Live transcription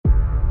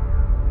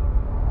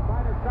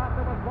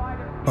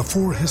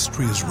Before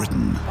history is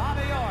written,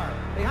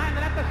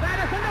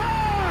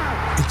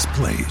 it's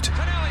played.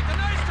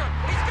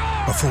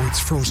 Before it's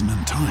frozen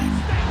in time,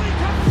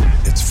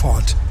 it's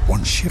fought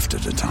one shift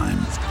at a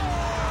time.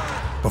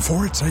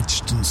 Before it's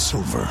etched in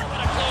silver,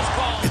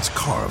 it's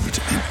carved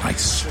in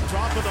ice.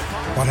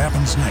 What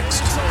happens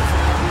next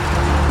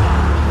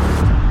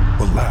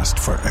will last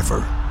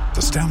forever.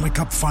 The Stanley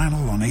Cup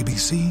Final on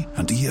ABC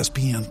and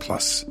ESPN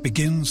Plus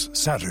begins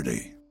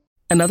Saturday.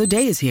 Another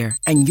day is here,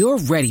 and you're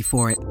ready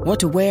for it. What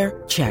to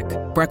wear? Check.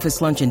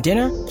 Breakfast, lunch, and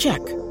dinner? Check.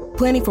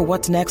 Planning for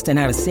what's next and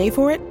how to save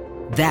for it?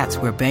 That's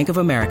where Bank of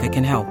America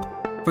can help.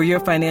 For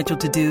your financial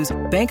to-dos,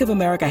 Bank of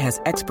America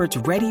has experts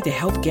ready to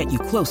help get you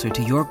closer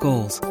to your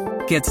goals.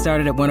 Get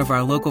started at one of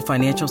our local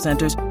financial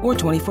centers or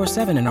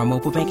 24/7 in our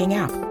mobile banking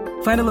app.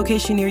 Find a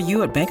location near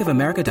you at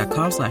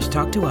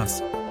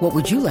bankofamerica.com/talktous. What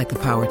would you like the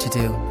power to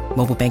do?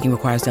 Mobile banking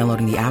requires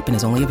downloading the app and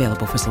is only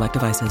available for select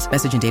devices.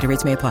 Message and data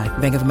rates may apply.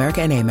 Bank of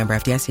America N.A., member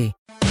FDIC.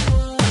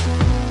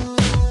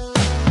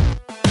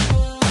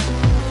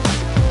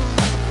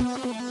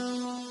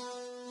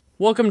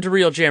 Welcome to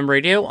Real Jam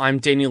Radio. I'm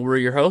Daniel Rue,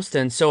 your host,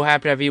 and so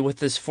happy to have you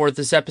with us for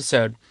this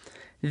episode.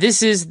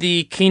 This is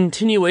the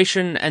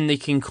continuation and the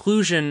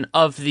conclusion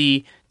of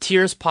the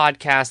Tiers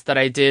podcast that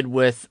I did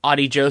with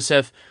Adi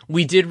Joseph.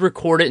 We did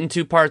record it in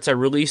two parts. I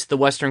released the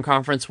Western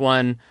Conference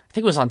one, I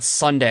think it was on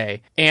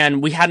Sunday,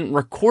 and we hadn't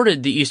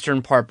recorded the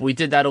Eastern part, but we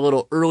did that a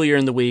little earlier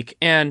in the week.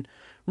 And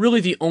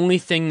really the only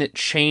thing that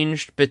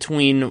changed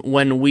between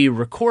when we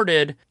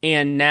recorded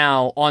and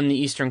now on the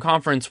Eastern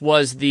Conference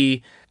was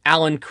the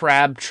Allen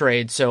Crabbe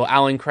trade. So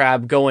Allen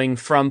Crabbe going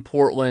from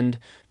Portland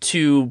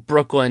to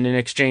Brooklyn in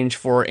exchange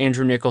for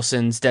Andrew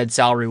Nicholson's dead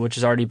salary, which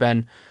has already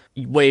been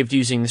waived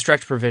using the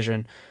stretch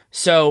provision.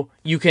 So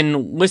you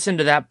can listen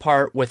to that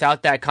part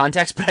without that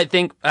context, but I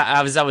think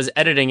as I was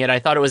editing it, I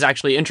thought it was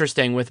actually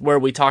interesting with where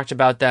we talked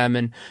about them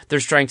and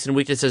their strengths and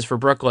weaknesses for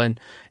Brooklyn.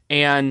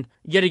 And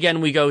yet again,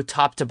 we go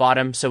top to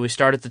bottom. So we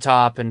start at the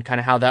top and kind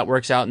of how that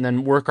works out and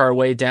then work our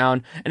way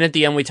down. And at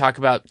the end, we talk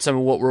about some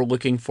of what we're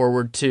looking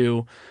forward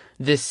to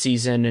this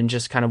season and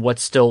just kind of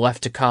what's still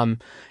left to come.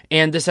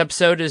 And this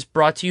episode is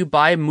brought to you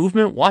by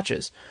Movement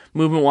Watches.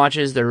 Movement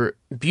Watches, they're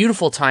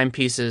beautiful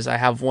timepieces. I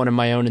have one of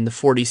my own in the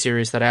 40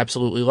 series that I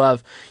absolutely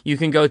love. You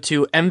can go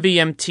to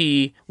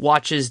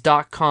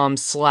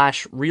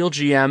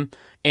mvmtwatches.com/realgm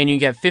and you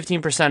get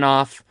 15%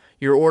 off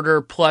your order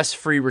plus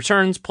free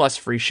returns plus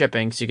free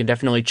shipping. So you can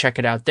definitely check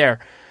it out there.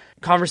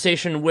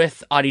 Conversation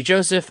with Adi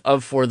Joseph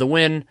of For the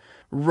Win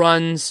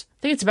runs,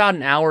 I think it's about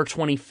an hour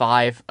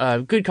 25.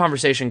 Good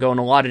conversation going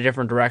a lot of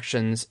different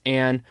directions,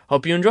 and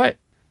hope you enjoy it.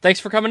 Thanks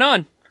for coming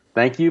on.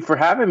 Thank you for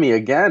having me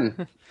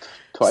again.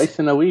 Twice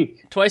in a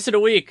week. Twice in a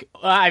week.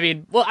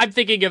 I'm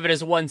thinking of it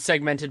as one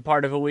segmented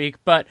part of a week,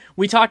 but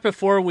we talked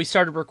before we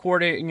started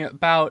recording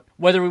about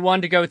whether we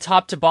wanted to go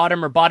top to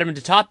bottom or bottom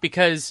to top,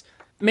 because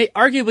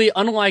arguably,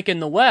 unlike in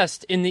the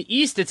West, in the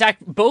East, it's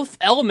both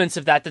elements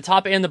of that, the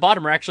top and the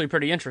bottom, are actually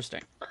pretty interesting.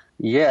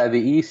 Yeah, the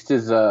East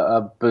is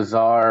a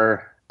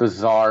bizarre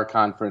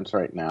conference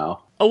right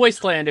now. A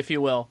wasteland, if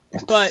you will.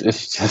 But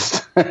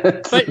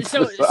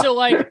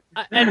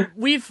and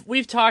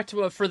we've talked,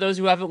 for those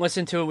who haven't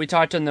listened to it, we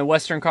talked in the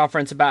Western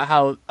Conference about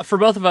how, for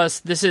both of us,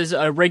 this is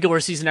a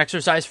regular season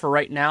exercise for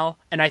right now.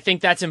 And I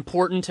think that's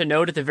important to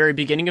note at the very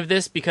beginning of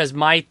this, because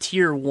my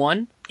tier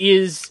one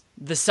is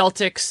the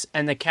Celtics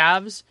and the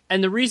Cavs.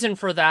 And the reason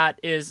for that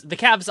is the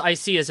Cavs I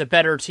see as a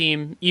better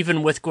team,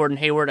 even with Gordon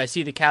Hayward. I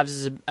see the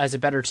Cavs as a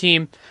better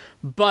team,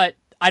 but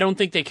I don't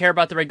think they care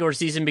about the regular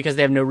season because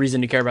they have no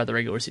reason to care about the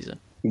regular season.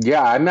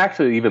 Yeah, I'm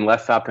actually even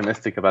less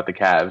optimistic about the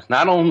Cavs,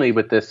 not only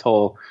with this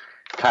whole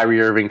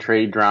Kyrie Irving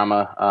trade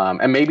drama,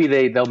 and maybe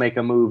they'll make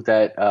a move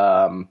that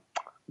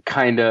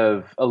kind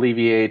of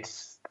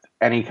alleviates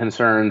any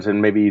concerns,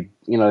 and maybe,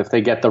 if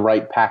they get the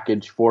right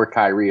package for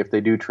Kyrie, if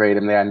they do trade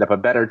him, they end up a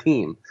better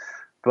team.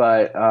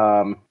 But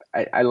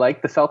I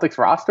like the Celtics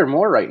roster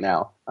more right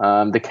now.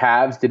 The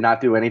Cavs did not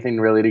do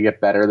anything really to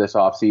get better this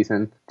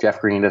offseason.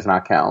 Jeff Green does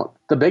not count.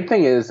 The big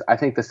thing is, I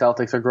think the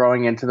Celtics are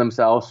growing into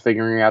themselves,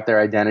 figuring out their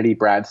identity.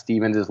 Brad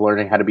Stevens is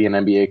learning how to be an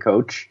NBA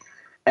coach.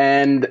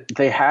 And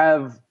they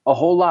have a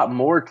whole lot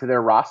more to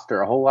their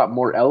roster, a whole lot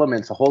more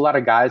elements, a whole lot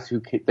of guys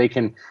who they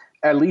can,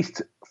 at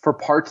least for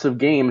parts of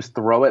games,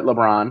 throw at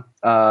LeBron.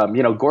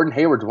 Gordon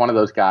Hayward's one of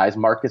those guys.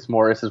 Marcus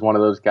Morris is one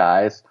of those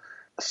guys.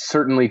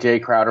 Certainly Jay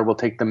Crowder will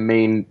take the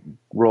main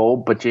role,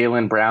 but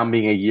Jaylen Brown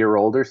being a year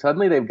older,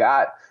 suddenly they've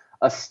got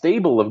a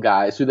stable of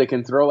guys who they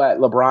can throw at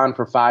LeBron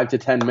for 5 to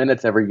 10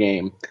 minutes every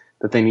game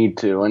that they need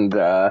to. And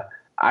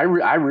I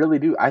really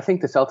do. I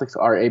think the Celtics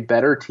are a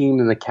better team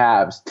than the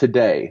Cavs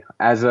today.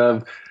 As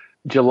of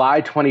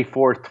July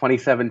 24th,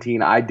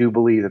 2017, I do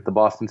believe that the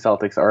Boston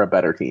Celtics are a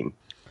better team.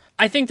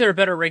 I think they're a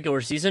better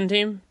regular season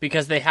team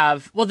because they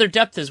have, their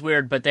depth is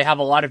weird, but they have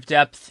a lot of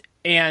depth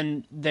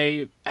and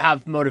they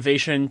have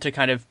motivation to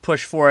kind of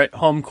push for it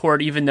home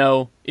court. Even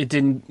though it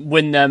didn't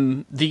win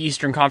them the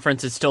Eastern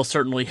Conference, it still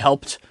certainly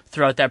helped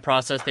throughout that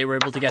process. They were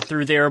able to get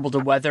through. They were able to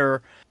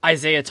weather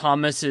Isaiah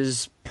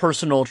Thomas's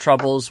personal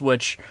troubles,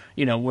 which,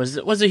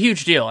 was a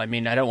huge deal. I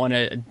mean, I don't want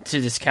to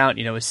discount,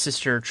 his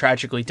sister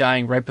tragically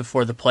dying right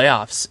before the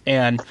playoffs.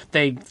 And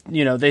they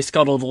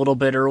scuttled a little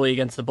bit early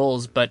against the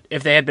Bulls, but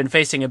if they had been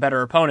facing a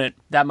better opponent,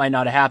 that might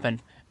not have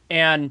happened.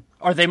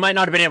 Or they might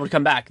not have been able to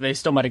come back. They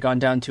still might have gone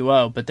down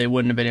 2-0, but they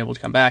wouldn't have been able to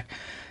come back.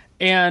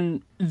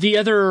 And the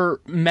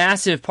other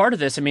massive part of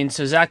this,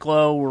 so Zach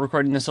Lowe, we're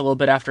recording this a little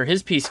bit after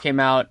his piece came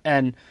out,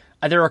 and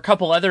there are a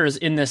couple others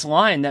in this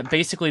line that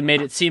basically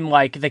made it seem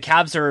like the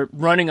Cavs are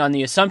running on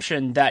the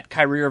assumption that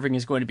Kyrie Irving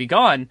is going to be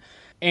gone.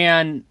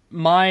 And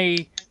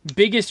my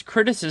biggest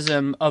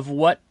criticism of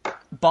what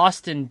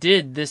Boston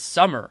did this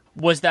summer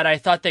was that I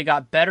thought they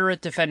got better at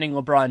defending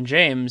LeBron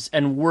James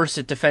and worse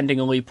at defending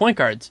elite point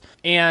guards.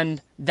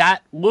 And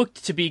that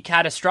looked to be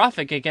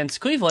catastrophic against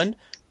Cleveland,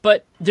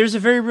 but there's a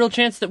very real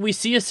chance that we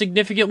see a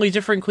significantly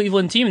different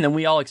Cleveland team than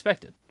we all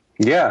expected.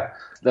 Yeah,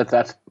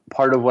 that's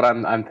part of what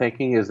I'm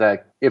thinking is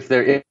that if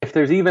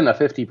there's even a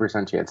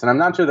 50% chance, and I'm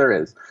not sure there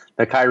is,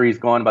 that Kyrie's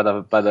gone by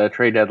the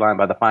trade deadline,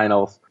 by the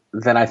finals,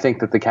 then I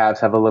think that the Cavs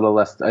have a little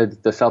less, the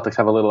Celtics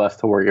have a little less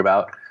to worry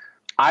about.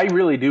 I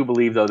really do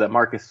believe, though, that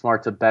Marcus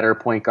Smart's a better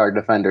point guard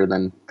defender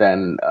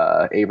than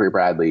Avery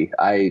Bradley.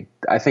 I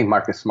think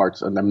Marcus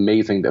Smart's an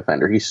amazing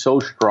defender. He's so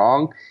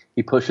strong,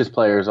 he pushes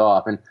players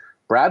off, and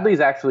Bradley's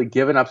actually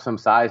given up some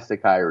size to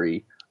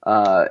Kyrie.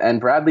 And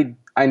Bradley,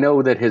 I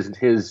know that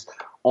his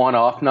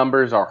on-off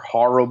numbers are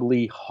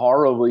horribly,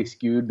 horribly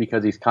skewed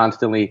because he's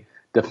constantly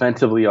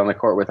defensively on the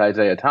court with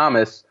Isaiah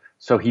Thomas,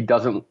 so he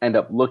doesn't end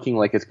up looking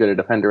like as good a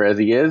defender as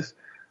he is.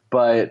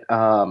 But,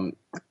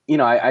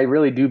 I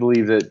really do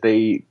believe that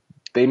they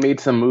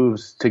made some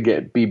moves to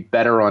be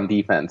better on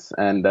defense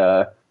and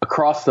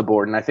across the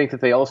board. And I think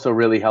that they also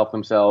really helped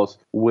themselves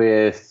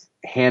with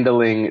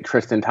handling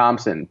Tristan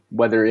Thompson,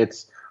 whether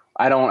it's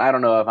I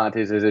don't know if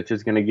Ante Zizic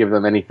is going to give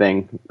them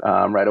anything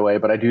right away,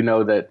 but I do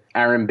know that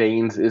Aaron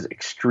Baines is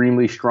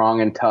extremely strong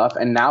and tough,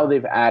 and now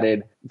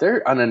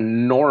they're an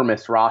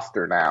enormous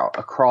roster now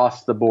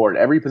across the board,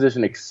 every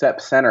position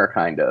except center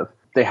kind of.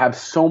 They have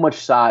so much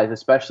size,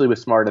 especially with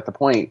Smart at the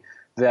point,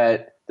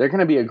 that they're going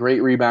to be a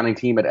great rebounding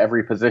team at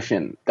every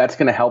position. That's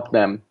going to help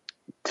them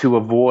to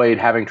avoid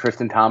having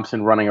Tristan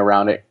Thompson running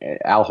around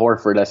Al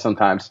Horford, as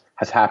sometimes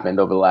has happened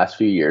over the last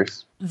few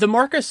years. The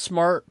Marcus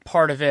Smart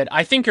part of it,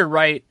 I think you're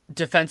right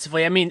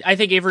defensively. I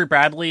think Avery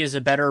Bradley is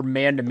a better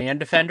man-to-man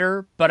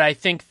defender, but I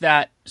think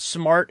that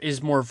Smart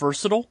is more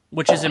versatile,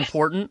 which is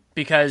important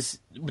because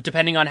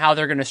depending on how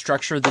they're going to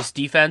structure this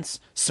defense,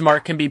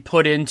 Smart can be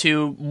put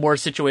into more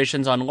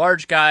situations on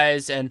large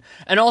guys. And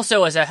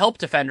also as a help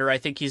defender, I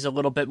think he's a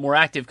little bit more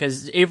active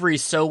because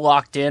Avery's so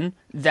locked in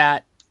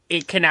that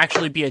it can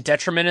actually be a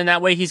detriment in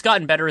that way. He's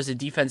gotten better as a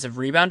defensive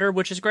rebounder,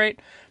 which is great.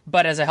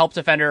 But as a help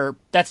defender,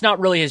 that's not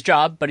really his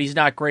job, but he's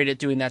not great at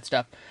doing that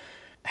stuff.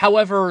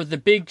 However, the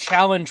big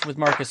challenge with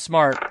Marcus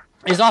Smart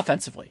is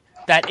offensively.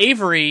 That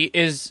Avery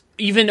is,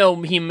 even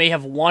though he may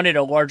have wanted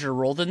a larger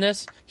role than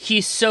this,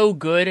 he's so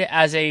good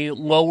as a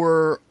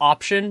lower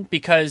option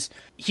because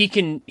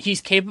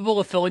he's capable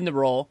of filling the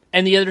role,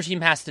 and the other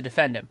team has to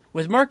defend him.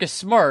 With Marcus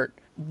Smart,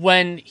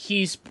 when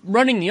he's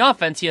running the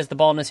offense, he has the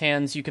ball in his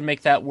hands, you can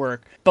make that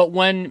work. But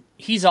when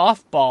he's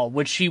off ball,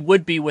 which he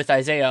would be with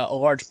Isaiah a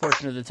large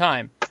portion of the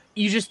time,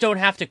 you just don't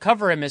have to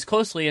cover him as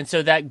closely, and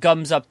so that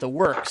gums up the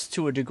works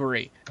to a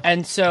degree.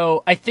 And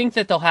so I think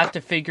that they'll have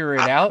to figure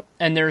it out,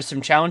 and there are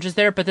some challenges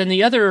there. But then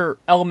the other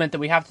element that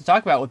we have to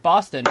talk about with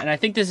Boston, and I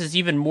think this is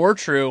even more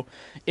true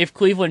if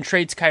Cleveland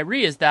trades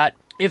Kyrie, is that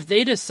if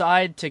they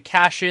decide to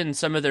cash in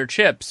some of their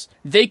chips,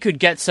 they could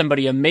get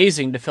somebody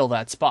amazing to fill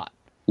that spot.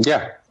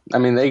 Yeah.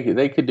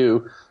 They could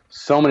do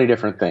so many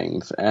different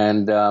things.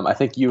 And I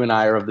think you and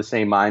I are of the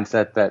same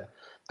mindset that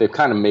they've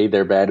kind of made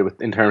their bed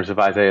in terms of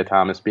Isaiah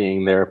Thomas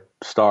being their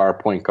star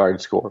point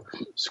guard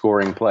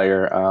scoring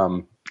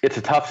player. It's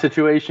a tough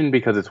situation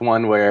because it's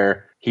one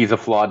where he's a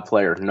flawed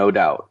player, no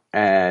doubt.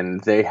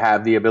 And they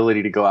have the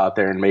ability to go out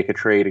there and make a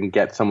trade and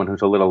get someone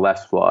who's a little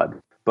less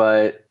flawed.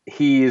 But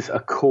he's a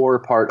core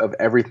part of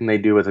everything they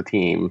do as a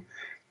team.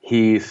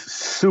 He's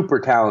super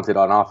talented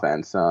on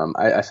offense.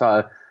 I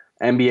saw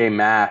NBA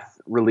Math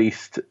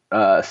released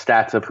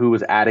stats of who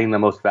was adding the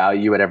most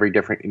value at every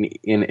different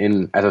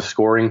in as a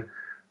scoring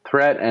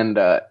threat, and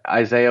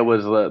Isaiah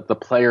was the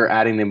player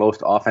adding the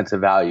most offensive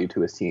value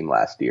to his team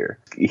last year.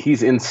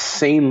 He's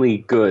insanely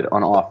good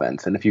on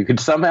offense, and if you could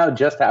somehow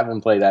just have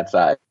him play that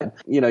side,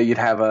 you'd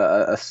have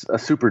a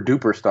super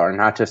duper star,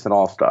 not just an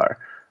all-star.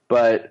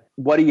 But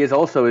what he is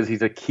also is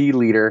he's a key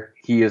leader.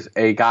 He is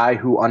a guy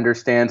who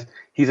understands.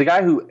 He's a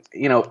guy who,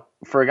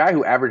 for a guy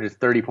who averages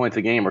 30 points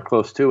a game or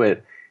close to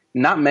it,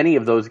 not many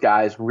of those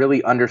guys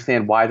really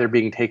understand why they're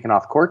being taken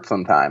off court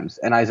sometimes.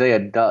 And Isaiah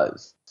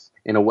does,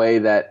 in a way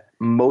that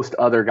most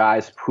other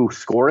guys who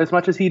score as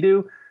much as he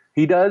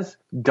does,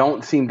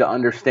 don't seem to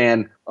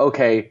understand,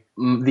 okay,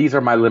 these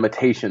are my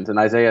limitations. And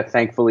Isaiah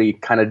thankfully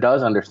kind of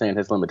does understand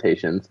his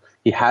limitations.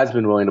 He has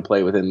been willing to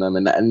play within them.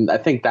 And I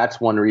think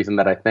that's one reason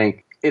that I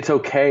think it's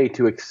okay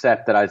to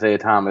accept that Isaiah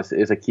Thomas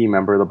is a key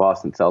member of the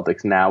Boston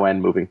Celtics now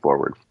and moving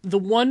forward. The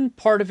one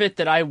part of it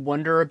that I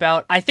wonder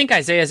about, I think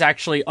Isaiah is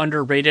actually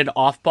underrated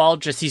off ball.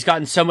 Just he's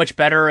gotten so much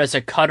better as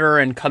a cutter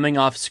and coming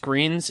off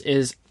screens,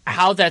 is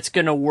how that's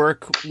going to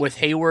work with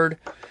Hayward.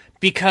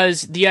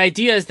 Because the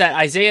idea is that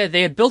Isaiah,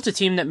 they had built a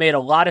team that made a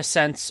lot of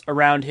sense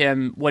around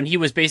him when he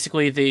was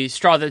basically the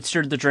straw that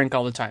stirred the drink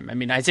all the time. I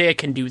mean, Isaiah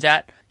can do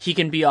that. He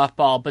can be off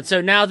ball. But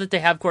so now that they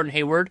have Gordon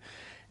Hayward,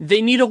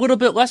 they need a little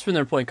bit less from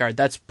their point guard.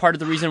 That's part of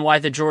the reason why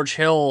the George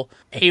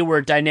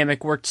Hill-Hayward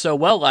dynamic worked so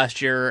well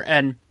last year.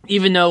 And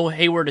even though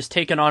Hayward has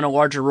taken on a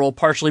larger role,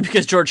 partially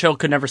because George Hill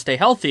could never stay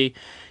healthy,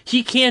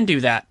 he can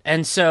do that.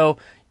 And so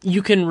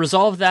you can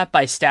resolve that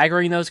by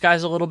staggering those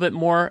guys a little bit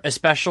more,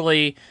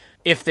 especially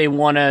if they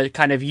want to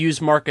kind of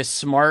use Marcus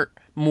Smart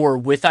more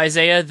with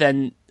Isaiah.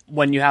 Then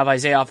when you have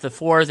Isaiah off the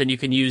floor, then you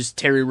can use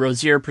Terry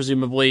Rozier,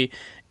 presumably,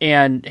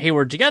 and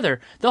Hayward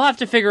together. They'll have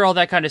to figure all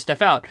that kind of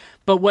stuff out.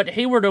 But what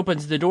Hayward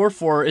opens the door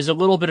for is a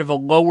little bit of a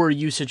lower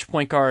usage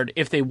point guard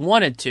if they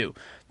wanted to.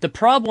 The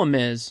problem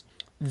is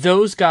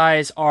those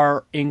guys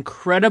are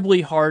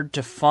incredibly hard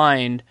to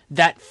find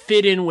that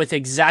fit in with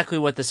exactly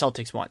what the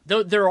Celtics want.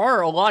 Though there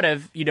are a lot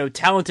of,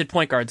 talented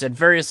point guards at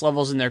various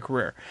levels in their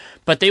career,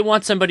 but they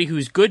want somebody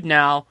who's good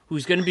now,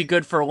 who's going to be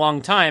good for a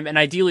long time, and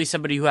ideally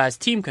somebody who has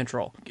team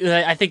control.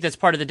 I think that's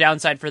part of the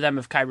downside for them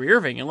of Kyrie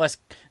Irving, unless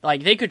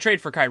they could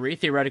trade for Kyrie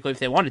theoretically if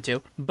they wanted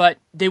to, but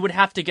they would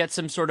have to get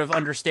some sort of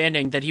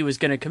understanding that he was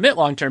going to commit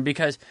long term,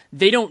 because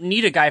they don't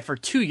need a guy for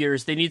 2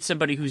 years. They need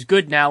somebody who's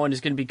good now and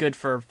is going to be good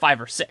for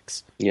 5 or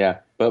 6. Yeah,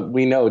 but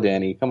we know,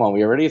 Danny, come on,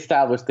 we already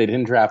established they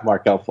didn't draft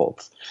Markelle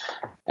Fultz.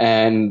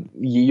 And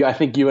I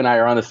think you and I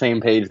are on the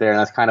same page there, and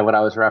that's kind of what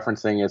I was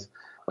referencing is,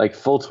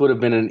 Fultz would have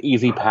been an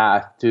easy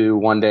path to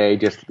one day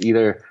just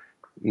either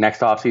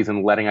next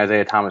offseason letting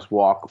Isaiah Thomas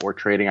walk or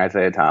trading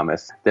Isaiah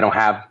Thomas. They don't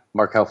have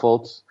Markelle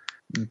Fultz.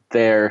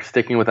 They're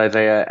sticking with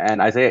Isaiah,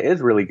 and Isaiah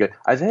is really good.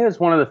 Isaiah is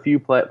one of the few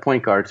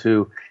point guards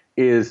who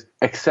is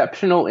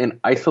exceptional in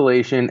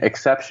isolation,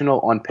 exceptional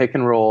on pick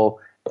and roll,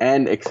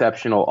 and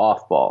exceptional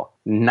off ball.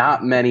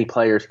 Not many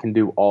players can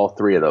do all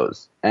three of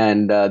those.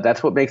 And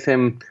that's what makes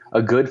him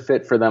a good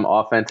fit for them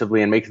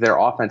offensively and makes their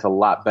offense a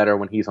lot better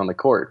when he's on the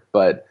court.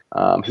 But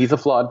he's a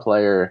flawed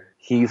player.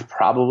 He's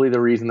probably the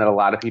reason that a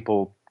lot of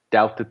people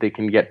doubt that they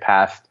can get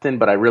past him.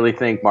 But I really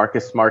think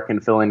Marcus Smart can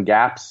fill in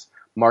gaps.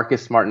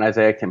 Marcus Smart and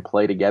Isaiah can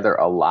play together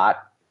a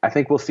lot. I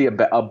think we'll see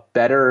a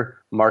better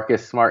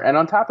Marcus Smart. And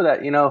on top of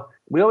that,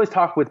 we always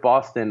talk with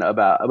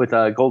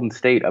Golden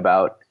State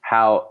about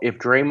how if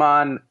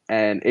Draymond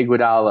and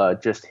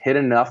Iguodala just hit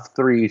enough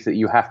threes that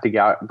you have to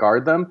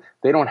guard them,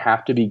 they don't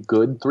have to be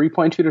good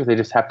three-point shooters. They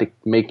just have to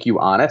make you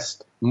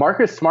honest.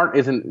 Marcus Smart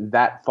isn't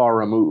that far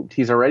removed.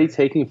 He's already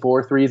taking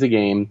 4 threes a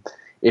game.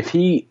 If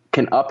he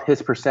can up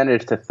his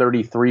percentage to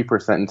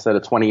 33% instead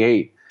of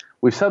 28%,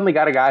 we've suddenly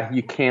got a guy who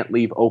you can't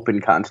leave open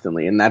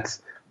constantly, and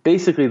that's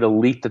basically the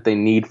leap that they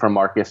need from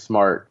Marcus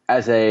Smart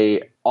as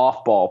a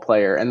off-ball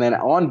player. And then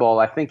on-ball,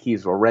 I think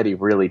he's already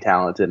really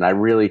talented,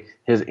 and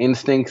his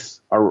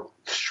instincts are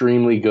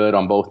extremely good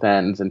on both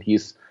ends, and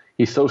he's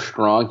so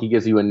strong. He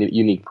gives you a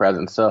unique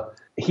presence. So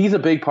he's a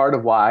big part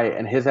of why,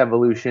 and his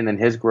evolution and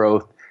his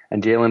growth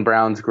and Jaylen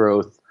Brown's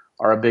growth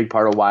are a big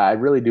part of why I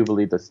really do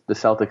believe the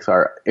Celtics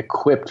are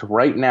equipped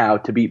right now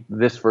to beat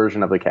this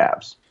version of the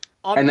Cavs.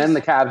 And then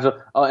the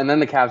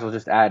Cavs will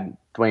just add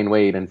Dwayne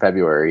Wade in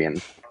February,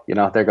 and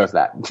there goes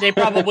that. They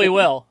probably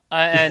will,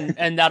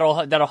 and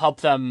that'll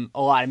help them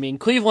a lot. I mean,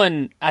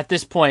 Cleveland at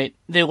this point,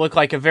 they look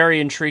like a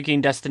very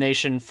intriguing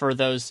destination for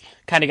those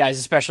kind of guys,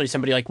 especially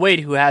somebody like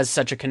Wade who has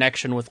such a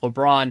connection with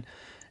LeBron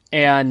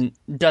and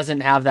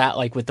doesn't have that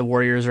with the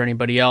Warriors or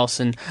anybody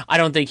else. And I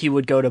don't think he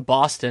would go to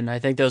Boston. I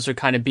think those would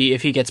kind of be,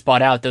 if he gets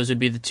bought out, those would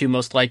be the two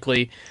most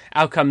likely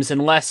outcomes,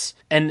 unless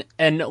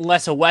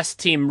a West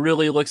team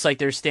really looks like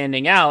they're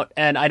standing out,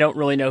 and I don't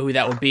really know who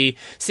that would be.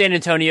 San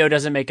Antonio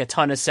doesn't make a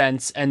ton of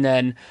sense, and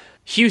then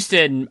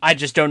Houston, I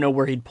just don't know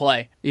where he'd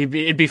play. It'd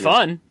be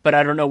fun, but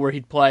I don't know where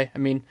he'd play. I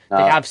mean, they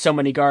have so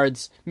many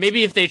guards.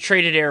 Maybe if they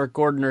traded Eric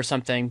Gordon or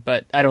something,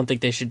 but I don't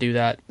think they should do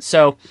that.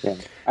 So, yeah.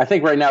 I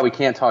think right now we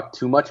can't talk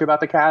too much about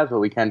the Cavs, but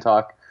we can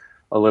talk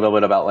a little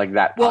bit about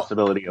that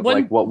possibility of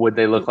what would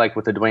they look like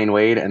with a Dwayne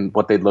Wade, and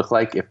what they'd look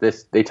like if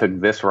they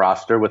took this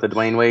roster with a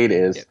Dwayne Wade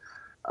is. Yeah.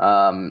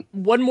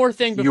 One more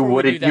thing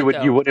before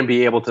you wouldn't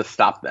be able to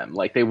stop them.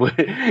 You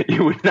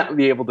would not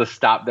be able to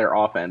stop their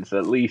offense.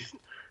 At least,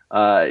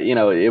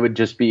 it would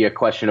just be a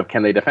question of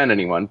can they defend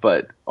anyone.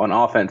 But on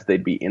offense,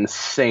 they'd be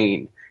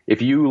insane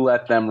if you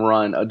let them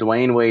run a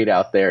Dwayne Wade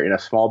out there in a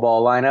small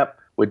ball lineup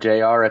with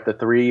JR at the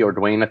 3 or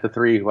Dwayne at the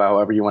 3,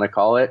 however you want to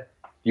call it.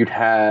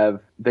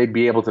 They'd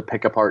be able to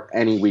pick apart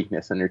any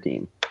weakness in your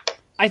team.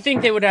 I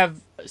think they would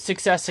have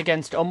success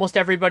against almost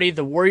everybody.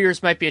 The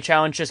Warriors might be a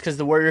challenge just because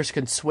the Warriors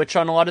can switch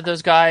on a lot of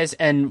those guys,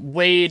 and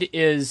Wade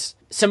is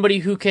somebody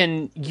who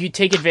you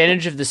take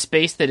advantage of the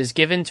space that is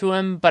given to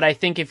him, but I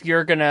think if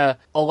you're going to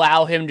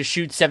allow him to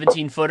shoot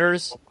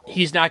 17-footers,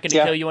 he's not going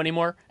to kill you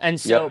anymore.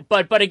 And so,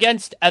 but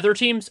against other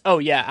teams, oh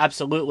yeah,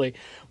 absolutely.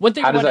 One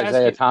thing how does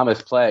Isaiah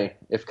Thomas play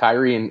if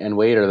Kyrie and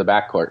Wade are the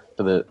backcourt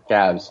for the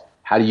Cavs?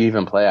 How do you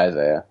even play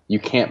Isaiah? You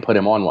can't put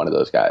him on one of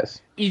those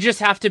guys. You just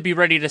have to be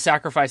ready to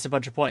sacrifice a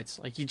bunch of points.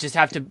 Like you just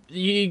have to,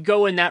 you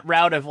go in that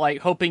route of like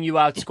hoping you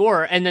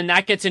outscore, and then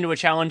that gets into a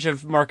challenge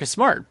of Marcus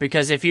Smart,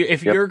 because if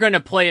you're going to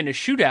play in a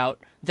shootout,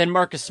 then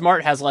Marcus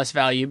Smart has less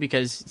value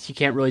because he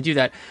can't really do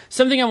that.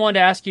 Something I wanted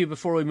to ask you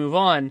before we move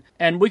on,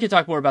 and we could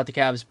talk more about the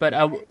Cavs, but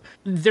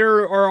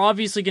there are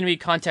obviously going to be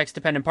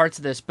context-dependent parts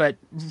of this, but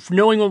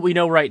knowing what we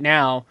know right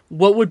now,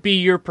 what would be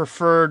your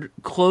preferred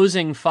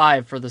closing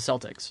five for the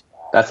Celtics?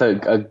 That's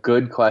a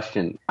good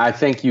question. I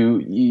think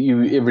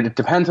it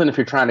depends on if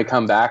you're trying to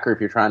come back or if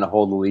you're trying to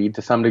hold the lead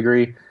to some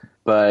degree.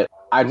 But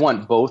I'd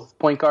want both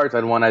point guards.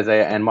 I'd want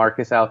Isaiah and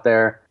Marcus out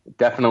there.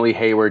 Definitely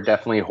Hayward,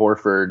 definitely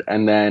Horford.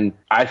 And then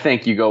I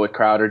think you go with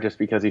Crowder just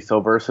because he's so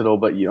versatile.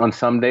 But on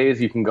some days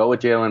you can go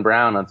with Jaylen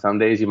Brown. On some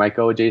days you might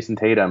go with Jason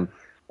Tatum.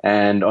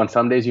 And on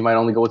some days you might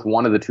only go with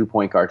one of the 2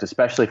 point guards,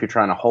 especially if you're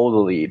trying to hold the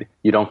lead.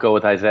 You don't go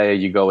with Isaiah,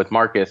 you go with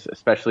Marcus,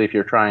 especially if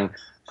you're trying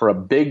for a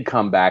big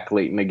comeback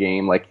late in the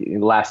game, like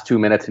in the last 2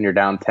 minutes and you're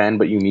down 10,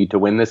 but you need to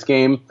win this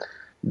game.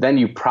 Then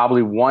you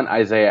probably want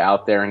Isaiah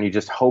out there and you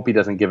just hope he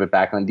doesn't give it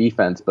back on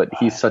defense. But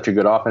he's such a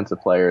good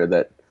offensive player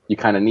that you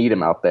kind of need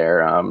him out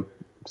there.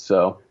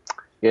 So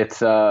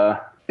it's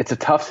a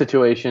tough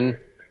situation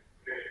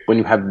when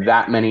you have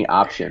that many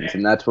options.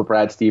 And that's what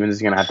Brad Stevens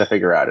is going to have to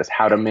figure out, is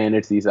how to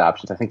manage these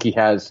options. I think he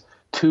has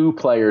 2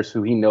 players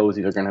who he knows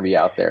are going to be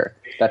out there.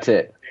 That's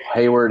it.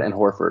 Hayward and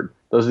Horford.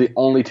 Those are the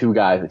only 2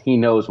 guys that he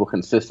knows will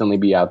consistently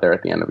be out there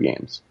at the end of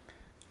games.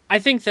 I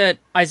think that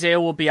Isaiah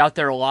will be out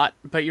there a lot,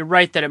 but you're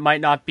right that it might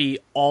not be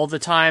all the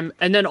time.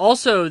 And then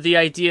also the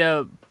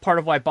idea, part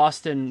of why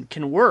Boston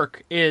can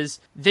work, is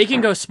they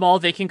can go small,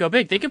 they can go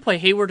big. They could play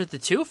Hayward at the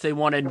 2 if they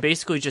wanted and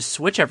basically just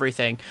switch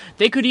everything.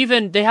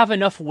 They have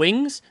enough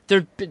wings.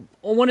 They're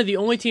one of the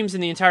only teams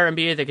in the entire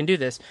NBA that can do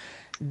this.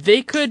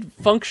 They could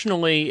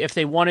functionally, if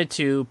they wanted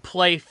to,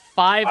 play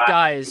 5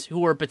 guys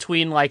who are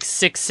between like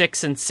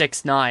 6'6" and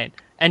 6'9",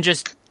 and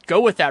just go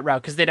with that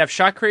route, because they'd have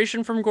shot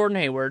creation from Gordon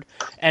Hayward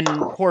and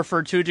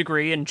Horford to a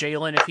degree, and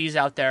Jaylen if he's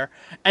out there,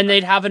 and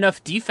they'd have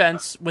enough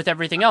defense with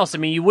everything else. I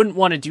mean, you wouldn't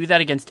want to do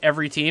that against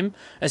every team,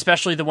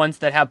 especially the ones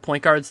that have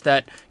point guards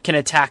that can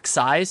attack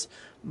size,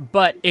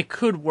 but it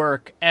could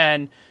work,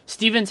 and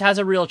Stevens has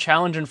a real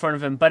challenge in front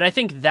of him. But I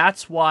think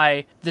that's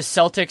why the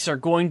Celtics are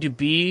going to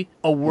be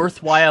a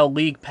worthwhile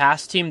league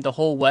pass team the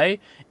whole way,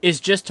 is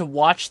just to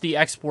watch the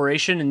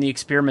exploration and the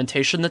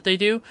experimentation that they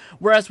do.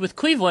 Whereas with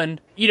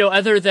Cleveland,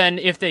 other than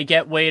if they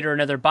get Wade or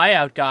another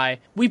buyout guy,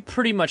 we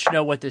pretty much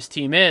know what this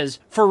team is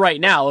for right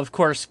now. Of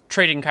course,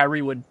 trading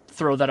Kyrie would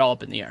throw that all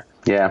up in the air.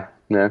 Yeah.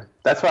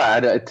 That's why,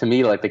 to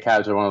me, like the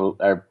Cavs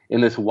are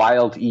in this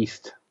wild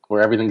East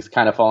where everything's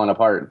kind of falling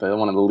apart. They're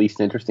one of the least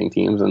interesting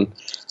teams, and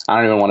I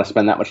don't even want to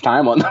spend that much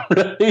time on them,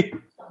 really.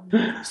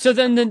 So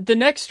then the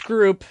next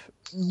group,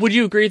 would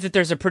you agree that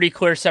there's a pretty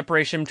clear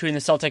separation between the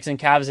Celtics and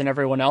Cavs and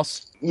everyone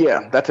else?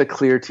 Yeah, that's a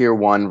clear tier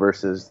 1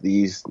 versus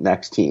these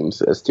next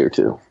teams as tier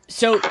 2.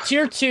 So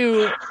tier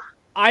 2,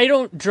 I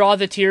don't draw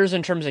the tiers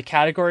in terms of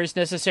categories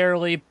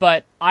necessarily,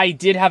 but I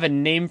did have a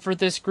name for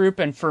this group,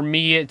 and for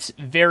me, it's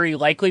very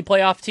likely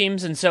playoff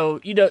teams. And so,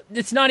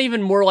 it's not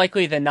even more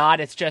likely than not.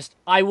 It's just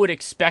I would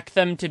expect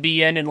them to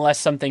be in unless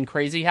something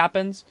crazy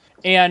happens.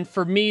 And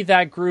for me,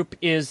 that group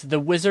is the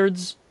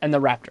Wizards and the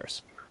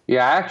Raptors.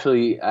 Yeah,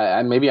 actually,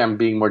 maybe I'm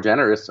being more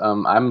generous.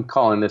 I'm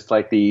calling this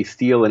like the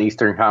Steel and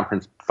Eastern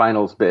Conference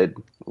Finals bid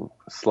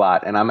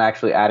slot, and I'm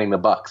actually adding the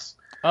Bucks.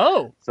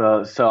 Oh.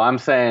 So I'm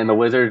saying the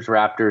Wizards,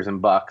 Raptors,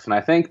 and Bucks, and I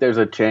think there's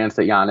a chance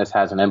that Giannis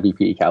has an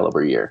MVP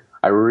caliber year.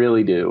 I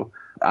really do.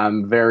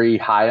 I'm very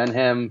high on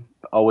him.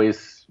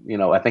 Always,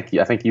 I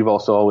think you've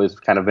also always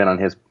kind of been on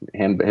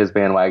his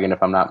bandwagon,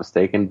 if I'm not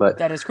mistaken. But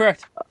that is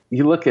correct.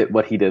 You look at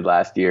what he did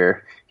last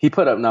year. He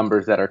put up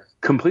numbers that are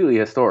completely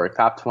historic,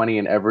 top 20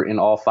 in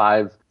all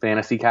 5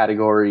 fantasy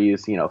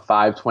categories.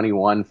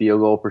 521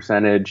 field goal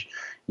percentage,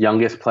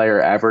 youngest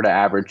player ever to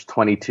average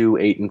 22,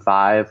 8, and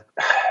 5.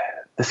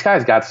 This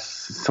guy's got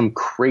some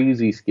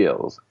crazy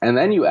skills. And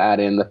then you add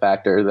in the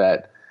factor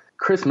that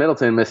Chris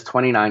Middleton missed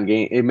 29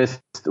 games.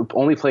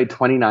 Only played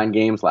 29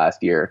 games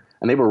last year,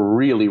 and they were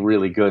really,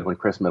 really good when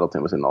Chris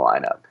Middleton was in the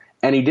lineup.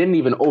 And he didn't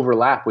even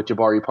overlap with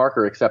Jabari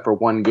Parker except for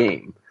 1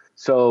 game.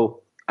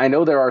 So I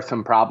know there are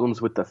some problems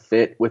with the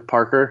fit with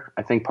Parker.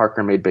 I think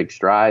Parker made big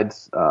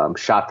strides,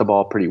 shot the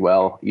ball pretty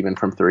well, even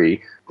from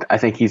 3. I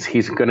think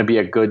he's going to be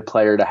a good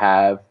player to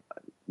have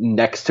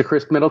next to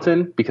Chris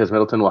Middleton, because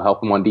Middleton will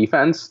help him on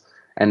defense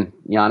and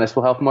Giannis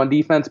will help him on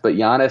defense. But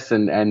Giannis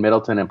and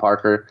Middleton and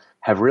Parker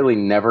have really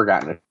never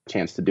gotten a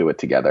chance to do it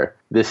together.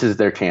 This is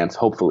their chance,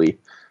 hopefully.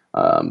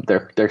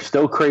 They're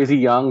still crazy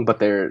young, but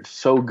they're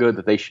so good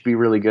that they should be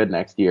really good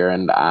next year,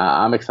 and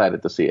I'm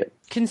excited to see it.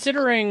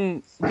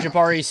 Considering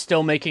Jabari's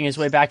still making his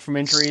way back from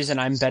injuries, and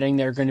I'm betting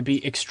they're going to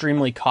be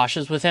extremely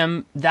cautious with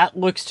him, that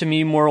looks to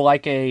me more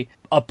like a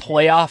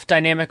playoff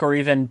dynamic or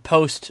even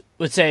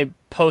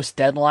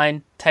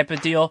post-deadline type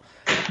of deal.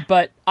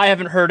 But I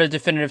haven't heard a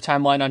definitive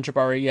timeline on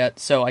Jabari yet,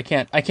 so I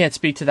can't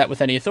speak to that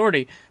with any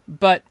authority.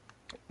 But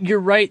you're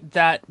right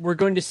that we're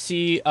going to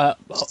see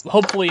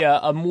hopefully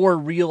a more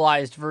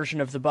realized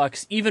version of the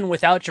Bucks, even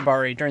without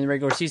Jabari during the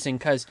regular season,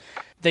 because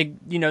they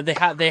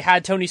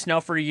had Tony Snell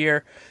for a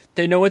year.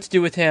 They know what to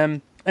do with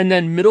him, and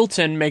then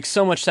Middleton makes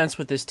so much sense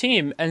with this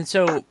team. And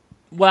so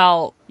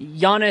while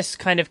Giannis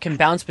kind of can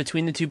bounce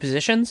between the two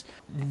positions,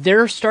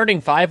 their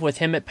starting five with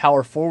him at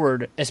power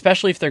forward,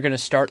 especially if they're going to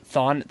start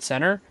Thon at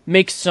center,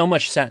 makes so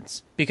much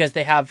sense because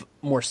they have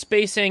more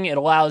spacing. It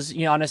allows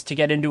Giannis to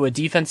get into a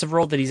defensive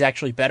role that he's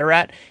actually better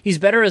at. He's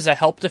better as a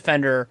help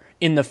defender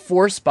in the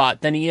 4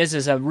 spot than he is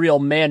as a real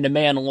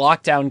man-to-man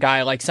lockdown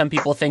guy like some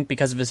people think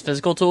because of his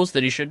physical tools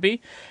that he should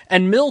be.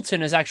 And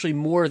Middleton is actually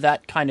more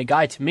that kind of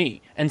guy to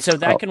me. And so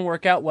that can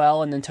work out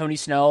well, and then Tony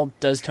Snell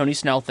does Tony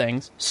Snell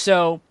things.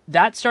 So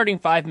that starting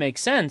five makes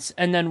sense.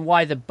 And then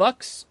why the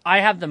Bucks, I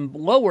have them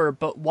lower,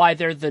 but why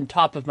they're the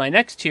top of my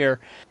next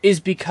tier is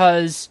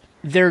because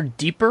they're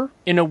deeper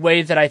in a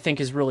way that I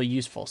think is really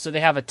useful. So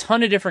they have a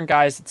ton of different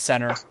guys at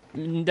center.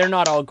 They're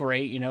not all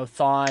great,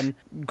 Thon,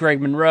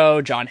 Greg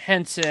Monroe, John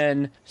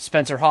Henson,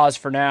 Spencer Hawes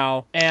for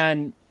now,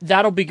 and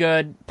that'll be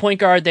good. Point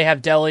guard, they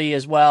have Delly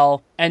as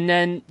well, and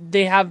then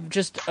they have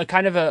just a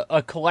kind of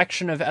a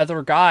collection of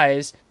other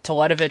guys.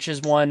 Teletovic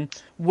is one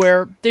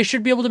where they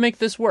should be able to make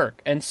this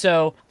work, and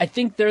so I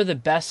think they're the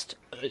best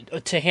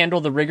to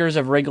handle the rigors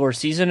of regular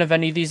season of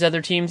any of these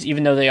other teams,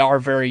 even though they are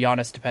very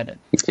Giannis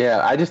dependent. Yeah,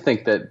 I just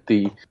think that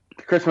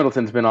Chris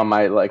Middleton's been on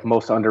my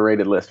most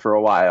underrated list for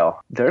a while.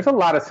 There's a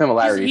lot of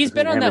similarities. He's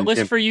been on that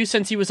list for you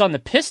since he was on the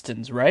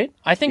Pistons, right?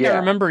 I think I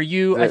remember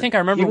you. I think I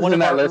remember one of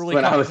our early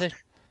conversations.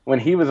 When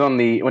he was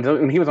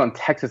on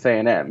Texas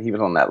A&M, he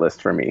was on that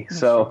list for me.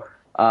 So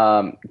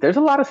there's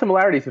a lot of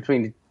similarities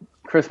between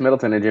Chris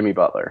Middleton and Jimmy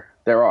Butler.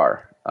 There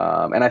are.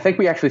 And I think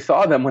we actually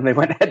saw them when they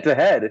went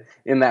head-to-head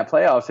in that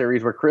playoff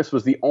series where Chris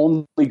was the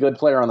only good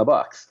player on the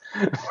Bucks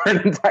for an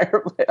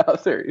entire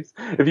playoff series.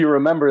 If you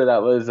remember,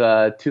 that was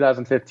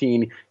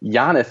 2015.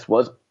 Giannis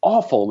was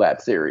awful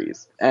that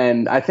series.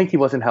 And I think he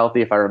wasn't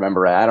healthy, if I remember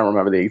right. I don't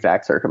remember the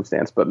exact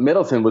circumstance. But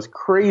Middleton was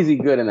crazy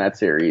good in that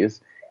series.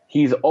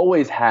 He's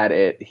always had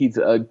it. He's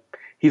a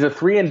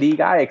 3-and-D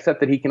guy, except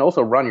that he can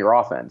also run your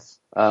offense.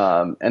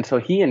 And so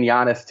he and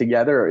Giannis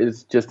together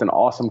is just an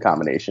awesome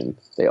combination.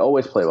 They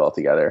always play well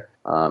together.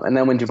 And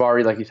then when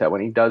Jabari, like you said, when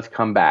he does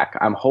come back,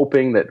 I'm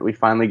hoping that we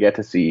finally get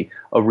to see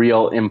a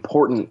real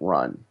important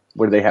run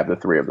where they have the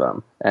three of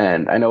them.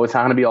 And I know it's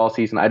not going to be all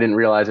season. I didn't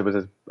realize it was,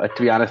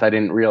 to be honest, I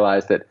didn't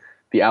realize that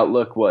the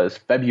outlook was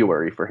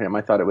February for him.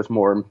 I thought it was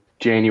more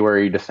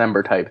January,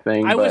 December type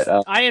thing.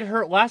 I had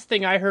heard, last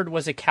thing I heard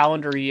was a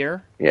calendar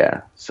year.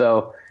 Yeah.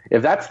 So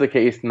if that's the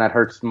case, then that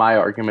hurts my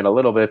argument a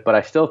little bit, but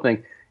I still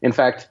think, in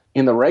fact,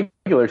 in the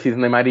regular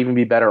season, they might even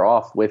be better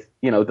off with,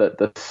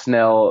 the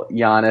Snell,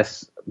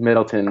 Giannis,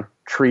 Middleton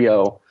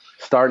trio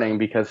starting,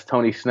 because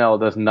Tony Snell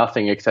does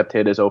nothing except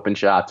hit his open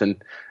shots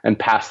and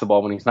pass the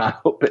ball when he's not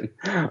open.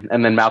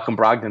 And then Malcolm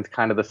Brogdon's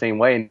kind of the same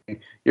way. And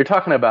you're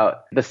talking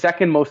about the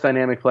second most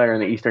dynamic player in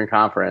the Eastern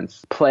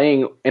Conference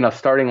playing in a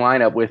starting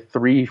lineup with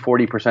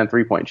 40%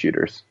 three-point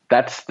shooters.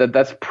 That's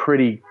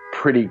pretty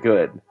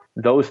good.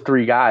 Those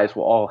three guys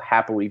will all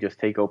happily just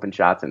take open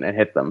shots and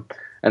hit them.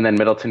 And then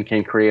Middleton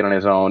can create on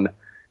his own.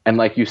 And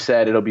like you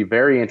said, it'll be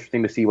very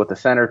interesting to see what the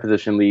center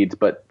position leads.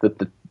 But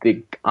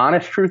the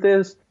honest truth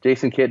is,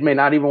 Jason Kidd may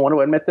not even want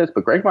to admit this,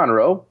 but Greg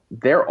Monroe,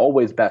 they're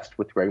always best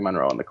with Greg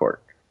Monroe on the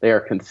court. They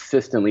are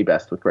consistently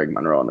best with Greg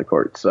Monroe on the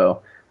court.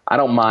 So I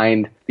don't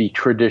mind the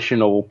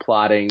traditional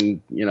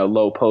plotting,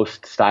 low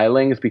post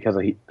stylings because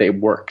they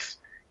works.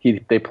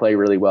 They play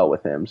really well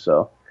with him.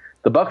 So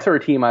the Bucks are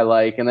a team I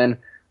like. And then,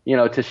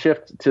 to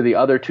shift to the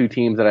other two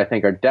teams that I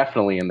think are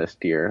definitely in this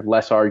tier,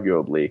 less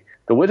arguably,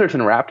 the Wizards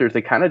and Raptors,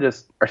 they kind of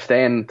just are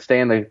staying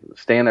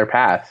their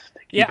paths.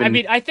 Yeah,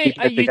 I think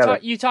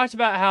you talked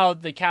about how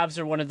the Cavs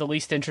are one of the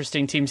least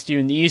interesting teams to you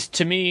in the East.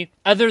 To me,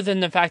 other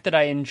than the fact that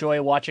I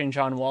enjoy watching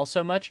John Wall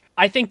so much,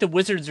 I think the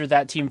Wizards are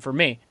that team for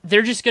me.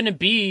 They're just going to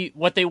be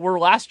what they were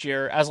last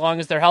year as long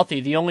as they're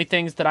healthy. The only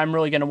things that I'm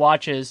really going to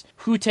watch is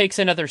who takes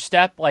another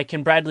step, like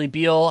can Bradley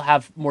Beal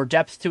have more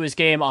depth to his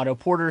game, Otto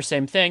Porter,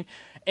 same thing.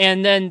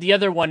 And then the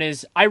other one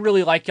is I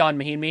really like Jan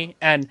Mahinmi,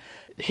 and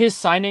his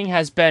signing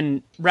has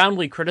been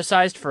roundly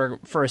criticized for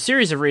a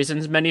series of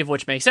reasons, many of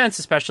which make sense,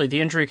 especially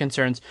the injury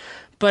concerns.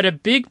 But a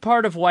big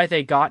part of why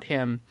they got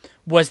him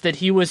was that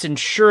he was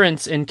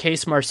insurance in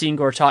case Marcin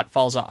Gortat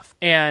falls off.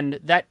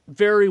 And that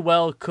very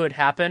well could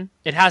happen.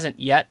 It hasn't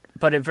yet,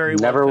 but it very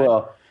well Never could.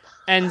 will.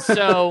 And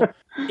so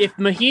if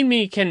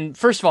Mahinmi can,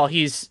 first of all,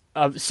 he's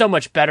so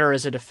much better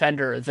as a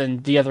defender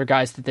than the other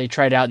guys that they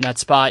tried out in that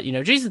spot.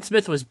 Jason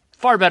Smith was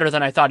far better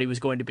than I thought he was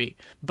going to be.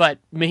 But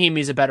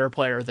Mahinmi's a better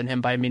player than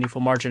him by a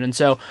meaningful margin. And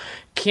so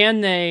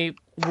can they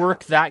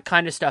work that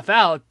kind of stuff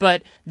out?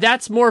 But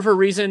that's more of a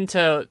reason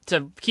to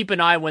keep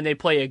an eye when they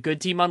play a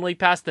good team on League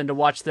Pass than to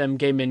watch them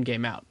game in,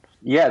 game out.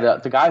 Yeah,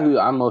 the guy who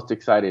I'm most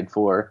excited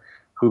for,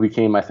 who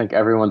became, I think,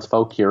 everyone's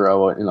folk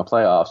hero in the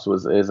playoffs,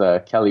 is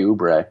Kelly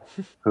Oubre,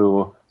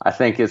 who I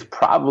think is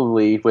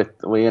probably, with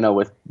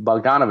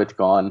Bogdanovic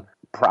gone,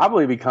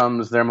 probably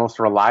becomes their most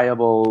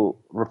reliable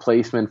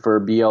replacement for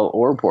Beal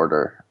or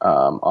Porter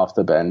off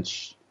the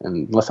bench,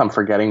 unless I'm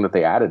forgetting that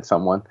they added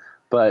someone.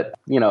 But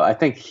I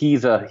think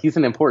he's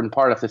an important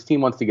part if this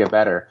team wants to get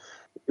better.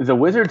 The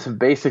Wizards have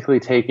basically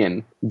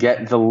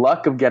get the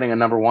luck of getting a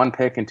number 1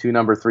 pick and 2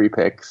 number 3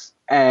 picks,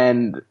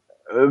 and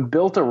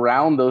built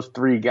around those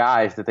 3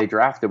 guys that they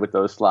drafted with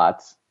those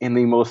slots in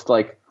the most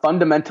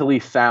fundamentally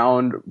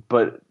sound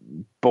but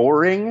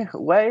boring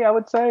way, I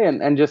would say,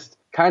 and just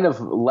kind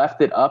of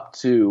left it up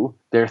to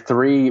their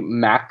 3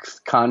 max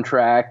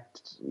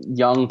contract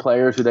young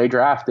players who they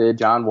drafted,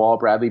 John Wall,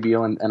 Bradley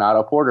Beal, and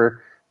Otto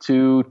Porter,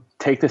 to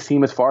take this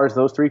team as far as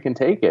those 3 can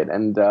take it.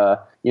 And, the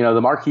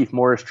Markieff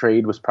Morris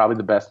trade was probably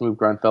the best move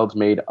Grunfeld's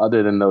made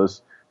other than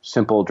those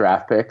simple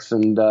draft picks.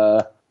 And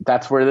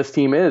that's where this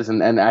team is.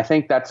 And I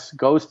think that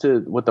goes to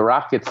what the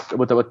Rockets,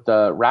 what the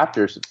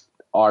Raptors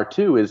are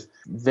too, is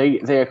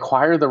they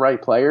acquire the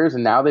right players,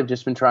 and now they've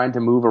just been trying to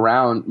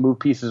move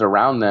pieces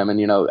around them.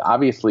 And,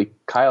 obviously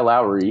Kyle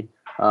Lowry,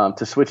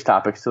 to switch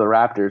topics to the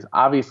Raptors,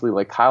 obviously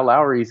Kyle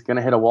Lowry's going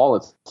to hit a wall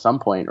at some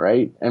point,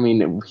 right? I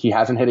mean, he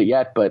hasn't hit it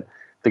yet, but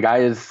the guy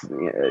is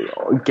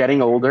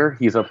getting older.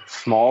 He's a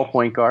small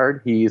point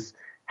guard. He's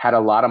had a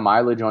lot of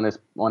mileage on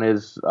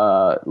his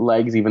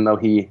legs, even though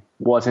he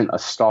wasn't a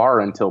star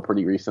until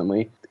pretty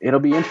recently. It'll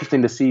be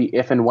interesting to see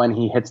if and when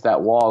he hits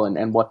that wall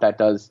and what that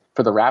does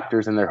for the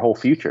Raptors and their whole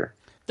future.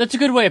 That's a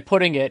good way of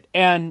putting it.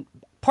 And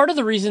part of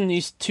the reason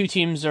these two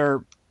teams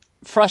are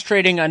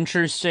frustrating,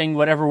 interesting,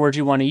 whatever word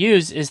you want to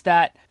use, is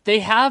that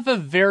they have a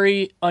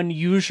very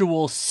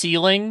unusual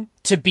ceiling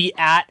to be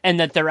at, and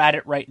that they're at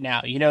it right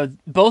now.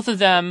 Both of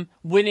them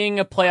winning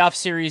a playoff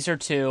series or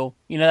 2,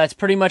 that's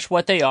pretty much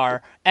what they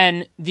are.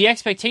 And the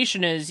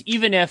expectation is,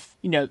 even if,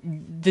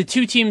 the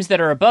 2 teams that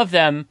are above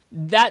them,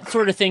 that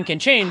sort of thing can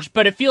change,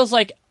 but it feels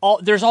like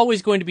there's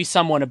always going to be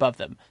someone above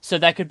them. So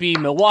that could be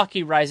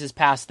Milwaukee rises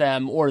past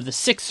them, or the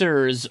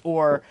Sixers,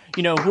 or,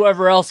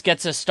 whoever else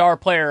gets a star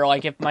player,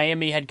 like if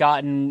Miami had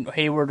gotten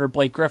Hayward or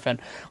Blake Griffin.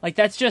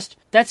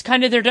 That's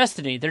kind of their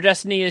destiny. Their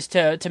destiny is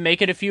to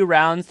make it a few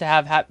rounds, to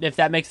have if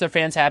that makes their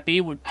fans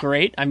happy,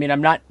 great. I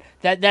mean,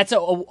 that's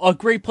a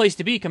great place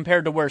to be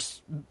compared to where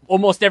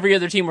almost every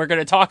other team we're going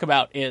to talk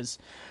about is.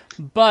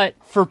 But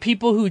for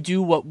people who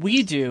do what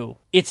we do,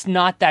 it's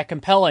not that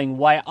compelling.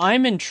 Why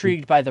I'm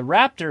intrigued by the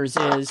Raptors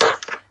is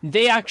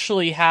they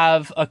actually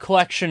have a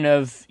collection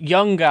of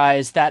young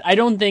guys that I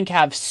don't think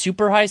have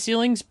super high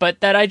ceilings, but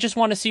that I just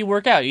want to see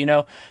work out.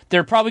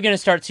 They're probably going to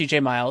start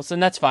CJ Miles,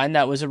 and that's fine.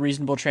 That was a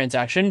reasonable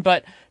transaction,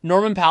 but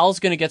Norman Powell's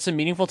going to get some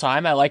meaningful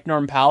time. I like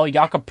Norman Powell.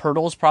 Jakob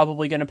Poeltl's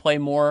probably going to play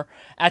more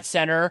at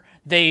center.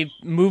 They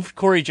moved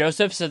Corey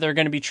Joseph, so they're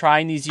going to be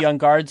trying these young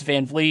guards,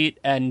 Van Vliet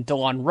and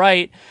DeLon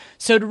Wright.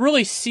 So to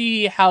really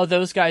see how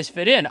those guys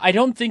fit in, I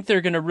don't think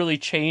they're going to really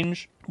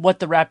change what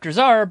the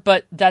Raptors are,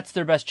 but that's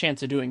their best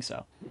chance of doing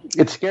so.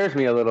 It scares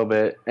me a little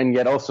bit, and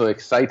yet also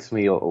excites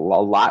me a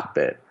lot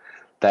bit,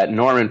 that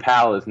Norman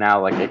Powell is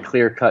now a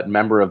clear-cut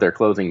member of their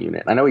closing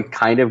unit. I know he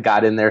kind of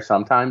got in there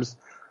sometimes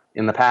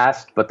in the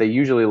past, but they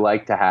usually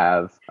like to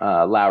have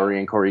Lowry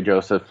and Corey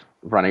Joseph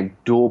running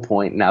dual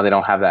point. Now they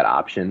don't have that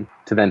option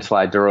to then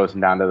slide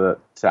DeRozan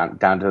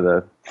down to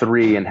the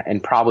 3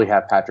 and probably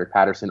have Patrick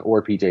Patterson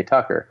or PJ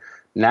Tucker.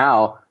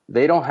 Now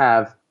they don't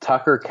have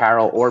Tucker,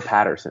 Carroll, or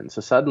Patterson. So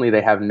suddenly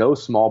they have no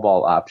small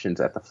ball options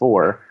at the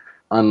 4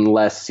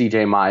 unless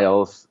CJ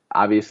Miles,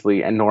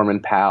 obviously, and Norman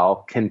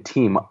Powell can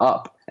team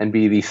up and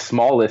be the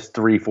smallest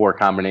 3-4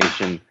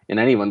 combination in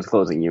anyone's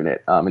closing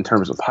unit in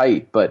terms of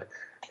height. But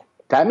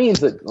that means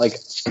that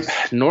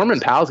Norman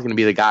Powell's going to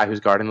be the guy who's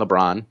guarding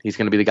LeBron. He's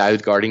going to be the guy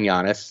who's guarding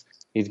Giannis.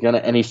 He's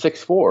and he's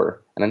 6'4".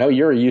 And I know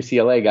you're a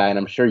UCLA guy, and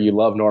I'm sure you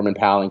love Norman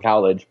Powell in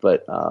college,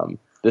 but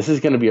this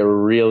is going to be a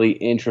really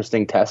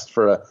interesting test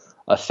for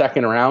a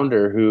second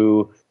rounder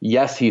who,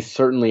 yes, he's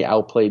certainly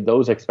outplayed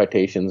those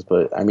expectations,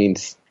 but I mean,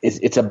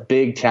 it's a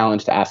big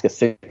challenge to ask a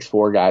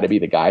 6'4" guy to be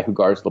the guy who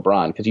guards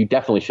LeBron, because you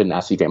definitely shouldn't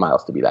ask CJ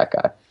Miles to be that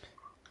guy.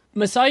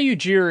 Masai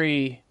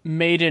Ujiri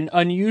made an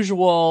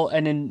unusual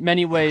and in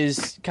many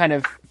ways kind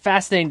of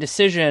fascinating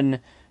decision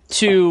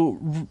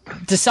to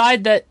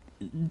decide that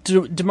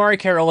DeMarre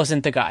Carroll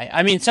isn't the guy.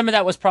 I mean, some of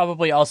that was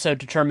probably also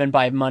determined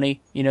by money,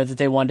 that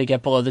they wanted to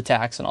get below the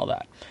tax and all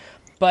that.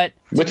 But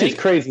Which is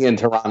crazy in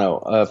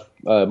Toronto,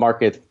 a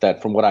market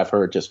that, from what I've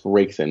heard, just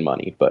rakes in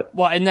money. But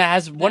and that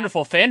has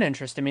wonderful fan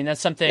interest. I mean,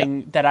 that's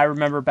something that I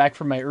remember back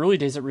from my early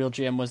days at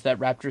RealGM was that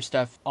Raptor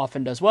stuff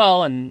often does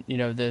well, and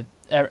there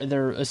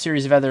are a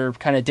series of other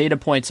kind of data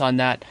points on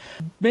that.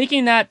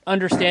 Making that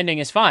understanding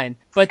is fine,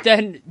 but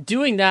then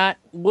doing that,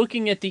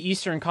 looking at the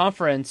Eastern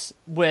Conference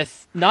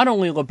with not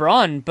only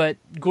LeBron, but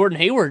Gordon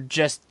Hayward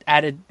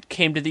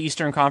came to the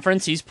Eastern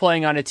Conference. He's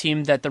playing on a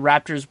team that the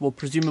Raptors will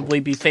presumably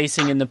be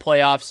facing in the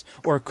playoffs,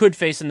 or could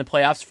face in the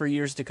playoffs for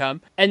years to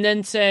come. And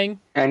then saying...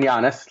 And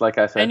Giannis, like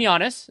I said. And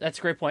Giannis, that's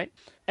a great point.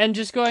 And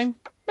just going,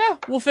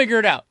 we'll figure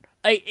it out.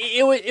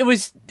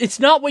 It's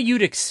not what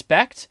you'd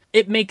expect.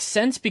 It makes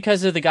sense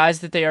because of the guys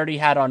that they already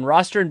had on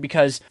roster, and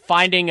because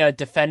finding a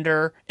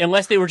defender,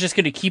 unless they were just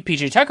going to keep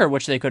PJ Tucker,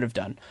 which they could have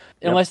done,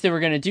 unless they were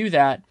going to do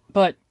that.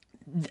 But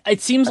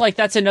it seems like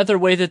that's another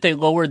way that they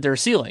lowered their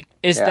ceiling,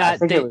 is that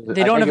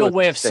they don't have a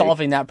way of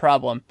solving that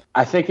problem.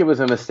 I think it was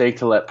a mistake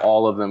to let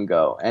all of them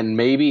go. And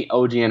maybe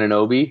OG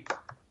Anunoby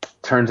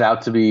turns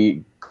out to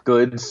be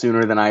good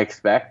sooner than I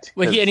expect.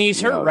 Well,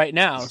 he's hurt right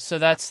now, so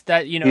that's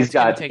that. It's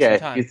going to take some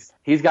time.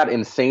 He's got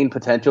insane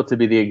potential to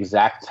be the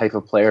exact type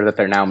of player that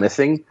they're now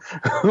missing,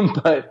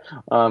 but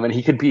and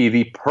he could be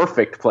the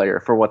perfect player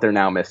for what they're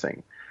now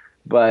missing.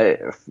 But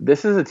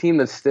this is a team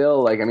that's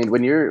still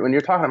when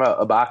you're talking about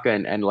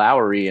Ibaka and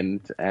Lowry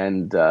and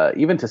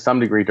even to some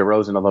degree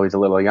DeRozan, although he's a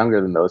little younger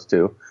than those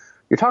two,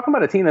 you're talking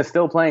about a team that's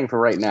still playing for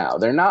right now.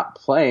 They're not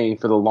playing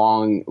for the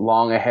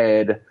long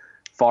ahead,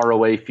 far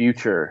away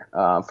future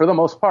for the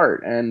most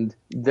part, and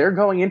they're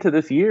going into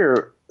this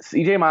year.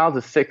 CJ Miles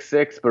is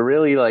 6'6", but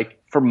really,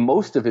 for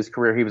most of his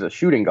career, he was a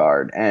shooting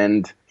guard,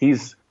 and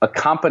he's a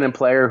competent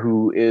player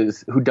who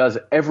does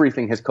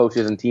everything his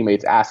coaches and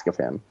teammates ask of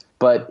him.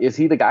 But is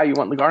he the guy you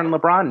want guarding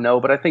LeBron? No,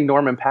 but I think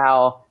Norman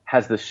Powell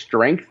has the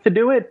strength to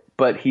do it,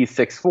 but he's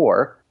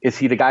 6'4". Is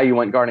he the guy you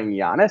want guarding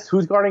Giannis?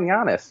 Who's guarding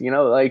Giannis?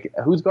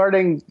 Who's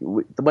guarding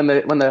when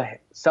the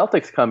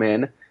Celtics come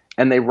in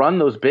and they run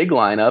those big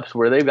lineups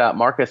where they've got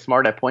Marcus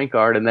Smart at point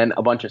guard and then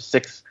a bunch of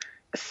 6'6"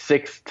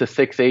 to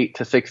 6'8"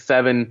 to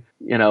 6'7",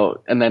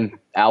 and then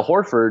Al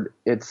Horford.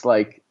 It's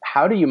like,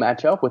 how do you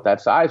match up with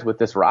that size with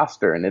this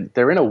roster? And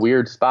they're in a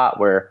weird spot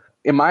where,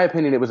 in my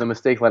opinion, it was a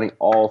mistake letting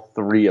all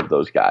three of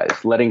those guys,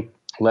 letting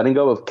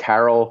go of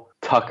Carroll,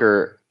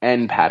 Tucker,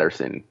 and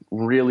Patterson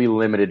really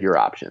limited your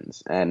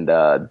options. And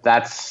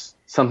that's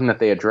something that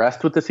they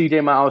addressed with the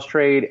CJ Miles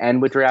trade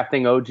and with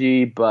drafting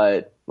OG.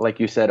 But like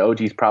you said,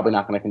 OG's probably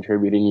not going to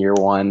contribute in year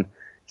one.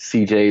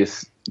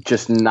 CJ's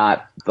just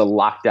not the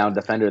lockdown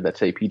defender that,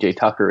 say, PJ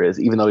Tucker is,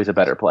 even though he's a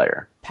better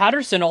player.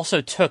 Patterson also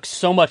took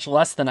so much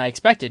less than I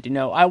expected.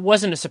 I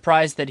wasn't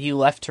surprised that he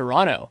left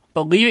Toronto,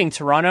 but leaving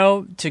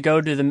Toronto to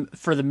go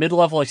for the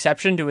mid-level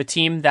exception to a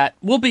team that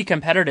will be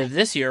competitive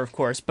this year, of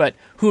course, but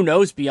who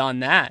knows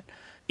beyond that,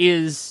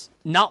 is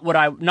not what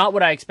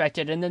I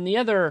expected. And then the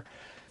other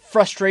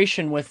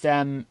frustration with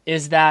them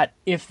is that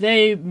if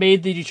they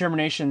made the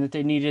determination that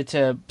they needed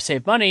to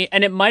save money,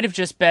 and it might have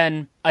just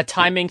been a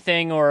timing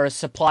thing or a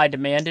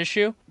supply-demand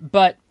issue,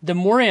 but the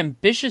more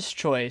ambitious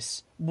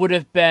choice would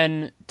have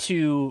been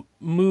to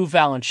move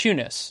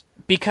Valanciunas.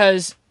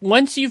 Because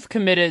once you've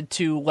committed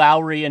to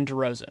Lowry and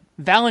DeRozan,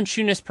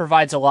 Valanciunas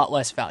provides a lot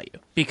less value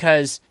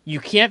because you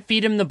can't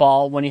feed him the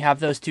ball when you have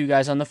those two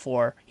guys on the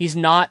floor. He's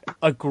not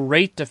a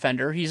great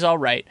defender. He's all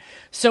right.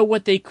 So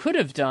what they could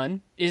have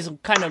done is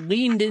kind of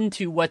leaned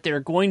into what they're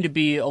going to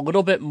be a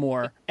little bit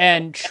more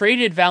and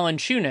traded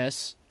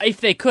Valanciunas if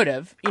they could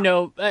have.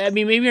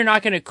 Maybe you're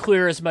not going to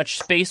clear as much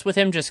space with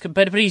him,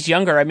 but he's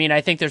younger.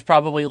 I think there's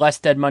probably less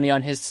dead money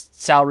on his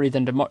salary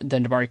than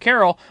DeMarre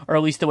Carroll, or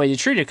at least the way they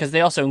treat it, because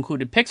they also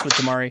included picks with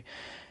DeMarre.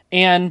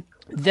 And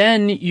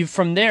then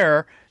from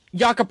there,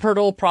 Jakob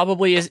Poeltl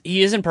probably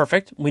he isn't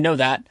perfect. We know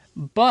that.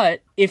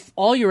 But if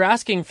all you're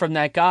asking from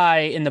that guy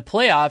in the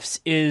playoffs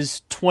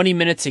is 20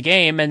 minutes a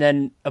game, and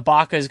then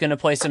Ibaka is going to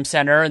play some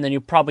center, and then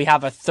you probably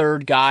have a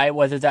third guy,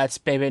 whether that's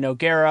Bebe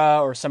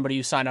Nogueira or somebody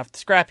you sign off the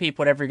scrap heap,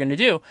 whatever you're going to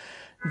do,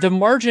 the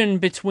margin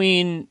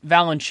between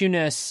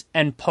Valanciunas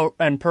and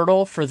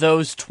Poeltl for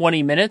those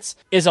 20 minutes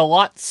is a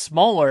lot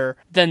smaller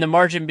than the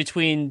margin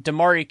between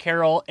DeMarre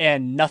Carroll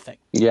and nothing.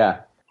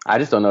 Yeah, I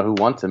just don't know who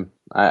wants him.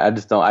 I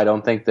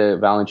don't think that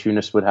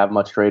Valanciunas would have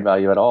much trade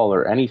value at all,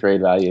 or any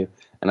trade value.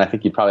 And I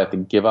think you'd probably have to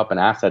give up an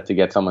asset to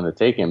get someone to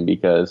take him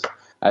because,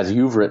 as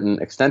you've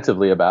written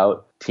extensively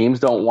about, teams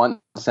don't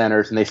want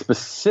centers, and they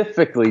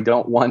specifically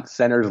don't want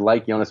centers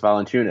like Jonas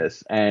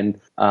Valanciunas. And,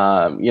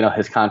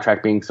 his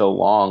contract being so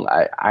long,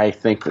 I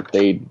think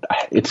that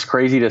it's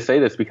crazy to say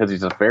this because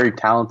he's a very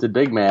talented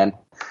big man,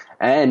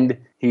 and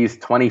he's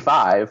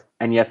 25,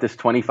 and yet this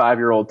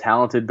 25-year-old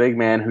talented big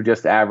man who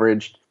just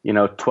averaged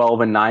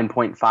 12 and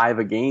 9.5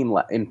 a game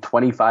in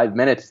 25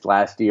 minutes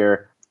last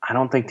year, I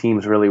don't think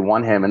teams really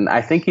want him. And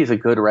I think he's a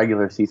good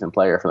regular season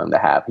player for them to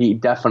have. He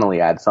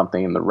definitely adds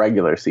something in the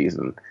regular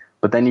season.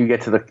 But then you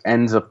get to the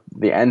ends of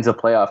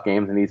playoff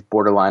games and he's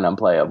borderline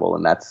unplayable,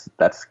 and that's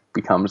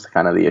becomes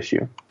kind of the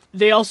issue.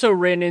 they also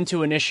ran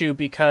into an issue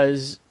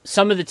because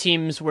some of the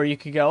teams where you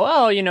could go,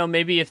 oh, you know,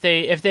 maybe if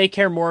they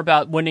care more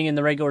about winning in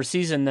the regular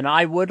season than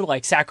I would,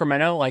 like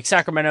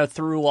Sacramento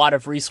threw a lot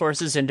of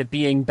resources into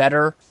being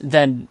better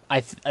than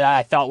I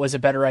thought was a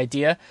better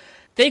idea.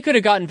 They could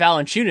have gotten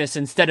Valanciunas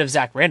instead of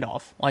Zach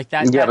Randolph. Like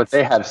that. Yeah, but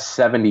they have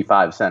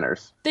 75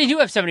 centers. They do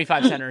have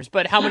 75 centers,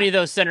 but how many of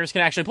those centers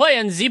can actually play?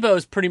 And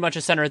Zebo's pretty much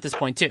a center at this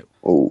point too.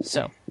 Ooh.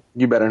 So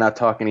you better not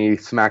talk any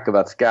smack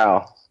about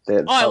Scal.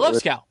 I love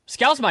Scal.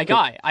 Scal's my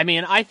guy. I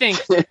mean, I think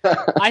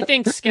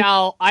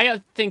Scal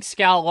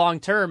long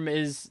term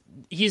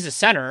he's a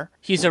center.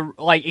 He's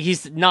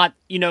not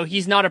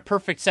a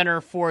perfect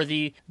center for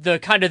the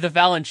kind of the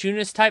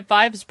Valanciunas type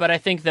vibes, but I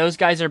think those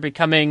guys are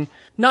becoming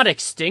not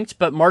extinct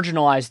but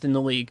marginalized in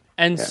the league.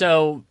 And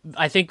so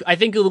I think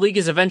the league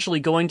is eventually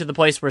going to the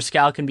place where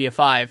Scal can be a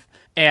 5,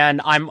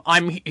 and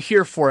I'm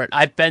here for it.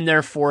 I've been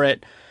there for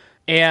it.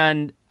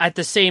 And at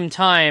the same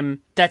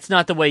time, that's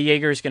not the way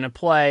Jaeger's going to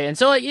play. And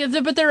so,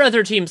 but there are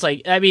other teams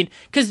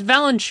because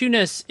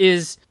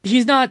Valanciunas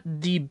he's not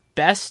the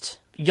best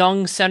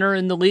young center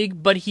in the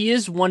league, but he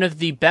is one of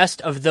the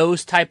best of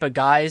those type of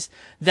guys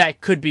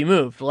that could be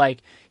moved.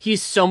 Like,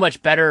 he's so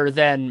much better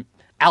than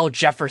Al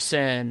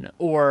Jefferson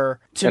or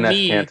to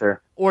me,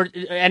 Cantor. Or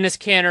Enes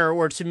Kanter,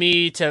 or to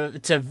me, to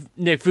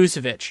Nick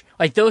Vucevic,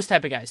 like those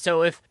type of guys.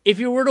 So if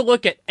you were to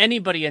look at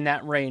anybody in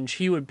that range,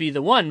 he would be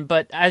the one.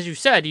 But as you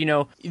said,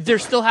 there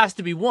still has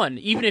to be one.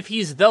 Even if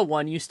he's the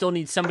one, you still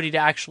need somebody to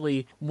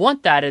actually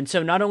want that. And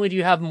so not only do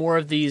you have more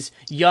of these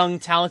young,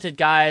 talented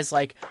guys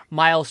like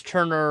Miles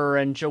Turner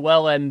and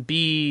Joel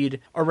Embiid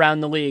around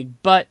the league,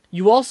 but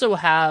you also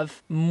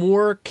have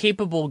more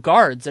capable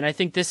guards. And I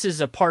think this is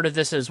a part of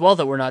this as well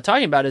that we're not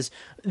talking about, is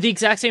the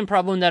exact same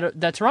problem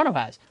that Toronto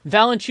has.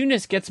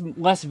 Valanciunas gets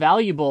less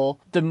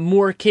valuable the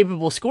more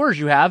capable scorers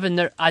you have,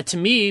 and to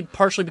me,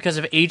 partially because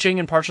of aging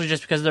and partially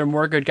just because there are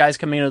more good guys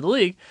coming into the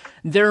league,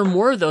 there are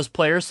more of those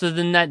players, so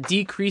then that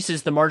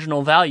decreases the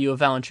marginal value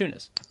of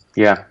Valanciunas.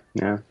 Yeah.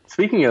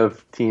 Speaking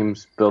of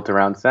teams built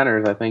around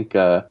centers, I think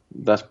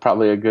that's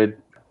probably a good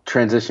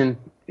transition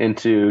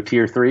into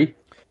Tier 3.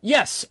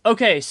 Yes.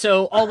 Okay.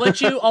 So I'll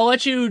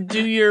let you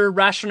do your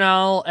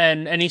rationale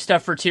and any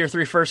stuff for Tier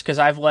 3 first, because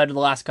I've led the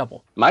last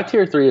couple. My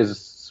Tier 3 is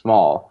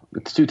small.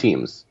 It's 2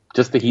 teams,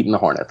 just the Heat and the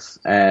Hornets,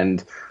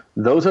 and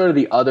those are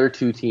the other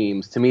 2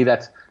 teams. To me,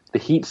 that's the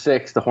Heat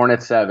 6, the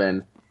Hornets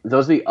 7.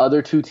 Those are the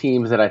other 2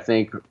 teams that I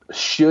think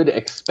should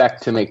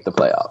expect to make the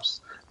playoffs.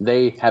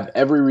 They have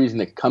every reason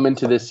to come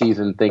into this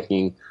season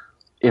thinking,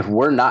 if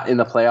we're not in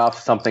the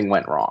playoffs, something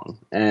went wrong.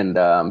 And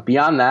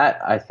beyond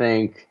that, I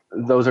think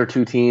those are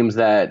 2 teams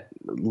that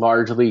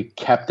largely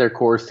kept their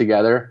cores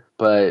together,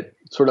 but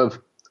sort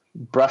of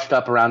brushed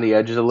up around the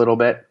edges a little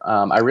bit.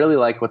 I really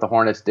like what the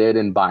Hornets did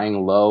in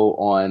buying low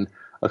on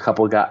a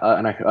couple guys,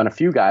 on a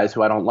few guys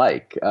who I don't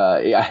like.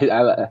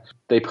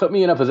 They put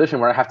me in a position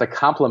where I have to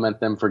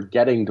compliment them for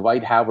getting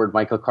Dwight Howard,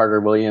 Michael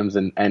Carter-Williams,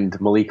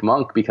 and Malik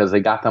Monk, because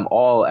they got them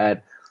all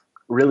at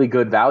really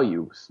good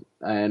values.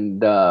 And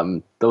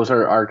those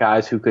are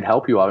guys who could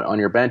help you out on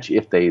your bench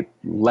if they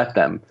let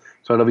them.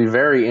 So it'll be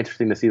very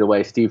interesting to see the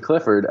way Steve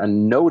Clifford, a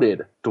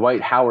noted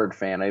Dwight Howard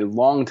fan, a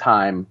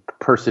longtime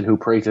person who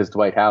praises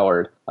Dwight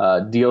Howard,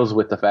 deals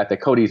with the fact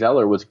that Cody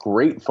Zeller was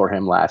great for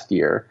him last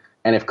year.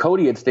 And if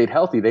Cody had stayed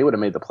healthy, they would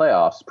have made the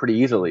playoffs pretty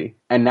easily.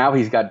 And now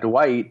he's got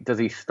Dwight. Does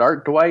he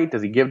start Dwight?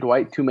 Does he give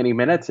Dwight too many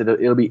minutes?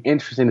 It'll be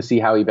interesting to see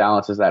how he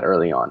balances that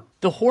early on.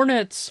 The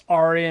Hornets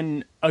are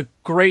in a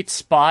great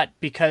spot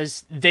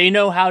because they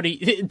know how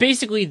to...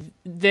 Basically,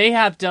 they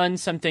have done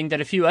something that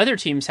a few other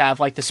teams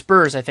have, like the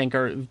Spurs, I think,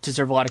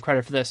 deserve a lot of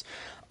credit for this,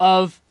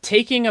 of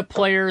taking a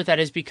player that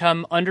has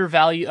become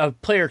undervalued, a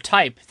player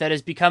type that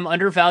has become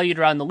undervalued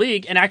around the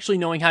league, and actually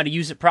knowing how to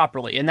use it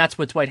properly. And that's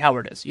what Dwight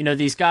Howard is.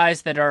 These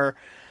guys that are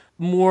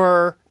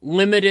more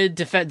limited,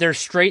 they're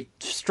straight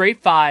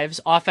 5s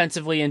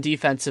offensively and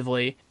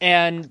defensively,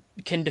 and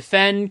can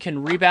defend,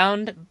 can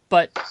rebound,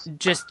 but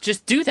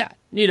just do that.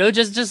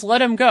 Just let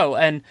them go.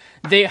 And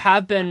they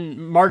have been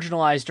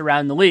marginalized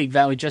around the league.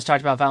 We just talked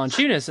about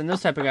Valanciunas and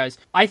those type of guys.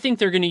 I think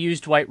they're going to use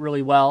Dwight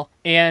really well,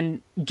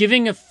 and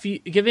giving a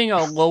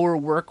lower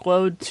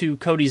workload to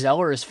Cody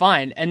Zeller is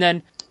fine. And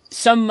then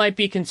some might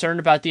be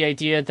concerned about the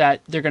idea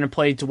that they're going to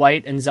play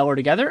Dwight and Zeller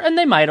together, and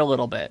they might a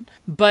little bit.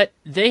 But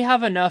they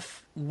have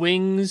enough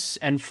wings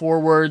and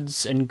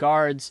forwards and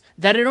guards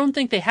that I don't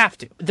think they have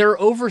to. They're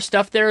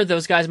overstuffed there.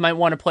 Those guys might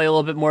want to play a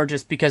little bit more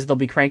just because they'll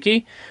be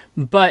cranky,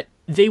 but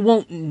they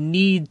won't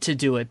need to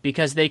do it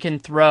because they can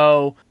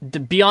throw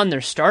beyond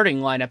their starting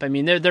lineup. I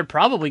mean, they're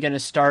probably going to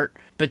start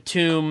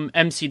Batum,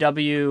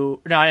 MKG.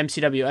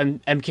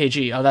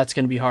 Oh, that's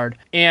going to be hard.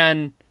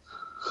 And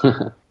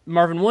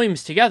Marvin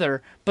Williams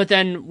together, but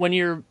then when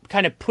you're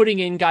kind of putting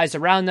in guys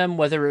around them,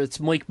 whether it's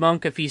Malik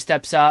Monk if he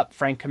steps up,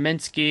 Frank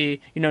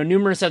Kaminsky,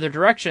 numerous other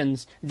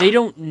directions, they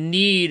don't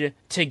need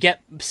to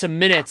get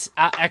some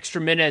extra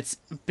minutes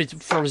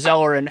for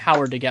Zeller and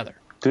Howard together.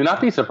 Do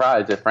not be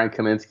surprised if Frank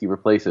Kaminsky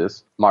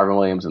replaces Marvin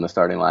Williams in the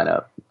starting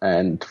lineup.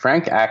 And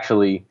Frank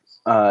actually,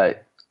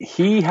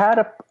 he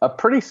had a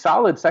pretty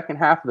solid second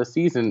half of the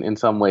season in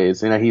some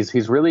ways.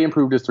 He's really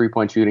improved his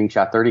 3-point shooting,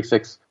 shot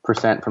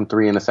 36% from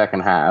three in the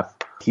second half.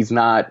 He's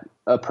not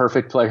a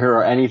perfect player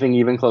or anything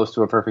even close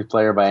to a perfect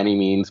player by any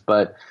means,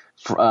 but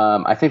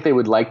I think they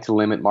would like to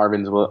limit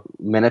Marvin's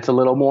minutes a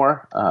little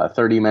more.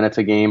 30 minutes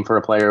a game for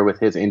a player with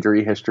his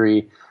injury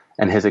history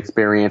and his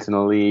experience in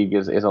the league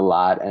is a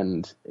lot.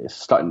 And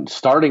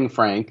starting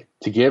Frank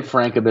to give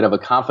Frank a bit of a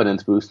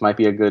confidence boost might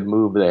be a good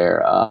move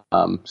there.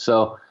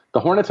 So the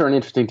Hornets are an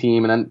interesting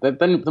team. And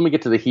then we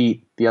get to the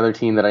Heat, the other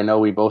team that I know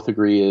we both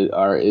agree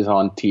is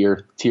on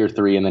tier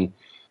 3. And then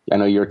I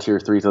know your tier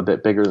 3 is a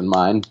bit bigger than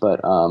mine,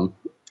 but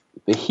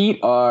the Heat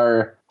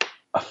are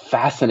a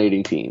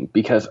fascinating team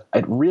because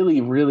it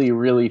really, really,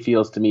 really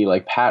feels to me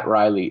like Pat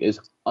Riley is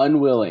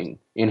unwilling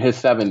in his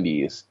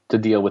 70s to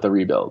deal with a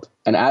rebuild.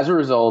 And as a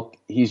result,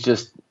 he's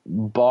just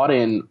bought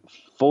in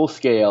full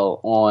scale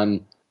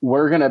on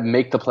we're going to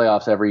make the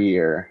playoffs every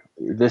year.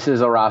 This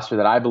is a roster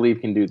that I believe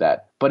can do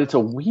that. But it's a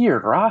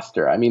weird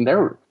roster. I mean,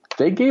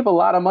 they gave a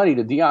lot of money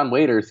to Dion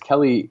Waiters,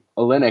 Kelly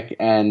Olynyk,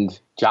 and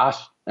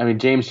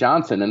James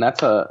Johnson. And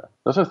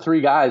those are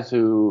three guys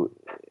who,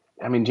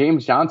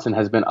 James Johnson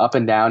has been up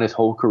and down his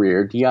whole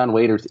career. Dion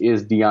Waiters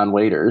is Dion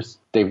Waiters.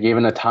 They've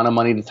given a ton of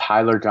money to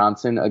Tyler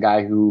Johnson, a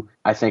guy who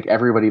I think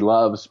everybody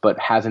loves but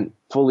hasn't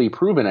fully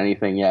proven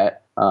anything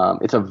yet.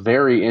 It's a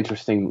very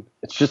interesting,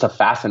 it's just a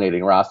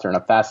fascinating roster and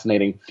a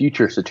fascinating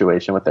future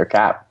situation with their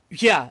cap.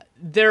 Yeah,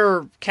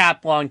 their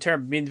cap long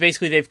term.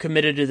 Basically they've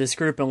committed to this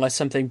group unless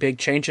something big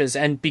changes.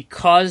 And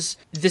because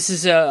this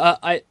is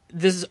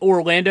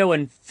Orlando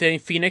and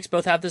Phoenix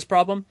both have this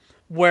problem,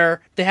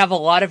 where they have a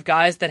lot of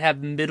guys that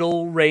have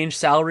middle range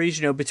salaries,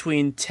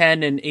 between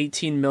 10 and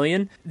 18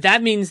 million.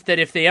 That means that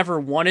if they ever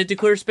wanted to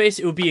clear space,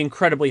 it would be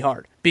incredibly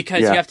hard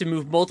because you have to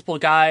move multiple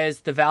guys.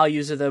 The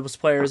values of those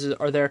players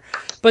are there.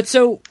 But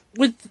so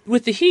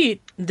with the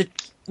Heat, the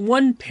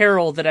one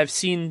peril that I've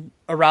seen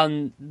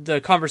around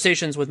the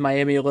conversations with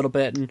Miami a little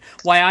bit and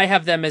why I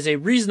have them as a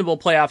reasonable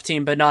playoff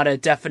team, but not a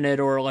definite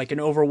or like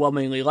an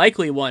overwhelmingly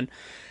likely one,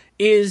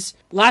 is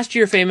last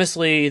year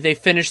famously they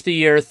finished the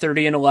year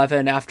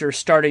 30-11 after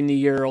starting the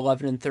year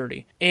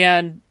 11-30.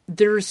 And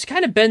there's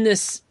kind of been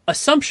this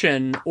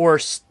assumption or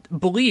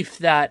belief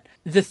that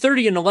the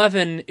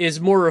 30-11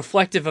 is more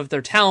reflective of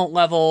their talent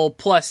level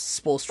plus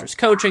Spoelstra's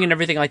coaching and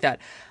everything like that.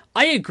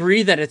 I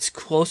agree that it's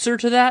closer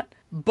to that,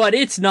 but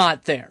it's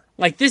not there.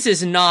 Like, this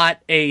is not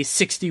a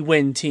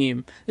 60-win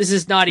team. This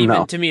is not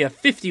even, to me, a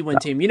 50-win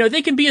team.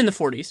 They can be in the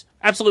 40s.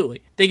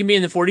 Absolutely. They can be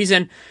in the 40s,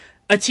 and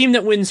a team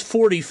that wins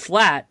 40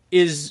 flat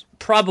is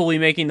probably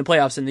making the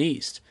playoffs in the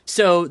East.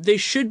 So they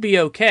should be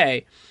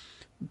okay.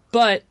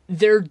 But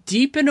they're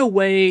deep in a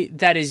way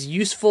that is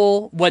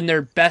useful when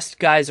their best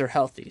guys are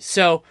healthy.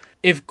 So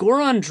if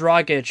Goran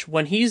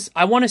Dragic,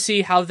 I want to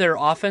see how their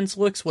offense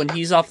looks when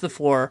he's off the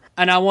floor,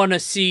 and I want to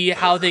see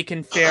how they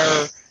can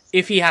fare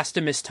if he has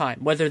to miss time,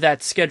 whether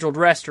that's scheduled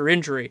rest or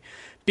injury.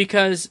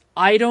 Because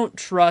I don't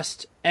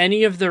trust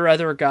any of their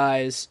other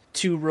guys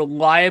to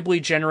reliably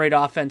generate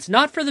offense,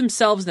 not for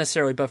themselves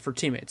necessarily, but for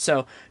teammates.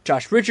 So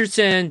Josh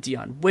Richardson,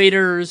 Dion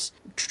Waiters,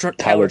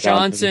 Tyler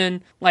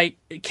Johnson, like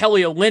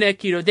Kelly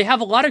Olynyk, they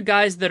have a lot of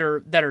guys that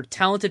are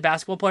talented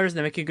basketball players and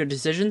they're making good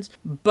decisions,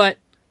 but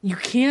you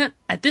can't,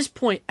 at this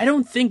point, I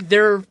don't think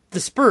they're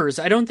the Spurs.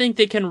 I don't think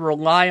they can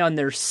rely on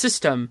their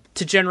system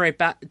to generate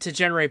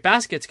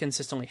baskets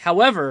consistently.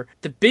 However,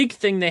 the big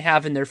thing they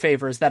have in their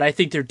favor is that I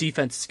think their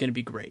defense is going to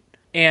be great.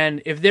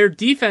 And if their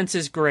defense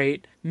is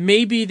great,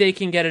 maybe they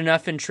can get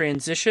enough in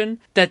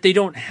transition that they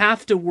don't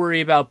have to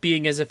worry about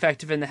being as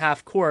effective in the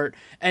half court.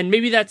 And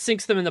maybe that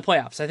sinks them in the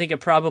playoffs. I think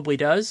it probably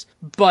does,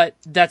 but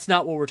that's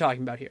not what we're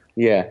talking about here.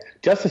 Yeah.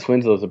 Justice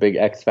Winslow is a big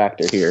X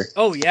factor here.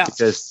 Oh, yeah.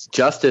 Because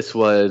Justice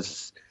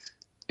was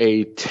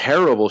a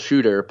terrible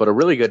shooter, but a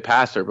really good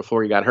passer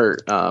before he got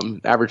hurt.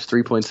 Averaged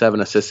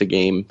 3.7 assists a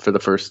game for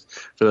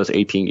those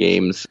 18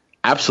 games.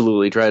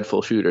 Absolutely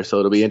dreadful shooter, so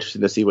it'll be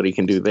interesting to see what he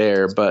can do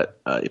there,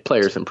 but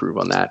players improve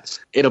on that.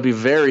 It'll be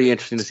very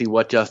interesting to see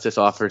what Justice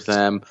offers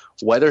them,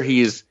 whether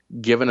he's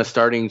given a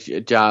starting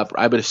job.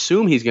 I would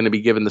assume he's going to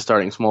be given the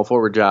starting small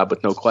forward job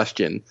with no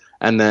question,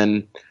 and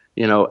then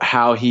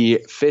how he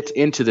fits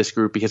into this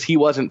group because he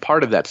wasn't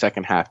part of that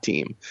second half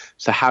team.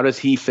 So how does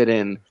he fit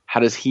in? How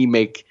does he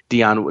make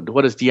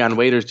what does Dion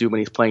Waiters do when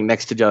he's playing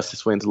next to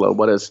Justice Winslow?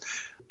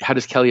 How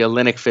does Kelly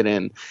Olynyk fit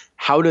in?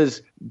 How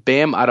does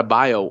Bam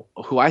Adebayo,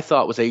 who I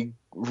thought was a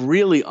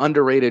really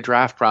underrated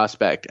draft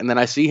prospect, and then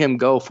I see him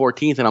go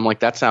 14th, and I'm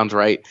like, that sounds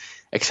right.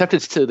 Except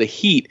it's to the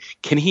Heat.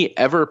 Can he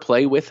ever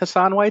play with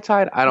Hassan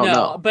Whiteside? I don't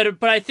know.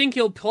 But I think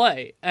he'll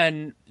play.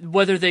 And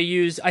whether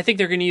I think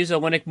they're going to use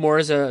Olynyk more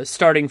as a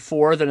starting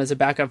 4 than as a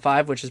backup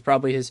 5, which is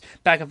probably his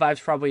backup 5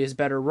 is probably his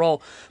better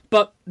role.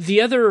 But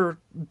the other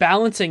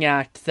balancing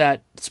act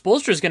that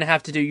Spoelstra is going to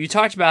have to do, you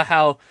talked about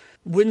how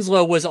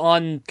Winslow was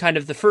on kind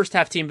of the first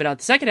half team, but not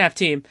the second half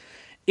team,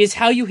 is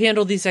how you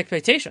handle these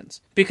expectations.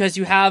 Because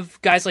you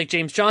have guys like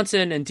James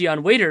Johnson and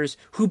Dion Waiters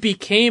who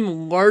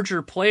became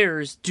larger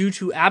players due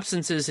to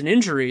absences and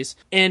injuries.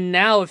 And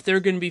now if they're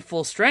going to be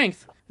full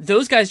strength,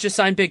 those guys just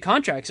signed big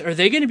contracts. Are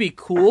they going to be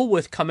cool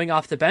with coming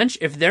off the bench?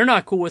 If they're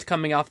not cool with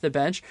coming off the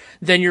bench,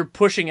 then you're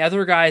pushing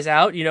other guys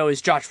out.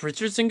 Is Josh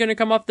Richardson going to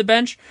come off the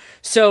bench?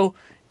 So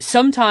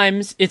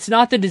sometimes it's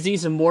not the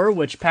disease of more,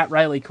 which Pat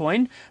Riley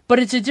coined, but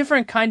it's a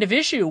different kind of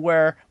issue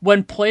where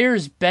when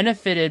players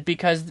benefited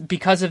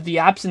because of the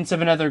absence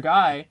of another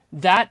guy,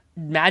 that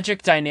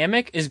magic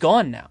dynamic is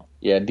gone now.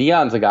 Yeah,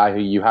 Dion's a guy who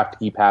you have to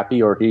keep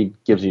happy or he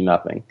gives you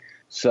nothing.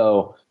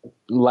 So,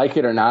 like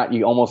it or not,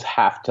 you almost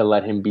have to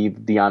let him be the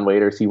Dion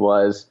Waiters he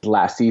was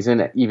last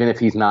season, even if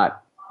he's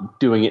not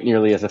doing it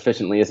nearly as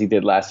efficiently as he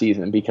did last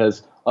season,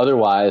 because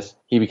otherwise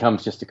he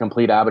becomes just a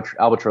complete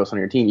albatross on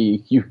your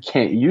team. You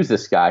can't use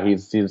this guy.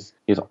 He's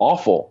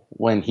awful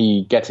when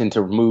he gets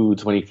into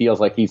moods, when he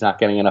feels like he's not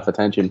getting enough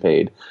attention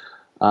paid,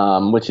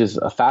 which is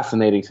a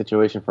fascinating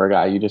situation for a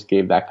guy you just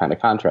gave that kind of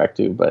contract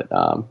to. But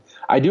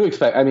I do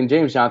expect,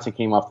 James Johnson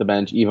came off the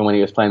bench even when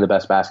he was playing the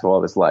best basketball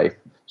of his life,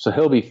 so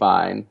he'll be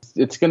fine.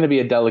 It's going to be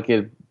a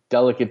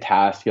delicate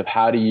task of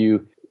how do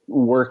you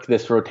work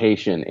this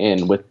rotation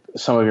in with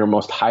some of your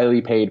most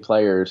highly paid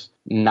players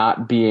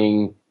not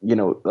being,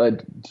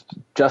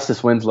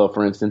 Justice Winslow,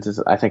 for instance, is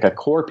I think a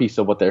core piece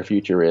of what their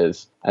future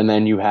is. And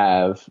then you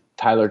have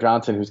Tyler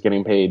Johnson, who's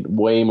getting paid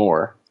way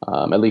more,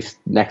 at least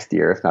next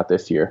year, if not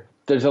this year.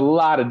 There's a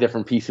lot of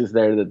different pieces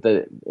there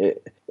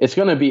it's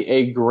going to be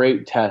a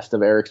great test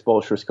of Erik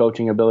Spoelstra's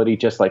coaching ability,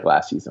 just like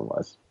last season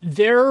was.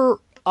 Their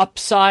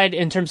upside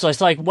in terms of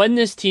like when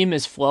this team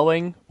is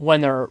flowing,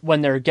 when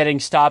they're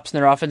getting stops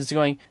and their offense is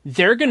going,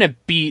 they're going to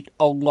beat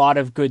a lot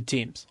of good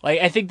teams. Like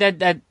I think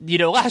that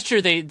last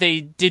year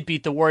they did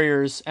beat the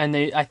Warriors, and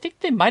I think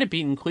they might have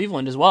beaten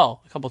Cleveland as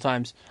well a couple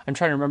times. I'm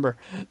trying to remember,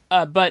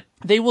 but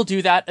they will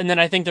do that, and then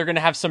I think they're going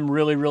to have some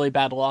really, really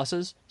bad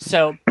losses.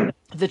 So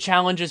the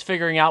challenge is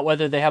figuring out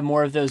whether they have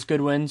more of those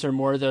good wins or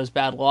more of those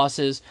bad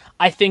losses.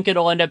 I think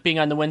it'll end up being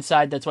on the win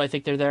side. That's why I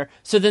think they're there.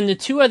 So then the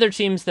two other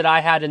teams that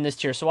I had in this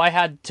tier, so I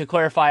had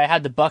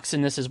the Bucks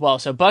in this as well.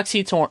 So Bucks,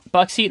 Heat,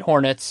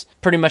 Hornets,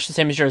 pretty much the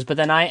same as yours, but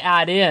then I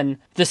add in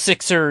the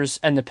Sixers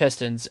and the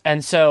Pistons.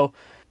 And so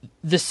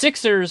the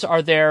Sixers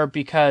are there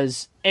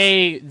because,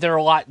 A, they're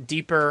a lot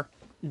deeper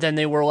than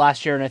they were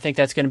last year, and I think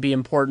that's going to be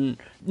important.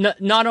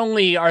 Not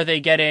only are they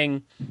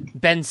getting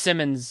Ben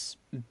Simmons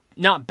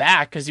not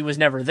back because he was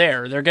never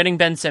there. They're getting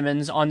Ben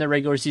Simmons on the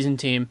regular season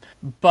team,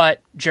 but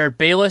Jared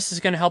Bayless is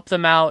going to help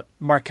them out.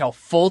 Markelle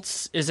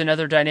Fultz is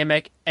another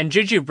dynamic, and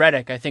JJ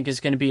Redick I think is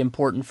going to be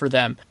important for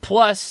them.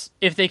 Plus,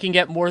 if they can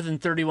get more than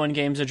 31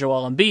 games of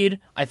Joel Embiid,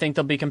 I think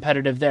they'll be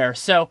competitive there.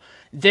 So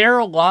they're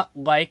a lot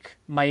like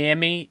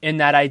Miami in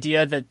that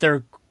idea that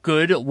they're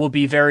good will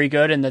be very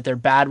good and that their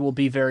bad will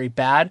be very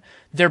bad.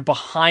 They're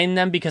behind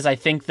them because I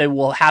think they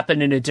will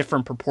happen in a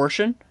different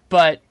proportion,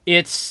 but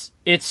it's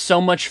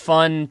so much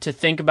fun to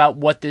think about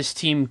what this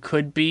team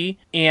could be,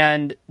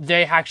 and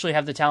they actually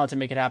have the talent to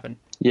make it happen.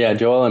 Yeah,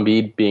 Joel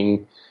Embiid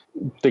being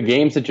the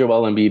games that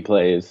Joel Embiid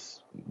plays,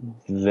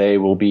 they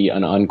will be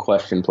an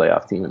unquestioned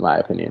playoff team, in my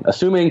opinion,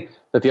 assuming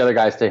that the other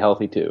guys stay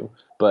healthy too.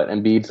 But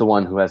Embiid's the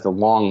one who has the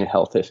long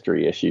health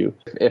history issue.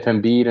 If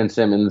Embiid and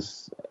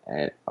Simmons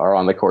are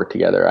on the court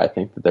together, I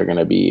think that they're going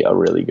to be a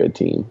really good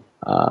team.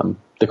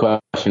 The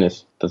question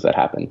is, does that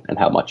happen, and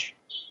how much?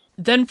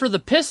 Then for the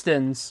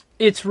Pistons,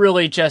 it's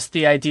really just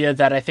the idea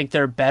that I think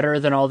they're better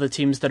than all the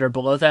teams that are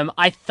below them.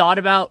 I thought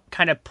about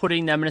kind of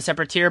putting them in a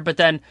separate tier, but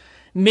then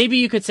maybe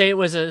you could say it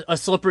was a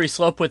slippery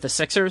slope with the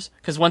Sixers,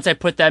 because once I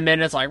put them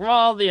in, it's like,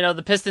 well,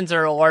 the Pistons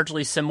are a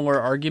largely similar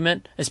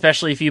argument,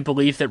 especially if you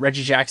believe that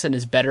Reggie Jackson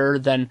is better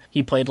than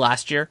he played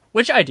last year,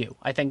 which I do.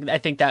 I think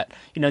that,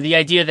 the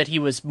idea that he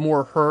was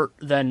more hurt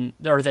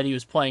or that he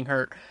was playing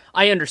hurt,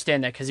 I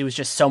understand that because he was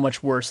just so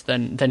much worse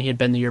than he had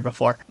been the year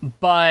before.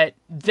 But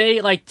they,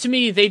 to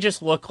me, they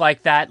just look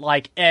like that,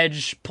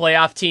 edge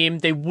playoff team.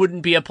 They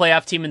wouldn't be a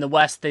playoff team in the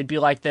West. They'd be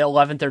like the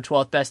 11th or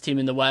 12th best team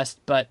in the West.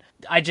 But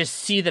I just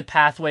see the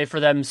pathway for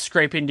them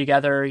scraping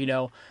together,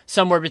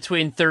 somewhere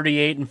between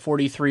 38 and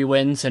 43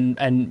 wins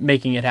and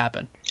making it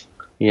happen.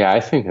 Yeah,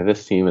 I think that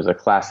this team is a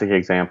classic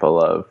example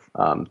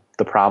of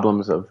the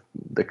problems of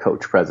the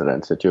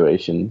coach-president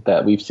situation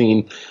that we've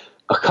seen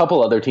a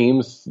couple other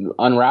teams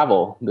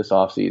unravel this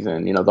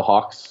offseason. The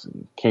Hawks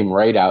came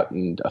right out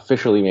and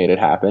officially made it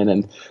happen,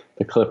 and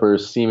the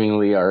Clippers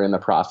seemingly are in the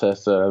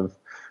process of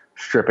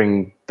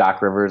stripping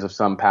Doc Rivers of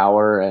some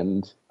power.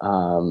 And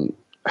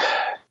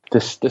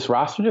this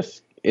roster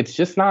it's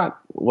just not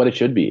what it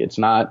should be. It's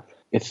not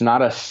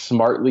a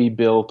smartly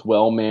built,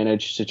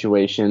 well-managed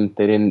situation.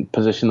 They didn't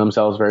position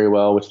themselves very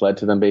well, which led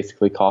to them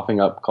basically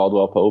coughing up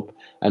Caldwell Pope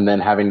and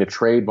then having to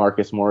trade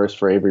Marcus Morris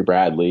for Avery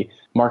Bradley.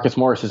 Marcus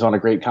Morris is on a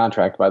great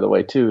contract, by the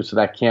way, too, so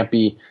that can't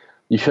be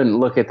 – you shouldn't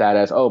look at that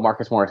as, oh,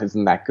 Marcus Morris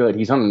isn't that good.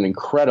 He's on an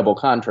incredible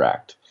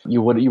contract.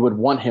 You would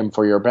want him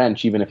for your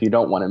bench even if you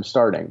don't want him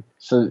starting.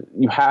 So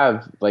you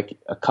have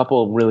a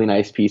couple really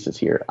nice pieces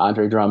here.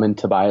 Andre Drummond,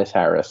 Tobias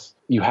Harris.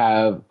 You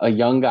have a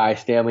young guy,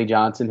 Stanley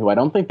Johnson, who I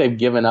don't think they've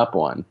given up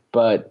on.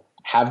 But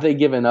have they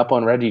given up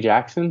on Reggie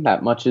Jackson?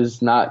 That much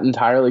is not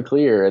entirely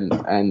clear.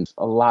 And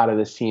a lot of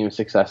this team's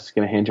success is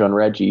going to hinge on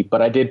Reggie.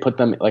 But I did put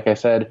them, like I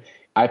said,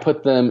 I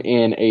put them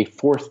in a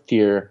fourth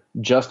tier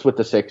just with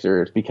the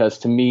Sixers because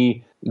to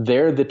me,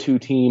 they're the two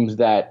teams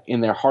that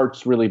in their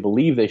hearts really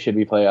believe they should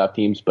be playoff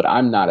teams, but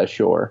I'm not as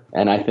sure.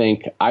 And I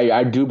think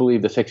I do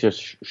believe the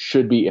Sixers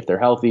should be if they're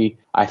healthy.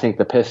 I think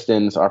the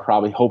Pistons are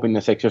probably hoping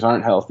the Sixers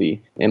aren't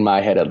healthy, in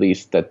my head at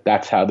least,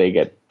 that's how they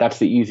get – that's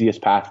the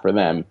easiest path for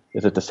them,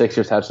 is if the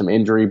Sixers have some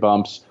injury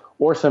bumps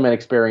or some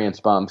inexperience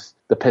bumps,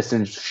 the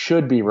Pistons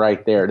should be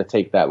right there to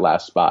take that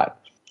last spot.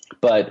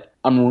 But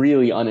I'm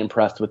really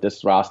unimpressed with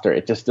this roster.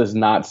 It just does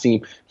not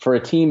seem – for a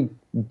team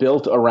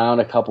built around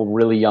a couple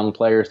really young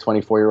players,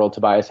 24-year-old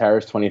Tobias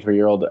Harris,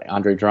 23-year-old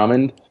Andre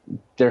Drummond,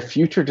 their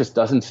future just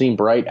doesn't seem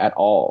bright at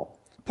all.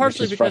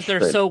 Partially because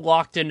they're so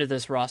locked into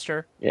this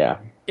roster. Yeah.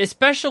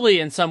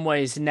 Especially in some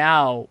ways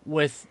now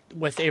with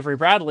Avery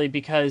Bradley,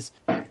 because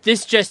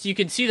this just, you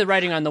can see the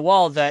writing on the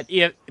wall that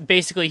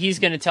basically he's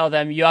going to tell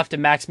them, you have to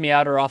max me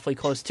out or awfully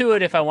close to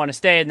it if I want to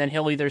stay, and then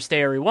he'll either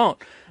stay or he won't.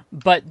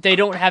 But they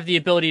don't have the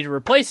ability to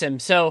replace him.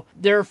 So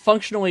they're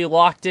functionally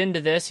locked into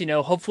this. You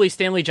know, hopefully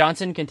Stanley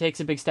Johnson can take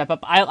a big step up.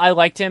 I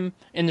liked him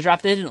in the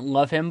draft. They didn't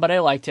love him, but I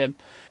liked him.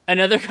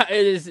 Another guy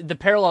is the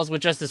parallels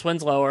with Justice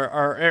Winslow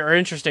are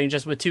interesting,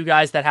 just with two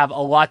guys that have a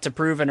lot to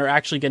prove and are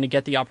actually going to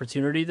get the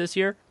opportunity this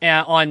year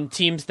on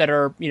teams that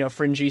are, you know,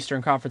 fringe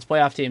Eastern Conference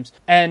playoff teams.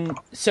 And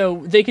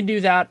so they can do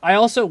that. I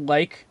also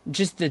like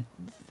just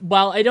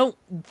while I don't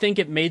think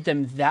it made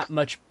them that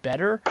much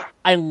better,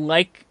 I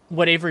like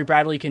what Avery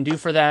Bradley can do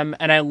for them,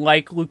 and I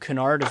like Luke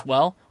Kennard as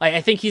well.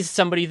 I think he's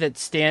somebody that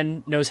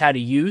Stan knows how to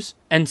use,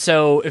 and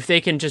so if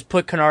they can just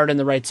put Kennard in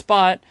the right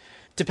spot,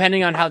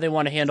 depending on how they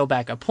want to handle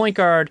backup point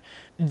guard,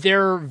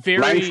 they're very...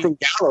 Langston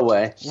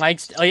Galloway.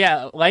 Langston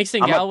Galloway.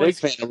 I'm a big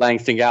fan of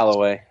Langston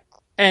Galloway.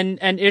 And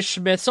Ish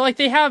Smith. So like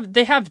they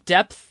have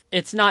depth.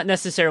 It's not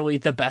necessarily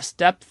the best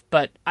depth,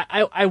 but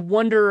I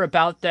wonder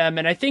about them,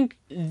 and I think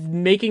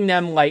making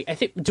them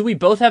do we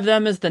both have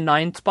them as the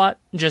 9 spot,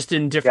 just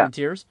in different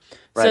tiers?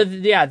 Right. So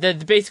yeah,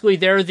 basically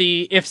they're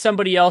if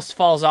somebody else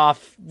falls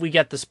off, we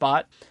get the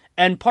spot.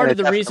 And part of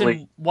the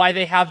reason why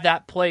they have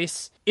that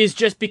place is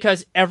just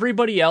because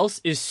everybody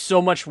else is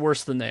so much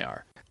worse than they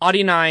are.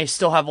 Audie and I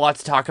still have a lot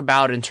to talk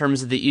about in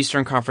terms of the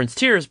Eastern Conference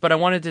tiers, but I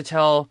wanted to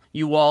tell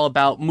you all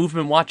about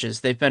Movement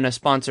Watches. They've been a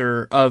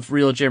sponsor of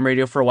Real Jam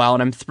Radio for a while,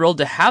 and I'm thrilled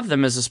to have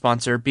them as a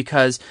sponsor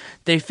because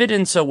they fit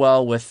in so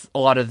well with a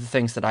lot of the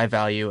things that I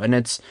value, and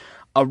it's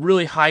a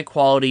really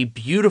high-quality,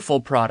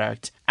 beautiful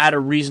product at a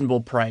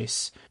reasonable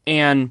price.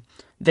 And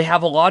they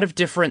have a lot of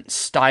different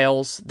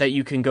styles that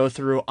you can go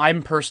through.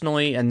 I'm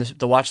personally, and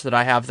the watch that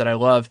I have that I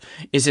love,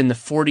 is in the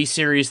 40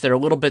 series. They're a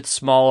little bit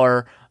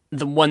smaller.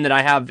 The one that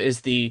I have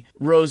is the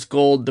rose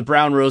gold, the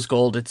brown rose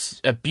gold.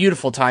 It's a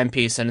beautiful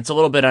timepiece, and it's a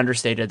little bit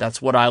understated.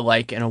 That's what I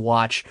like in a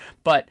watch.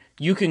 But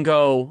you can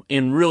go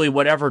in really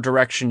whatever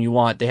direction you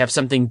want. They have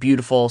something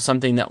beautiful,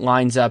 something that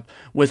lines up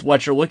with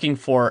what you're looking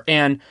for.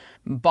 And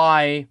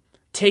by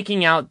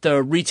taking out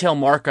the retail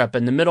markup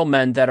and the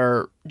middlemen that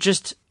are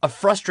just a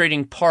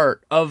frustrating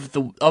part of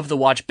the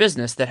watch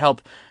business that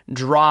help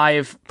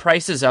drive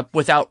prices up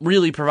without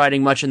really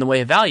providing much in the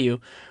way of value,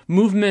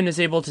 Movement is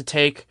able to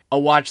take a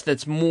watch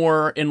that's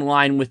more in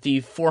line with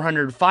the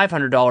 $400,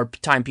 $500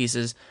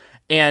 timepieces,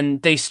 and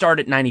they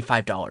start at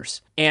 $95.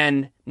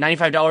 And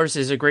 $95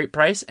 is a great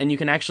price, and you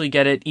can actually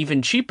get it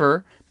even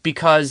cheaper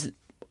because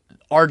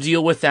our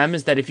deal with them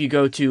is that if you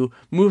go to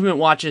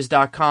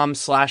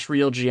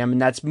movementwatches.com/realgm,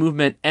 and that's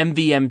movement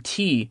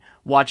MVMT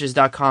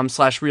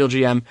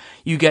watches.com/realgm,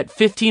 you get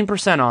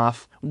 15%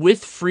 off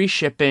with free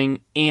shipping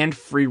and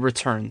free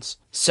returns.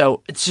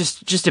 So it's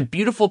just a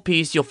beautiful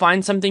piece. You'll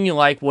find something you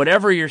like,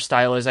 whatever your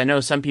style is. I know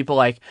some people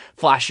like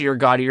flashier,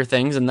 gaudier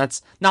things, and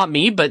that's not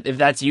me, but if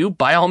that's you,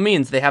 by all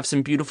means, they have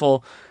some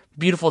beautiful,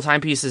 beautiful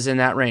timepieces in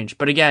that range.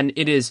 But again,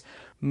 it is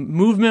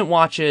Movement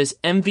Watches,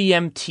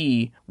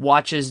 MVMT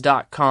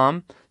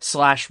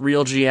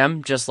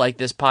watches.com/realgm, just like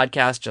this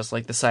podcast, just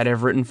like the site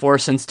I've written for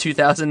since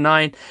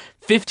 2009.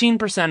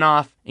 15%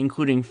 off,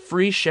 including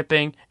free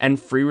shipping and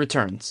free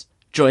returns.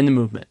 Join the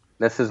movement.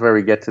 This is where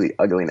we get to the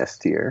ugliness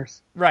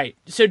tiers. Right.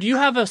 So do you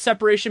have a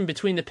separation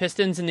between the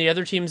Pistons and the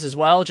other teams as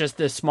well, just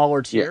the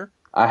smaller tier?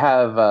 Yeah.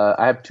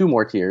 I have 2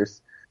 more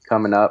tiers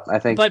coming up, I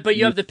think. But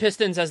you have the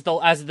Pistons as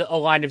a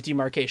line of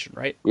demarcation,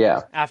 right?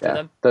 Yeah. After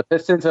them. The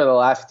Pistons are the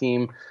last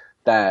team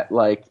that,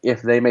 like,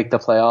 if they make the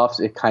playoffs,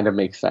 it kind of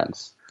makes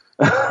sense.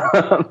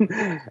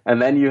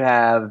 And then you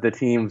have the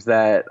teams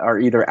that are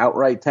either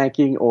outright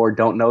tanking or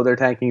don't know they're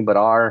tanking but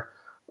are.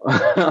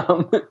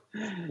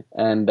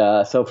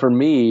 So for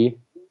me,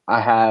 I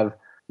have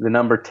the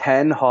number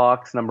 10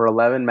 Hawks, number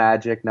 11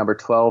 Magic, number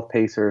 12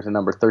 Pacers, and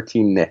number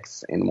 13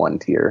 Knicks in one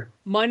tier.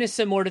 Mine is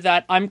similar to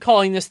that. I'm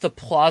calling this the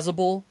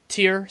plausible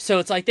tier. So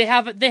it's like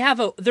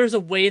there's a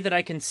way that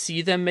I can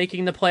see them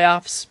making the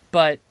playoffs,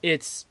 but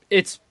it's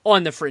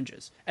on the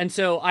fringes. And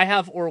so I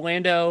have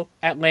Orlando,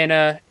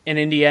 Atlanta, and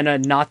Indiana,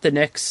 not the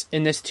Knicks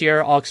in this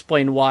tier. I'll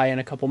explain why in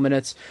a couple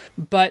minutes.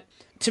 But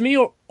to me,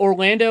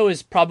 Orlando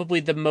is probably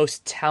the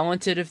most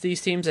talented of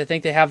these teams. I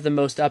think they have the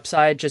most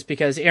upside just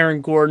because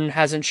Aaron Gordon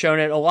hasn't shown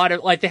it.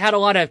 They had a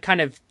lot of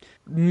kind of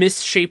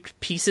misshaped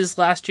pieces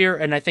last year,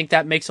 and I think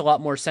that makes a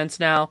lot more sense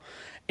now.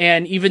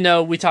 And even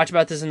though we talked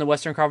about this in the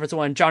Western Conference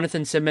one,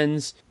 Jonathan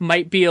Simmons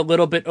might be a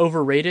little bit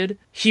overrated.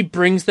 He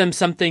brings them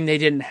something they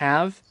didn't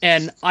have.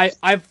 And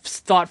I've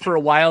thought for a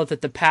while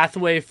that the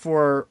pathway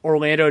for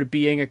Orlando to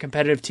being a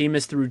competitive team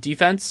is through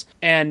defense.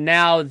 And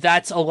now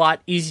that's a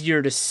lot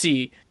easier to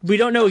see. We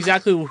don't know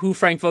exactly who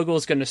Frank Vogel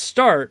is going to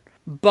start,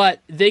 but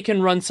they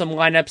can run some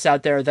lineups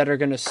out there that are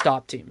going to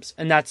stop teams.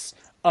 And that's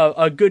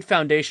a good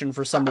foundation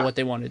for some of what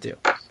they want to do.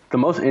 The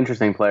most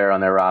interesting player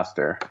on their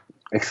roster,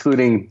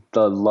 excluding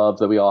the love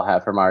that we all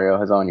have for Mario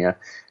Hezonja,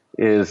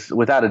 is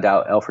without a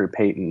doubt Elfrid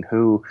Payton,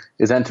 who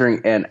is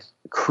entering a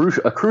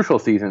crucial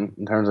season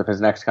in terms of his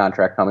next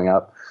contract coming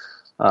up,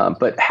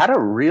 but had a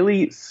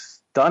really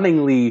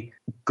stunningly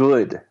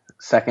good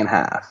second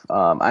half.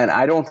 And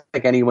I don't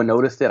think anyone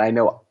noticed it. I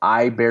know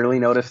I barely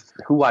noticed.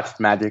 Who watched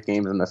Magic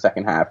games in the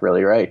second half,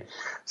 really, right?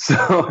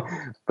 So,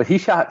 but he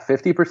shot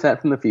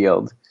 50% from the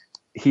field.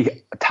 He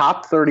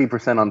topped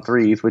 30% on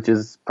threes, which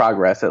is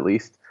progress at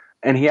least.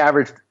 And he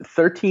averaged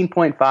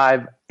 13.5,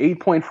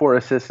 8.4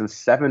 assists, and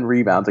 7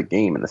 rebounds a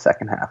game in the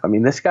second half. I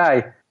mean, this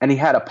guy, and he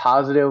had a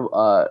positive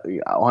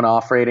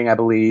on-off rating, I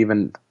believe,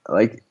 and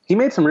he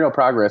made some real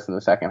progress in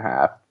the second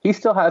half. He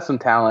still has some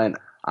talent.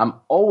 I'm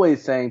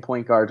always saying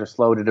point guards are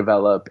slow to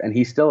develop, and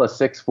he's still a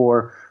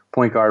 6'4"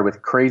 point guard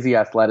with crazy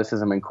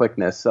athleticism and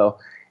quickness. So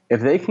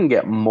if they can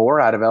get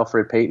more out of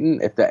Elfrid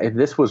Payton, if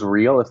this was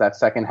real, if that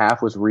second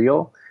half was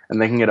real,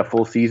 and they can get a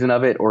full season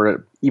of it,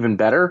 or even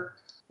better,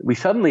 we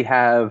suddenly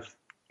have,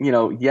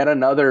 yet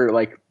another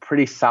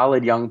pretty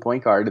solid young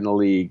point guard in the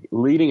league,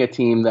 leading a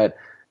team that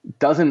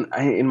doesn't,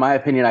 in my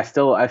opinion, I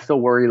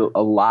still worry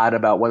a lot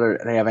about whether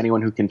they have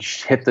anyone who can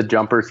hit the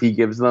jumpers he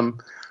gives them.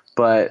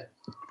 But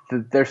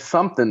there's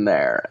something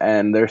there,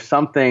 and there's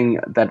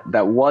something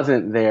that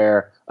wasn't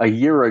there a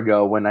year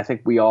ago when I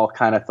think we all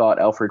kind of thought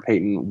Elfrid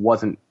Payton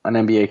wasn't an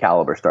NBA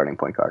caliber starting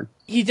point guard.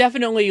 He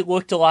definitely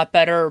looked a lot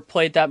better,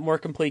 played that more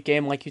complete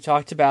game like you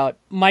talked about.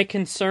 My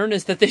concern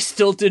is that they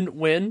still didn't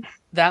win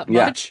that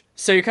much. Yeah.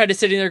 So you're kind of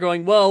sitting there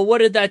going, well, what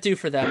did that do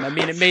for them? I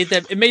mean, it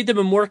made them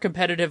a more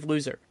competitive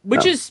loser,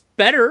 which is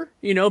better.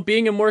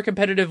 Being a more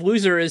competitive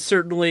loser is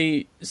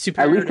certainly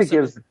superior.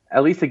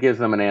 At least it gives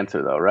them an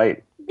answer, though,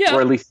 right? Yeah.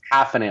 Or at least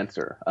half an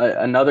answer.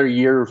 Another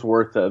year's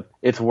worth of,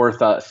 it's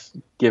worth us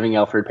giving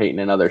Elfrid Payton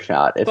another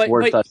shot. It's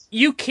worth us.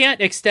 You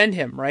can't extend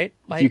him, right?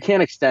 You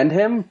can't extend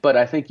him, but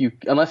I think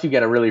unless you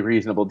get a really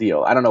reasonable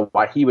deal. I don't know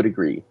why he would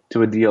agree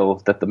to a deal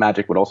that the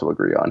Magic would also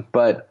agree on.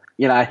 But,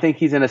 I think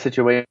he's in a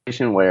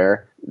situation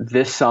where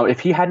if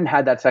he hadn't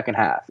had that second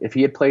half, if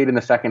he had played in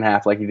the second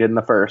half like he did in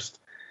the first,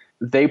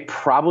 they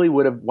probably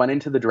would have went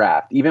into the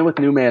draft, even with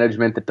new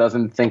management that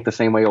doesn't think the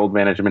same way old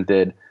management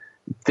did,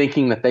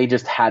 thinking that they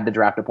just had to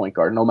draft a point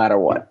guard no matter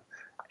what.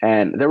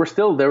 And there were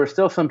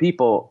still some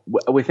people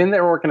within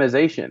their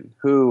organization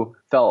who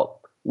felt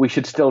we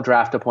should still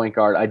draft a point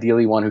guard,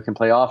 ideally one who can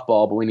play off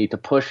ball, but we need to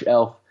push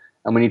Elf,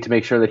 and we need to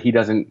make sure that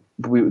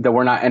that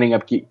we're not ending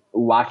up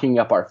locking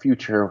up our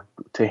future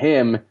to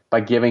him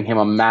by giving him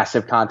a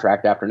massive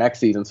contract after next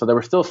season. So there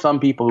were still some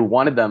people who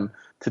wanted them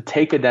to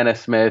take a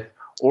Dennis Smith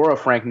or a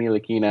Frank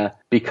Ntilikina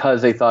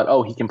because they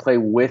thought, he can play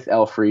with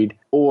Elfrid,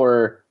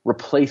 or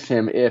replace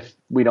him if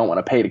we don't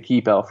want to pay to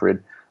keep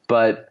Elfrid.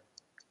 But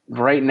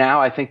right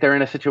now, I think they're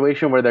in a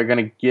situation where they're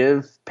going to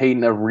give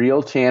Payton a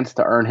real chance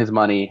to earn his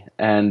money.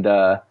 And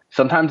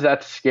sometimes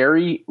that's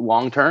scary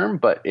long term,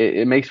 but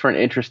it makes for an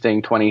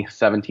interesting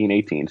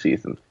 2017-18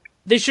 season.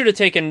 They should have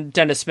taken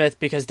Dennis Smith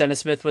because Dennis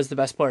Smith was the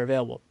best player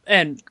available.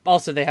 And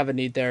also they have a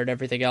need there and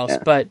everything else.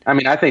 Yeah. But I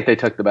mean, I think they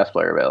took the best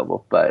player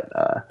available, but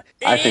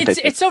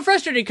it's so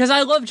frustrating because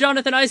I love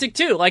Jonathan Isaac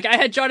too. I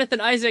had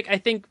Jonathan Isaac, I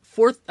think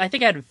fourth, I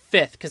think I had him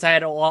fifth because I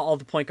had all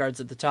the point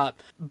guards at the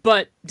top.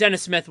 But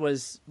Dennis Smith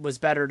was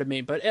better to me.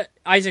 But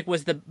Isaac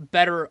was the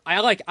better. I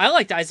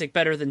liked Isaac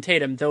better than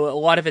Tatum, though a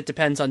lot of it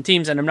depends on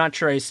teams, and I'm not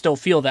sure I still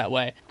feel that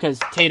way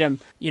because Tatum,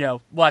 we'll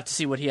have to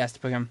see what he has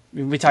to pick him.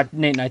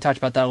 Nate and I talked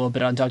about that a little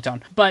bit on Dunked On.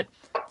 But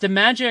the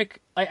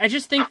Magic, I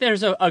just think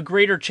there's a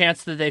greater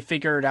chance that they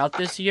figure it out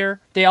this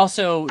year. They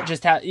also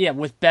just have,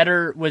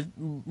 with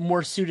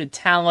more suited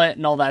talent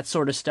and all that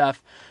sort of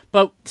stuff.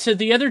 But so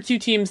the other two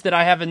teams that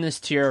I have in this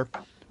tier,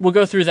 we'll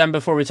go through them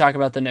before we talk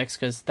about the Knicks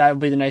because that would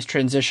be the nice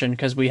transition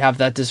because we have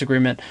that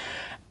disagreement.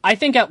 I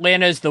think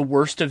Atlanta is the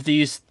worst of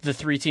the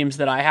three teams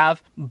that I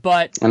have,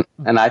 but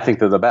and I think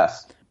they're the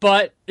best.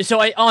 But so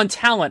on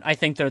talent, I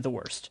think they're the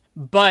worst.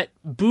 But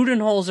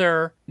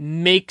Budenholzer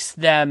makes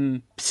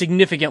them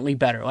significantly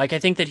better. I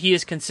think that he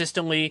has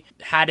consistently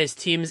had his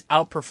teams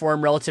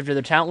outperform relative to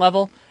their talent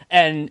level.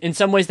 And in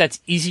some ways,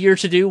 that's easier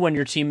to do when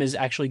your team is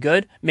actually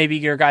good. Maybe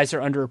your guys are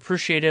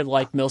underappreciated,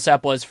 like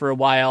Millsap was for a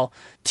while.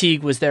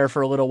 Teague was there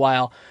for a little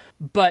while.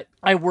 But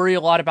I worry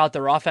a lot about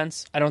their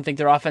offense. I don't think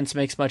their offense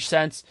makes much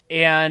sense.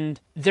 And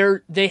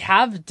they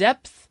have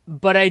depth,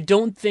 but I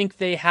don't think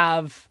they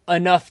have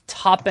enough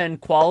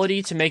top-end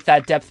quality to make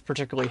that depth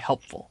particularly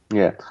helpful.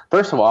 Yeah.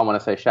 First of all, I want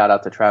to say shout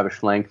out to Travis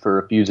Schlenk for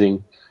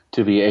refusing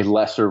to be a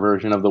lesser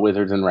version of the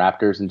Wizards and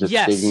Raptors and just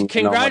digging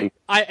and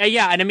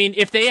I mean,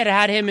 if they had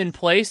had him in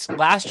place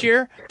last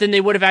year, then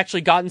they would have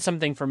actually gotten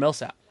something for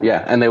Millsap.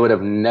 Yeah, and they would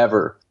have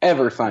never,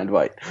 ever signed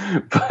White.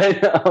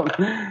 But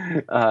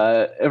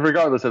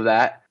regardless of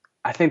that,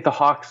 I think the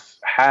Hawks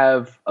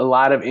have a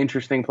lot of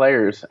interesting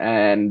players,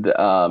 and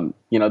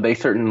they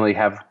certainly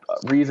have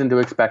reason to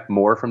expect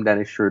more from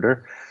Dennis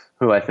Schroeder,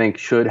 who I think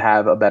should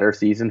have a better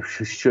season,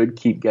 should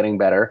keep getting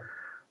better.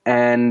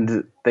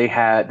 And they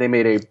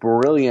made a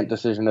brilliant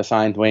decision to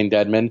sign Dwayne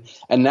Dedmon,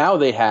 and now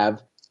they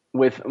have,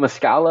 with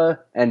Muscala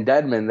and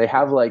Dedmon, they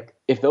have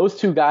if those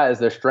two guys,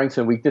 their strengths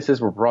and weaknesses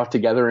were brought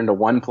together into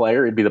one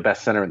player, it'd be the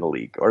best center in the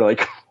league, or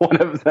one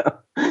of them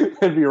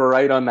would be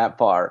right on that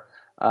par.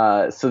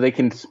 So they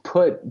can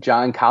put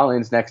John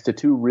Collins next to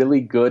two really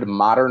good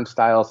modern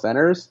style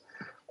centers.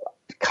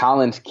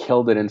 Collins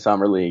killed it in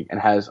Summer League and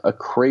has a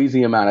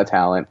crazy amount of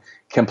talent,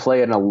 can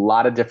play in a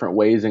lot of different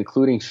ways,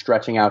 including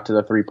stretching out to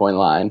the 3-point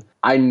line.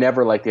 I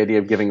never like the idea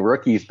of giving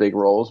rookies big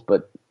roles,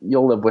 but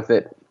you'll live with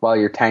it while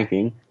you're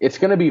tanking. It's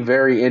going to be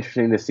very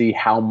interesting to see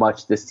how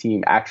much this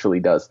team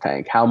actually does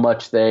tank, how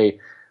much they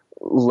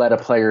let a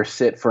player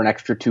sit for an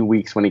extra 2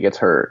 weeks when he gets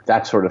hurt,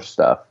 that sort of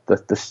stuff.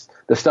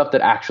 The stuff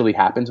that actually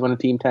happens when a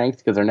team tanks,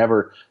 because they're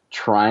never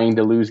trying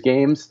to lose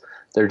games.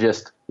 They're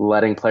just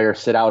letting players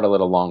sit out a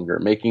little longer,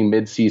 making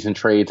mid-season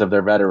trades of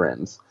their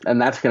veterans. And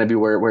that's going to be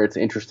where it's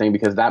interesting,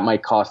 because that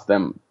might cost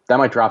them, that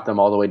might drop them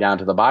all the way down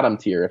to the bottom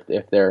tier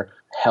if they're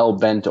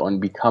hell-bent on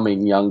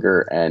becoming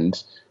younger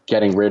and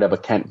getting rid of a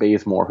Kent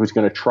Bazemore who's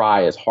going to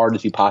try as hard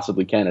as he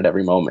possibly can at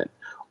every moment.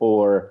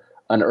 Or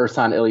an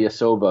Ersan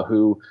Ilyasova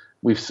who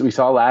we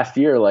saw last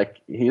year,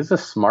 he's a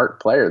smart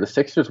player. The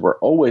Sixers were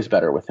always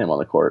better with him on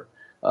the court.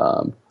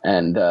 Those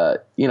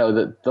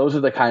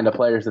are the kind of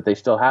players that they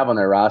still have on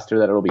their roster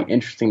that it'll be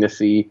interesting to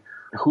see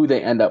who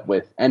they end up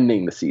with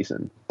ending the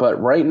season.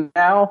 But right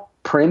now,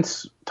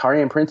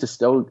 Taurean Prince is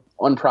still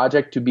on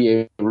project to be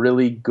a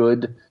really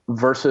good,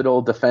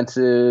 versatile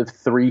defensive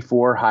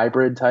 3-4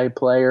 hybrid type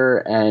player,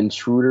 and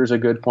Schroeder's a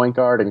good point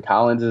guard, and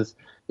Collins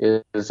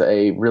is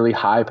a really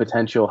high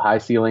potential, high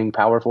ceiling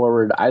power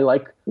forward. I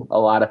like a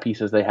lot of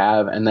pieces they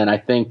have, and then I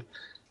think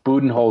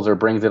Budenholzer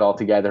brings it all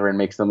together and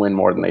makes them win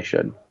more than they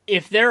should.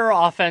 If their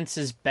offense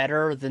is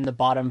better than the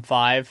bottom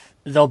five,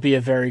 they'll be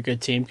a very good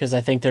team, because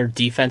I think their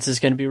defense is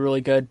going to be really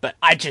good, but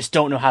I just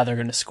don't know how they're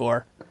going to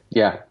score.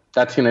 Yeah,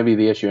 that's going to be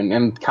the issue.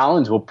 And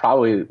Collins will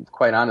probably,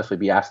 quite honestly,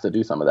 be asked to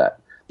do some of that.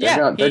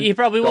 He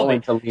probably will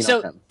be.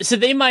 So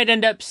they might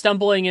end up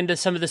stumbling into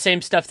some of the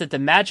same stuff that the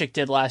Magic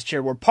did last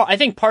year, where I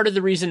think part of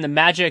the reason the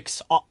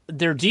Magic's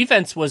their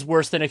defense was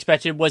worse than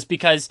expected was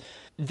because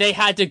they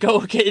had to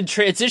go in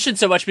transition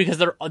so much because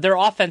their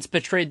offense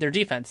betrayed their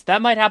defense.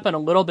 That might happen a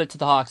little bit to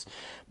the Hawks,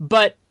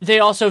 but they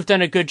also have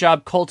done a good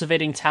job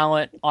cultivating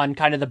talent on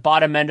kind of the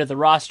bottom end of the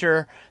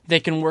roster. They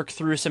can work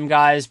through some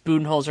guys.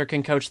 Budenholzer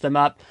can coach them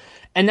up.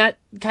 And that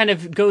kind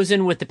of goes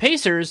in with the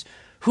Pacers,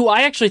 who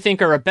I actually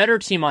think are a better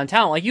team on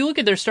talent. You look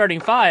at their starting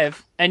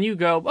five and you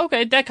go,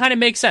 okay, that kind of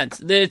makes sense.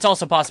 It's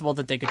also possible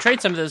that they could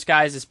trade some of those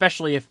guys,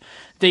 especially if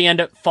they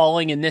end up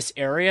falling in this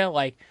area.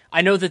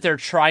 I know that they're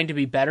trying to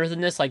be better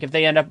than this. If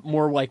they end up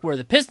more like where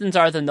the Pistons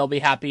are, then they'll be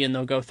happy and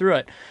they'll go through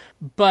it.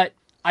 But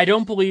I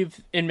don't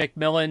believe in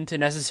McMillan to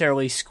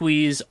necessarily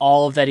squeeze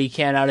all of that he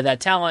can out of that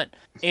talent.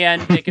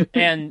 And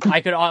I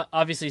could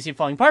obviously see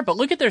falling apart, but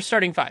look at their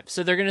starting five.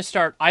 So they're going to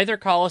start either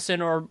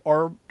Collison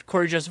or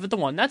Corey Joseph at the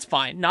one. That's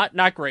fine.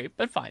 Not great,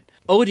 but fine.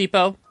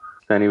 Oladipo.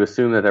 Then you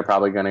assume that they're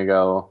probably going to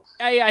go.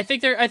 I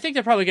think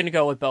they're probably going to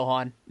go with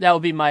Bohan. That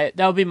would be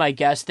my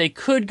guess. They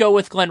could go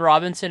with Glenn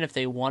Robinson if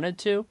they wanted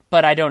to,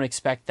 but I don't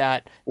expect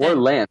that. Or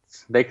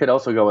Lance. They could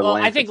also go with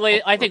Lance. I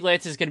think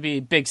Lance is going to be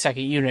a big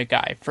second unit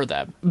guy for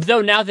them.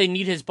 Though now they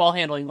need his ball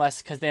handling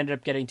less because they ended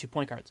up getting 2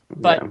 point guards.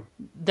 But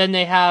then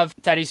they have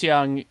Thaddeus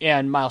Young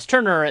and Miles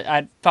Turner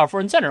at power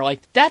forward and center.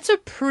 That's a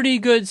pretty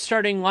good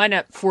starting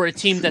lineup for a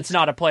team that's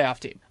not a playoff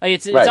team.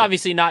 It's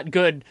obviously not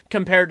good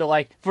compared to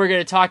if we're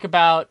going to talk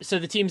about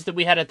the teams that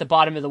we had at the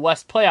bottom of the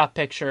West playoff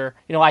picture,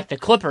 like the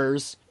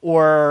Clippers,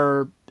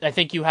 or I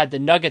think you had the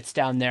Nuggets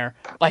down there.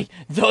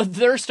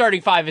 Their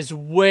starting five is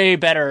way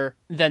better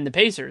than the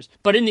Pacers.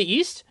 But in the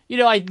East,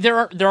 there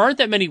aren't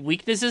that many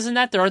weaknesses in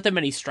that. There aren't that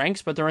many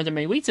strengths, but there aren't that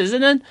many weaknesses.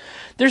 And then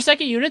their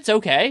second unit's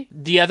okay.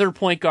 The other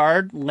point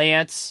guard,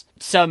 Lance,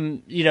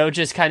 some,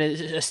 just kind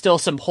of still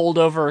some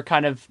holdover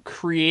kind of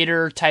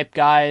creator type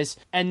guys.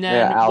 And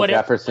then Al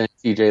Jefferson,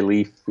 TJ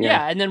Leaf.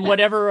 Yeah, and then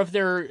whatever of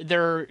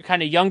their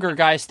kind of younger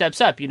guys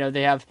steps up.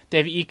 They have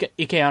Ike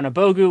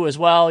Anigbogu as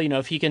well.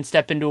 If he can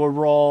step into a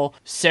role.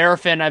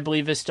 Seraphin, I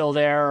believe, is still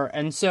there.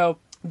 And so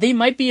they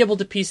might be able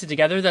to piece it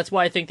together. That's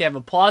why I think they have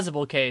a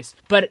plausible case.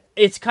 But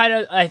it's kind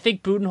of, I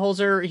think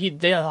Budenholzer,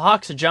 the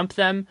Hawks jump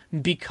them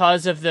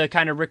because of the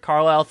kind of Rick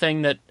Carlisle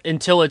thing that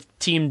until a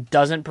team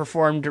doesn't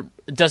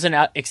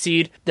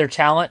exceed their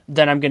talent,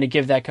 then I'm going to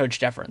give that coach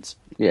deference.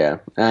 Yeah,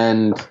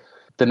 and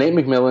the Nate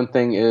McMillan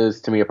thing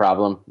is, to me, a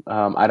problem.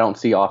 I don't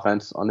see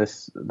offense on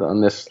this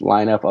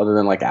lineup other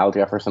than Al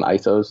Jefferson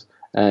ISOs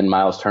and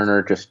Miles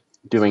Turner just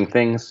doing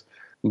things.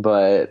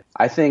 But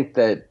I think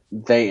that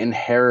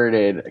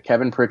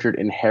Kevin Pritchard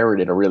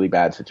inherited a really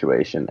bad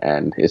situation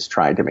and is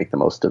trying to make the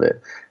most of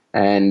it.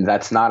 And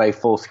that's not a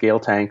full scale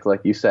tank,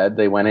 like you said.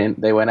 They went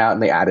out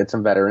and they added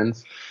some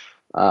veterans,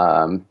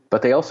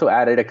 but they also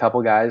added a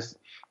couple guys,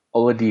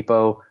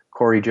 Oladipo,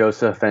 Corey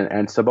Joseph,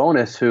 and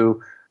Sabonis,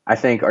 who I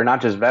think are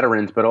not just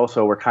veterans, but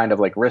also were kind of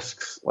like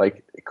risks.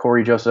 Like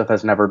Corey Joseph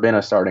has never been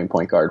a starting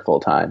point guard full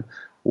time.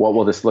 What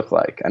will this look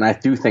like? And I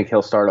do think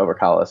he'll start over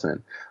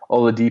Collison.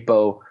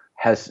 Oladipo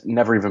has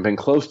never even been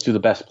close to the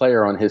best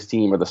player on his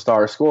team or the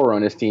star scorer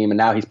on his team, and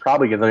now he's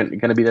probably going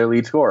to be their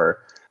lead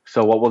scorer.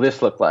 So what will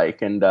this look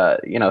like? And,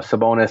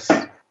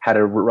 Sabonis had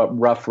a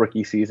rough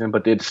rookie season,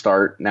 but did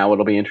start. Now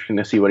it'll be interesting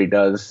to see what he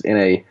does in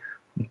a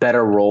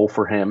better role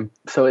for him.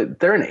 So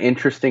they're an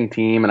interesting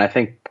team, and I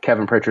think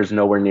Kevin Pritchard's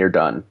nowhere near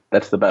done.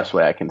 That's the best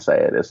way I can say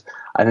it. Is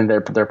I think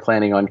they're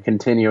planning on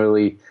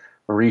continually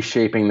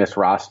reshaping this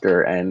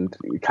roster and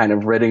kind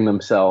of ridding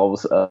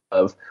themselves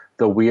of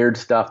the weird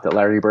stuff that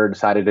Larry Bird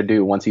decided to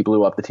do once he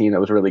blew up the team that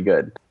was really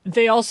good.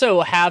 They also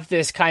have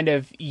this kind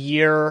of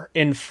year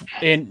in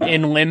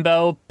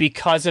limbo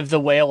because of the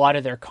way a lot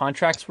of their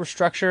contracts were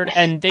structured,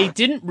 and they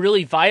didn't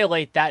really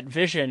violate that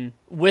vision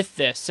with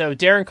this. So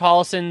Darren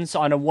Collison's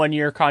on a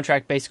 1-year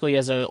contract, basically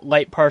as a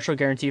light partial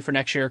guarantee for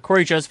next year.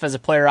 Corey Joseph has a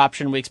player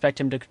option. We expect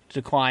him to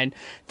decline.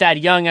 Thad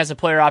Young has a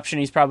player option.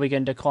 He's probably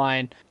going to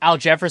decline. Al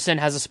Jefferson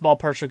has a small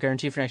partial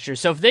guarantee for next year.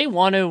 So if they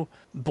want to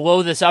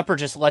blow this up or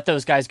just let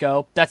those guys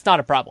go, that's not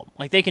a problem.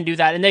 Like, they can do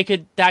that, and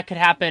that could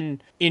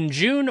happen in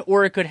June,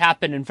 or it could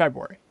happen in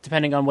February,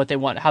 depending on what they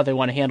want, how they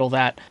want to handle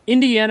that.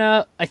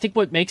 Indiana, I think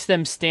what makes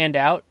them stand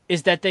out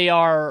is that they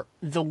are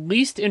the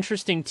least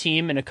interesting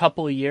team in a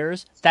couple of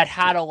years that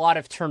had a lot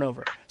of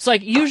turnover. So,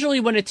 like,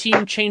 usually when a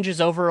team changes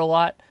over a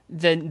lot,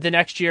 then the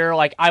next year,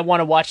 like, I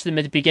want to watch them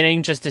at the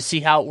beginning just to see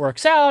how it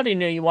works out.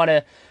 You want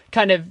to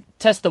kind of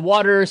test the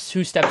waters,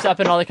 who steps up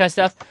and all that kind of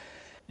stuff.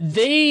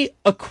 They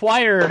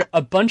acquired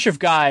a bunch of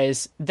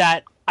guys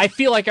that I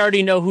feel like I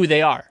already know who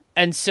they are.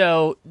 And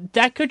so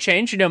that could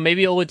change.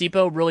 Maybe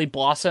Oladipo really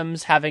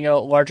blossoms, having a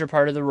larger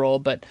part of the role,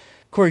 but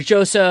Corey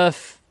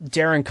Joseph,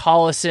 Darren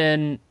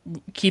Collison,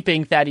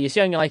 keeping Thaddeus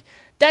Young, like,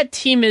 that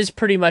team is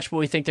pretty much what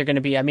we think they're going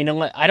to be. I mean,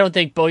 I don't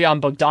think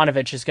Bojan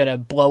Bogdanovic is going to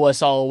blow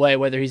us all away,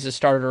 whether he's a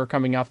starter or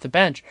coming off the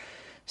bench.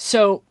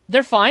 So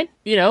they're fine.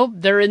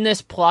 They're in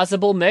this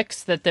plausible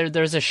mix that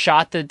there's a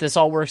shot that this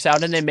all works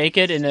out and they make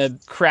it in a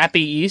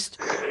crappy East,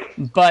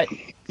 but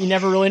you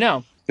never really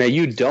know. Now,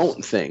 you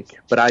don't think,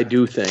 but I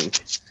do think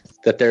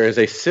that there is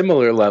a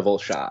similar level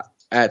shot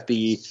at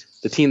the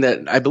team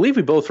that I believe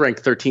we both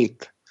ranked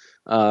 13th.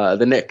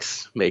 The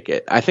Knicks make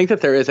it. I think that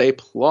there is a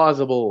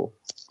plausible,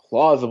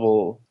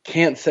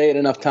 can't say it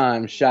enough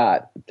times,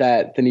 shot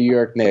that the New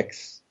York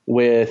Knicks,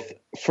 with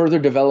further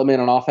development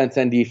on offense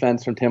and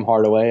defense from Tim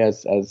Hardaway,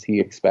 as he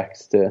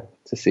expects to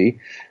see,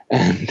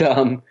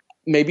 and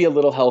maybe a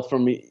little help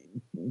from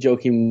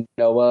Joakim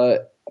Noah,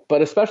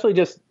 but especially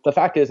just the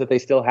fact is that they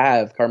still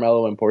have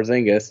Carmelo and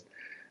Porzingis.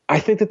 I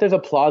think that there's a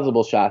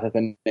plausible shot that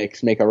the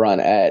Knicks make a run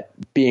at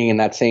being in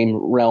that same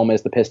realm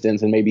as the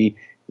Pistons and maybe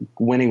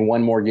winning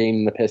one more game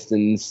than the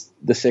Pistons.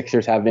 The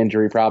Sixers have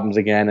injury problems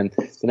again, and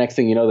the next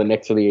thing you know, the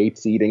Knicks are the 8th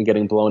seed and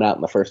getting blown out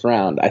in the first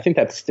round. I think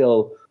that's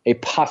still a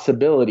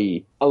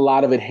possibility. A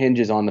lot of it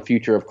hinges on the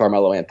future of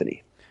Carmelo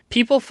Anthony.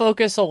 People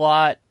focus a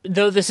lot,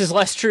 though this is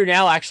less true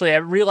now, actually.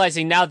 I'm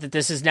realizing now that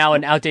this is now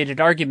an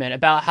outdated argument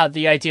about how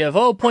the idea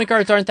of, point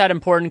guards aren't that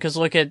important because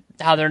look at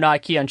how they're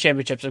not key on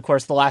championships. Of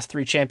course, the last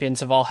 3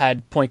 champions have all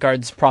had point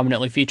guards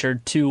prominently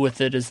featured, 2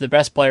 with it as the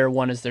best player,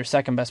 1 as their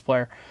second best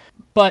player.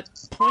 But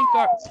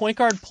point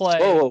guard play.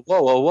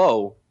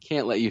 Whoa!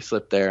 Can't let you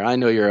slip there. I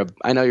know you're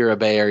a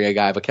Bay Area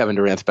guy, but Kevin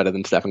Durant's better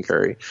than Stephen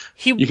Curry.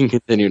 You can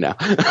continue now.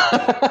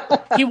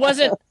 He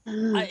wasn't.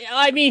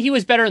 I mean, he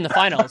was better in the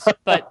finals,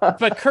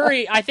 but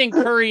Curry. I think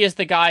Curry is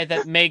the guy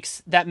that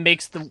makes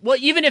the. Well,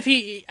 even if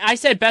I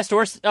said best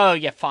or. Oh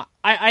yeah, fine.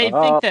 I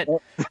think that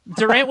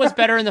Durant was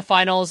better in the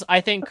finals.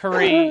 I think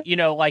Curry.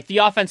 Like, the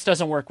offense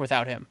doesn't work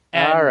without him.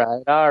 And,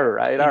 all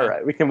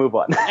right. We can move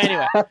on.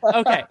 Anyway,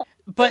 okay.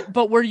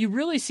 But where you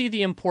really see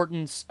the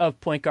importance of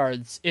point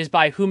guards is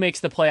by who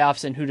makes the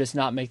playoffs and who does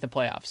not make the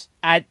playoffs.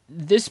 At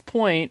this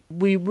point,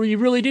 we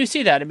really do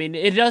see that. I mean,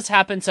 it does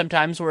happen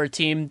sometimes where a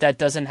team that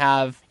doesn't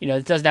have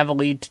a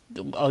lead,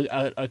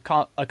 a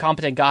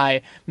competent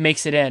guy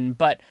makes it in.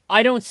 But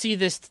I don't see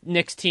this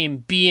Knicks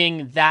team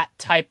being that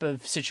type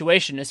of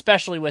situation,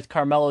 especially with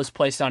Carmelo's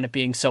place on it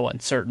being so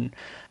uncertain.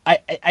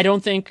 I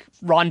don't think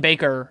Ron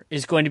Baker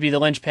is going to be the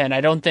linchpin.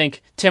 I don't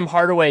think Tim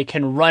Hardaway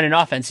can run an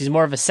offense. He's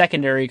more of a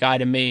secondary guy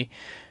to me.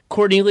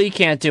 Courtney Lee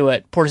can't do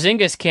it.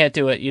 Porzingis can't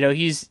do it.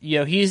 He's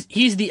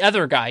the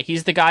other guy.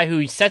 He's the guy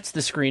who sets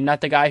the screen, not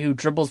the guy who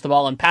dribbles the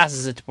ball and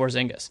passes it to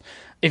Porzingis.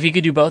 If he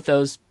could do both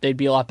those, they'd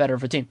be a lot better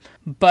of a team.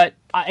 But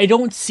I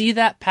don't see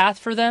that path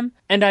for them,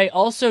 and I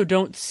also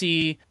don't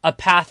see a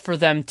path for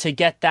them to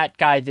get that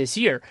guy this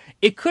year.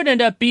 It could end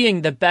up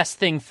being the best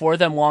thing for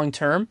them long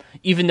term,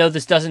 even though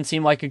this doesn't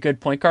seem like a good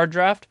point guard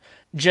draft,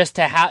 just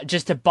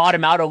to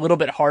bottom out a little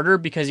bit harder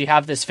because you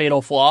have this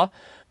fatal flaw.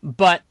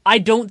 but I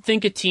don't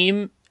think a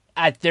team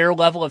at their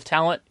level of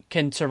talent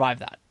can survive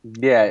that.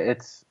 Yeah,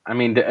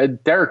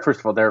 Derek, first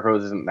of all, Derek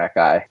Rose isn't that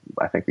guy.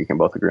 I think we can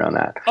both agree on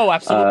that. Oh,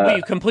 absolutely.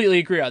 We completely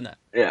agree on that.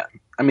 Yeah.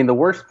 I mean, the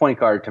worst point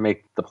guard to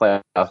make the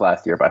playoffs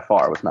last year by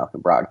far was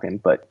Malcolm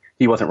Brogdon, but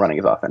he wasn't running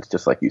his offense,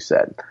 just like you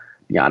said.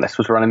 Giannis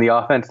was running the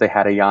offense. They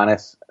had a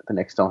Giannis. The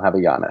Knicks don't have a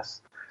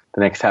Giannis.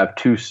 The Knicks have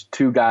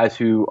two guys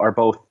who are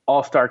both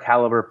all-star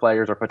caliber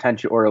players or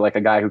potential, or like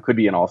a guy who could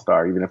be an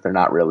all-star, even if they're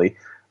not really.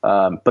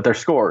 But they're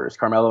scorers.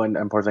 Carmelo and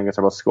Porzingis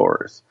are both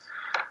scorers.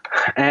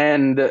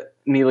 And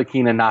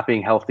Ntilikina not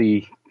being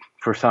healthy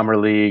for Summer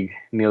League,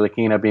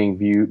 Ntilikina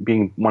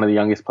being one of the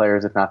youngest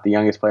players, if not the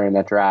youngest player in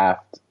that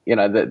draft.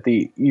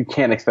 You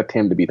can't expect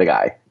him to be the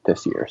guy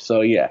this year.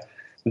 So yeah,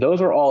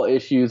 those are all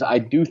issues. I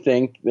do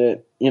think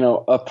that,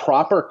 a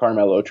proper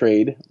Carmelo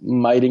trade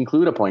might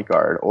include a point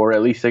guard or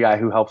at least a guy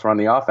who helps run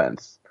the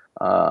offense.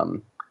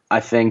 I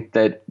think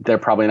that they're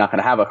probably not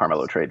going to have a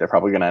Carmelo trade. They're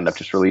probably going to end up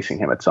just releasing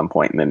him at some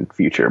point in the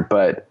future.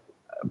 But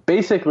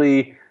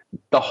basically,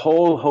 the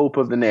whole hope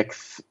of the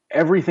Knicks,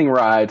 everything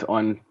rides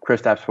on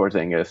Kristaps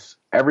Porzingis.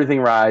 Everything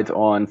rides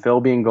on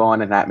Phil being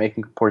gone and that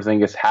making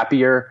Porzingis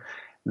happier.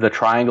 The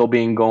triangle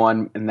being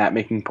gone and that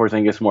making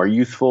Porzingis more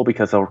useful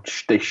because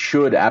they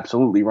should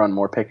absolutely run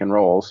more pick and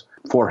rolls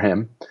for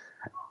him.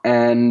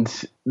 And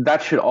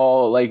that should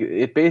all,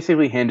 it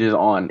basically hinges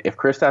on if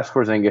Kristaps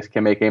Porzingis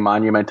can make a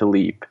monumental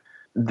leap,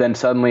 then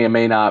suddenly it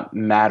may not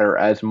matter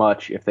as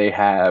much if they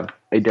have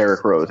a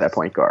Derrick Rose at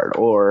point guard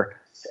or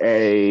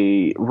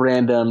a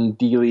random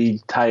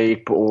D-League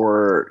type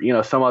or,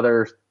 some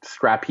other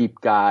scrap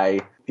heap guy.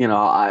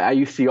 I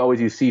used to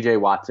always use CJ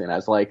Watson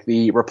as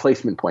the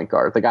replacement point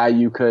guard, the guy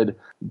you could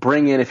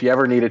bring in if you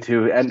ever needed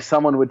to, and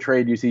someone would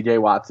trade you CJ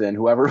Watson,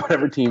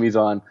 whatever team he's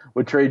on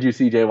would trade you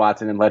CJ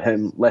Watson and let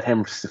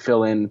him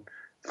fill in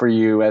for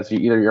you as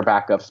either your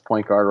backup's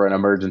point guard or an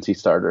emergency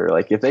starter.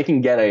 If they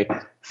can get a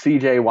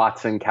CJ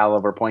Watson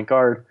caliber point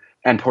guard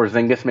and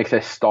Porzingis makes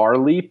a star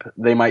leap,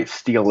 they might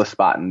steal a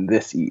spot in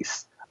this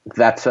East.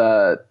 That's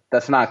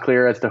not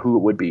clear as to who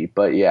it would be,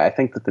 but yeah, I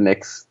think that the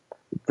Knicks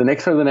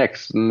are the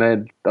Knicks, and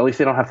at least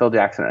they don't have Phil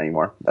Jackson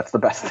anymore. That's the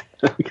best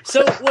thing.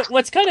 So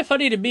what's kind of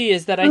funny to me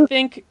is that I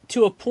think,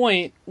 to a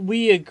point,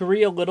 we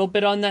agree a little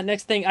bit on that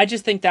next thing. I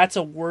just think that's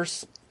a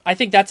less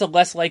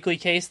likely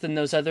case than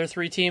those other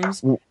three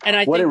teams. And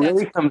I what think it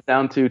really comes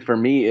down to for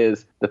me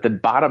is that the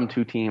bottom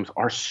two teams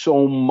are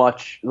so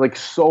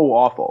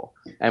awful,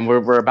 and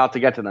we're about to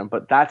get to them.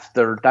 But that's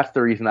the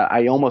reason that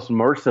I almost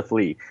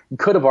mercifully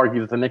could have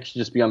argued that the Knicks should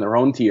just be on their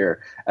own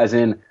tier, as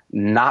in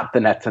not the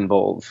Nets and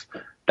Bulls.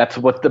 That's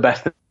what the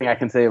best thing I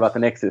can say about the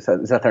Knicks is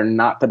that they're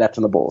not the Nets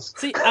and the Bulls.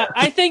 See,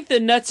 I think the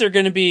Nets are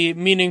going to be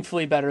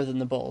meaningfully better than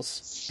the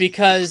Bulls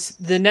because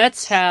the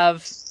Nets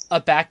have a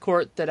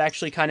backcourt that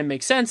actually kind of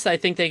makes sense. I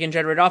think they can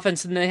generate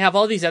offense, and they have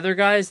all these other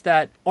guys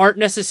that aren't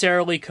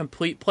necessarily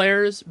complete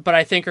players, but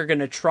I think are going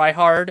to try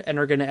hard and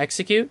are going to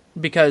execute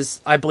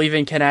because I believe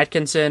in Ken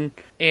Atkinson,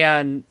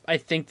 and I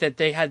think that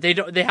they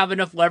have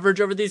enough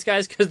leverage over these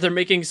guys because they're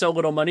making so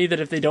little money that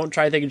if they don't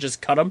try, they can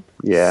just cut them.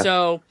 Yeah.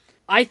 So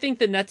I think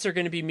the Nets are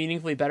going to be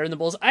meaningfully better than the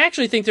Bulls. I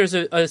actually think there's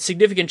a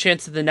significant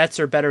chance that the Nets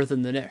are better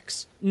than the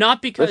Knicks.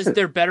 Not because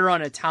they're better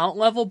on a talent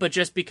level, but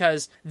just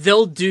because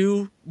they'll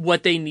do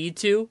what they need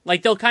to.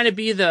 They'll kind of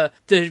be the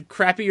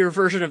crappier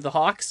version of the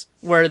Hawks,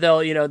 where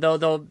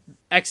they'll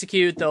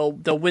execute, they'll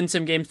win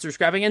some games through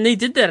scrapping, and they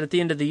did that at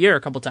the end of the year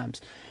a couple times.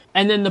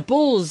 And then the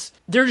Bulls,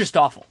 they're just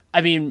awful.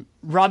 I mean,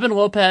 Robin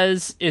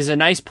Lopez is a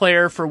nice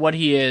player for what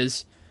he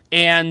is.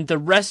 And the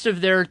rest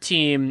of their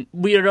team,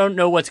 we don't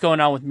know what's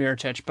going on with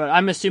Mirotic, but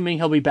I'm assuming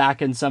he'll be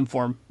back in some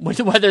form.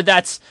 Whether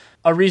that's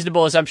a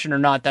reasonable assumption or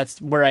not, that's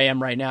where I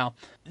am right now.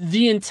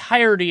 The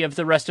entirety of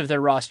the rest of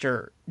their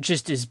roster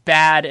just is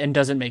bad and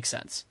doesn't make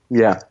sense.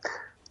 Yeah.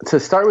 To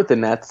start with the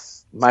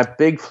Nets, my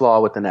big flaw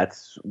with the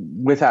Nets,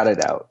 without a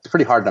doubt, it's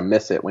pretty hard to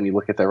miss it when you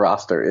look at their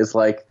roster, is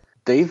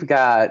they've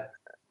got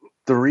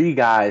three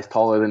guys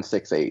taller than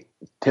 6'8".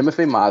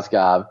 Timofey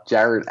Mozgov,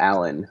 Jarrett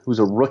Allen, who's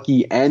a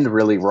rookie and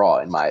really raw,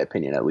 in my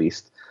opinion at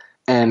least,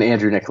 and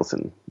Andrew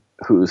Nicholson,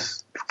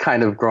 who's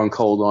kind of grown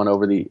cold on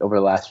over the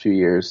last few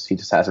years. He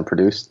just hasn't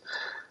produced.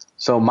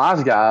 So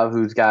Mozgov,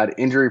 who's got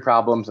injury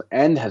problems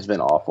and has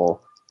been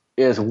awful,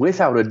 is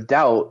without a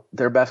doubt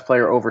their best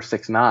player over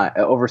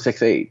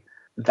 6'8".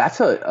 That's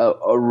a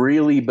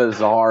really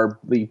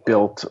bizarrely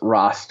built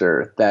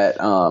roster that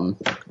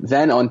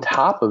then on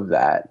top of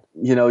that,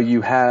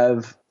 you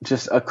have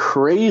just a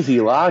crazy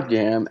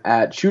logjam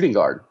at shooting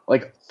guard.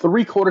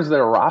 3/4 of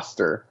their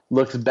roster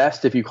looks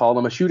best if you call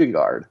them a shooting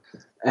guard.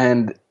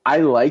 And I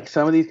like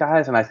some of these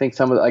guys, and I think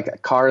some of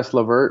Karis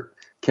LeVert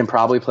can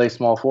probably play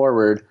small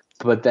forward,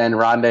 but then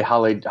Rondé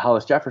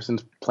Hollis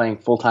Jefferson's playing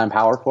full-time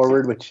power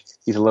forward, which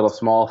he's a little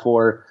small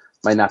for,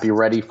 might not be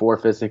ready for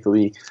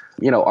physically.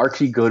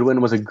 Archie Goodwin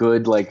was a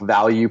good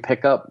value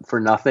pickup for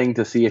nothing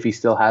to see if he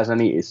still has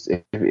any,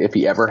 if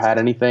he ever had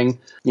anything.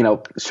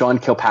 Sean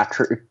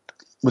Kilpatrick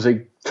was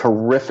a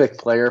terrific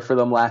player for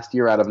them last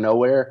year out of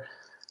nowhere.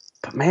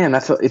 But man,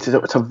 it's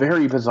a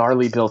very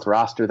bizarrely built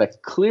roster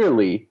that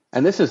clearly,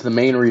 and this is the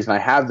main reason I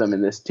have them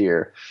in this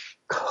tier,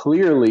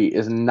 clearly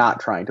is not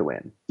trying to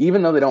win.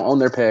 Even though they don't own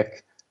their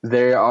pick,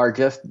 they are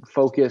just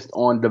focused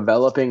on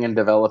developing and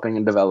developing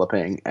and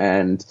developing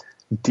and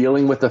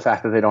dealing with the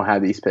fact that they don't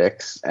have these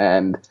picks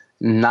and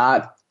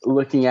not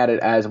looking at it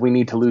as we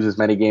need to lose as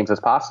many games as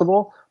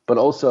possible, but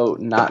also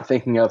not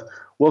thinking of,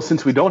 well,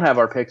 since we don't have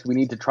our picks, we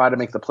need to try to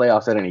make the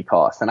playoffs at any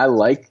cost. And I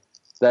like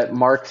that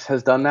Marks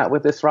has done that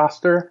with this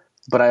roster,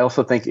 but I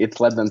also think it's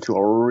led them to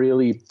a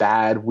really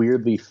bad,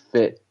 weirdly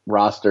fit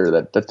roster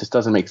that just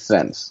doesn't make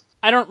sense.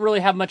 I don't really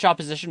have much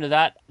opposition to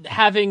that.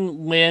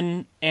 Having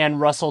Lynn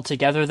and Russell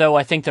together, though,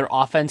 I think their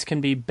offense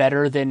can be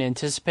better than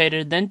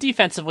anticipated. Then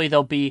defensively,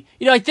 they'll be,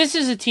 like this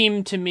is a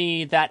team to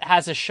me that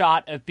has a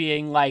shot of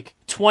being like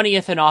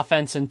 20th in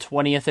offense and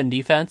 20th in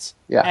defense.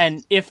 Yeah.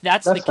 And if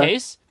that's the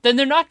case, then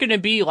they're not going to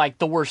be like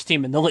the worst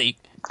team in the league.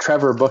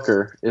 Trevor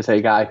Booker is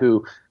a guy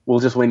who will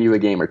just win you a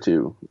game or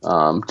two,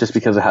 just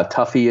because of how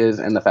tough he is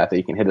and the fact that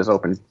he can hit his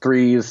open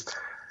threes,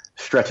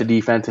 stretch a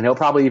defense, and he'll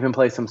probably even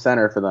play some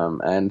center for them.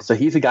 And so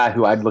he's a guy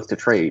who I'd look to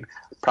trade.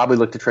 Probably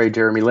look to trade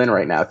Jeremy Lin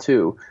right now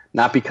too.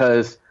 Not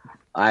because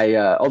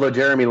although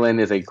Jeremy Lin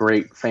is a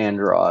great fan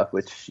draw,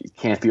 which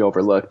can't be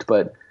overlooked,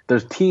 but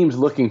there's teams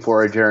looking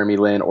for a Jeremy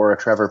Lin or a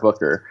Trevor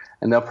Booker,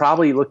 and they'll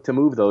probably look to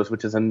move those,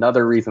 which is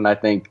another reason I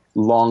think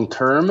long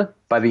term,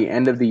 by the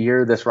end of the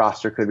year, this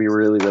roster could be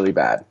really, really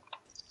bad.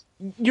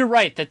 You're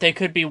right that they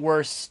could be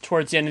worse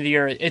towards the end of the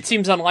year. It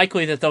seems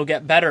unlikely that they'll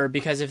get better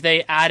because if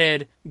they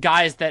added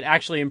guys that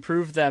actually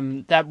improved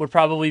them, that would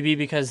probably be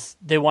because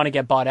they want to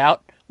get bought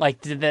out, like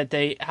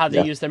how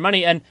they use their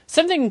money. And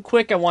something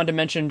quick I wanted to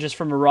mention just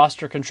from a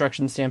roster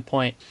construction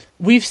standpoint.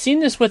 We've seen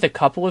this with a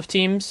couple of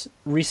teams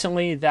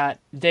recently that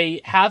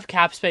they have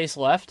cap space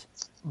left,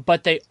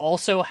 but they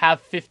also have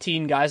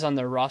 15 guys on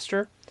their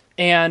roster.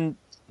 And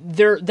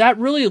that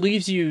really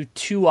leaves you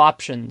two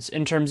options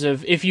in terms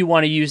of if you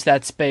want to use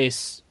that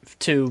space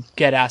to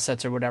get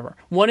assets or whatever.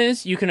 One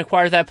is you can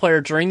acquire that player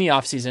during the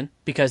offseason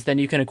because then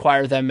you can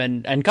acquire them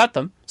and cut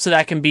them. So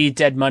that can be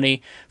dead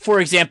money.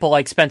 For example,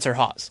 like Spencer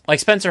Hawes.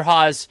 Like Spencer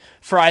Hawes,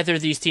 for either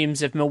of these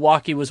teams, if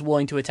Milwaukee was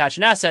willing to attach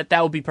an asset,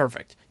 that would be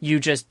perfect. You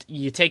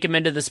take him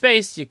into the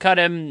space, you cut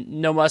him,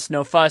 no muss,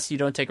 no fuss, you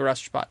don't take a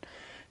roster spot.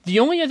 The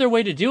only other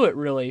way to do it,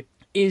 really,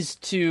 is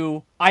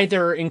to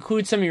either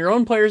include some of your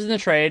own players in the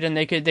trade, and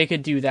they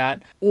could do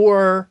that,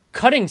 or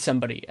cutting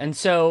somebody. And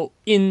so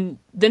in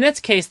the Nets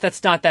case,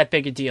 that's not that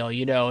big a deal.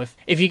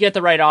 If you get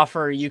the right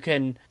offer, you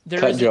can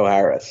cut Joe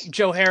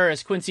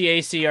Harris, Quincy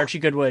Acee, Archie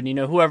Goodwin,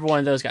 whoever one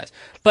of those guys.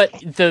 But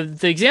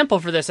the example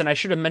for this, and I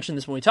should have mentioned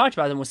this when we talked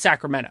about them, was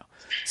Sacramento.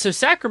 So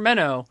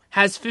Sacramento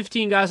has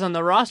 15 guys on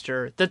the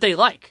roster that they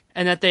like,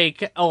 and that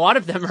a lot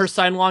of them are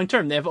signed long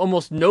term. They have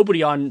almost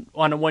nobody on a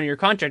 1-year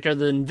contract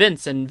other than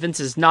Vince, and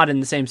Vince is not in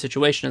the same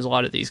situation as a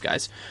lot of these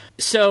guys.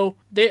 So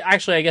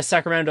I guess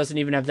Sacramento doesn't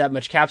even have that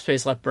much cap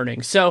space left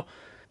burning. So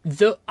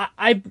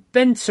I've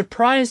been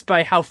surprised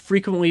by how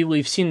frequently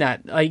we've seen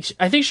that. Like,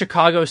 I think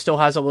Chicago still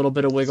has a little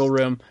bit of wiggle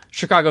room.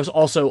 Chicago's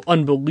also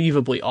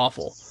unbelievably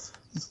awful.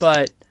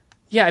 But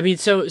yeah, I mean,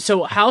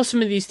 so how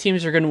some of these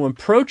teams are going to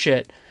approach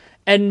it,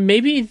 and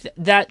maybe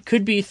that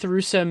could be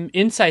through some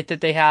insight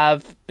that they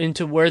have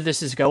into where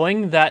this is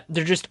going, that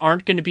there just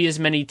aren't going to be as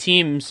many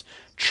teams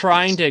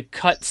trying to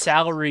cut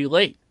salary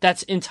late.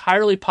 That's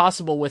entirely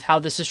possible with how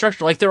this is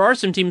structured. Like, there are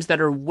some teams that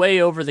are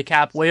way over the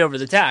cap, way over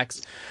the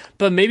tax,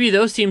 but maybe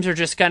those teams are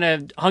just kind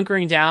of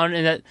hunkering down,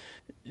 and that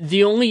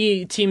the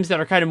only teams that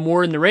are kind of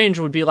more in the range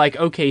would be like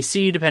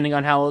OKC, depending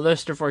on how all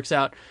this stuff works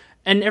out.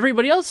 And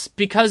everybody else,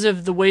 because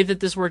of the way that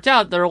this worked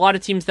out, there are a lot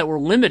of teams that were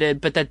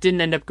limited, but that didn't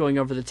end up going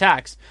over the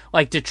tax.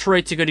 Like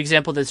Detroit's a good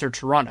example of this, or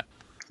Toronto.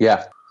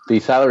 Yeah. The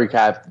salary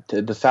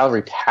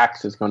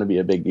tax is going to be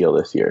a big deal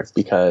this year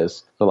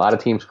because a lot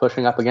of teams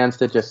pushing up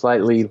against it just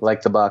slightly,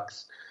 like the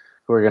Bucks,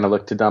 who are going to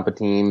look to dump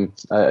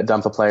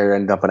a player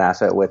and dump an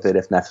asset with it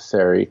if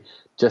necessary,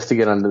 just to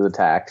get under the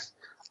tax.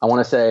 I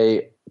want to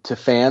say to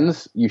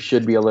fans, you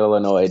should be a little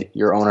annoyed.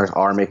 Your owners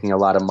are making a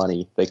lot of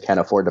money. They can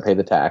afford to pay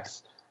the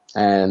tax.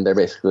 And they're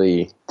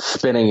basically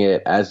spinning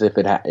it as if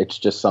it's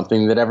just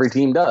something that every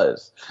team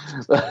does,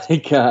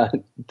 which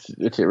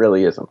it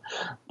really isn't.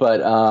 But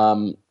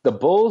the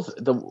Bulls,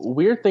 the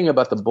weird thing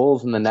about the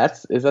Bulls and the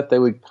Nets is that they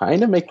would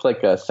kind of make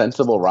like a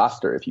sensible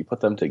roster if you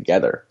put them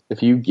together.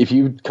 If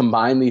you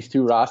combine these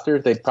two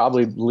rosters, they'd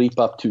probably leap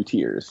up 2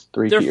 tiers,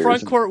 3 tiers. Their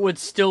front court would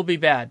still be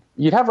bad.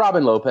 You'd have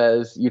Robin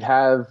Lopez. You'd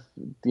have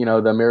the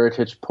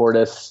Mirotic,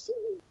 Portis,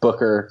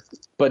 Booker.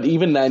 But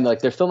even then, like,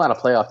 they're still not a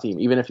playoff team,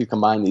 even if you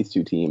combine these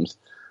two teams.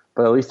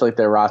 But at least, like,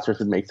 their rosters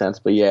would make sense.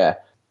 But, yeah,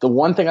 the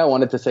one thing I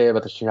wanted to say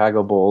about the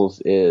Chicago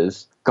Bulls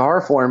is Gar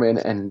Forman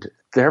and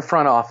their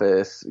front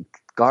office,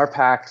 Gar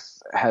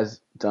Pax, has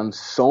done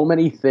so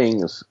many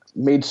things,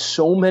 made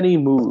so many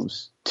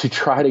moves to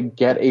try to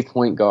get a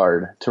point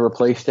guard to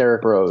replace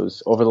Derrick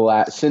Rose over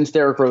the since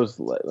Derrick Rose,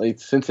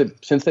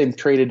 since they've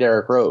traded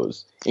Derrick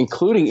Rose,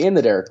 including in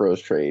the Derrick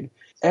Rose trade.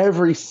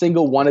 Every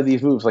single one of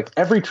these moves, like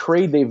every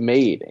trade they've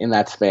made in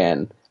that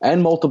span,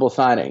 and multiple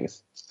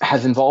signings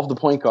has involved the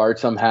point guard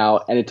somehow,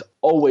 and it's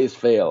always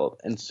failed.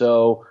 And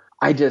so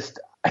at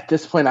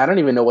this point, I don't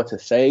even know what to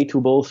say to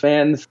Bulls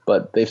fans,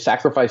 but they've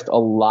sacrificed a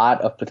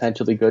lot of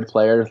potentially good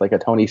players, like a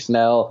Tony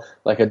Snell,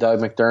 like a Doug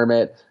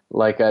McDermott,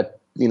 like a,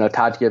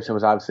 Taj Gibson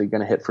was obviously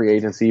going to hit free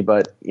agency,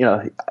 but,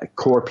 a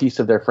core piece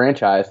of their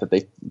franchise that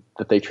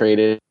they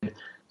traded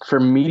for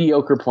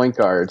mediocre point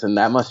guards. And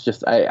that must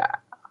just,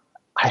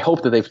 I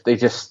hope that they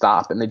just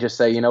stop and they just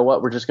say, you know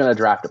what, we're just going to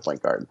draft a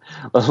point guard.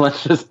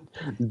 Let's just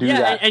do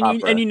that.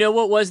 And you know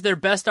what was their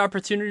best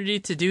opportunity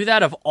to do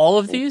that of all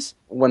of these?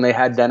 When they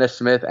had Dennis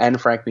Smith and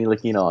Frank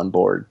Ntilikina on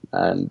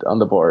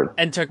the board,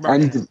 and took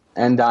Markkanen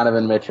and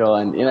Donovan Mitchell,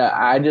 and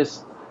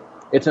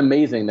it's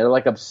amazing. They're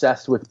like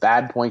obsessed with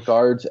bad point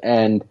guards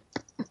and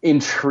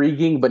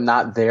intriguing but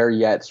not there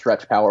yet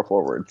stretch power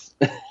forwards.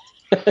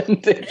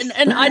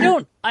 and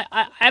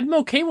I'm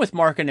okay with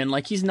Markkanen.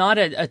 Like, he's not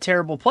a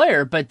terrible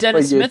player, but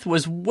Dennis Smith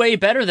was way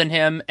better than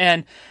him.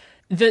 And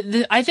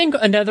I think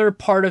another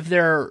part of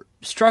their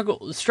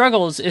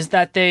struggles is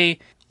that they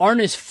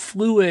aren't as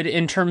fluid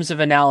in terms of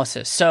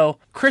analysis. So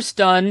Chris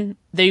Dunn,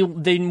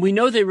 we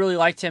know they really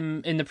liked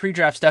him in the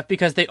pre-draft stuff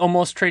because they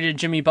almost traded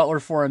Jimmy Butler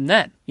for him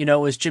then. It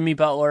was Jimmy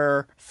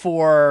Butler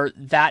for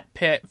that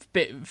pick.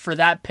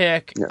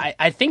 Yeah.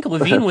 I think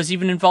Levine was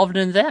even involved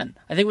in it then.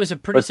 I think it was a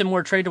pretty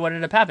similar trade to what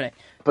ended up happening.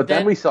 But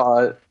then we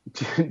saw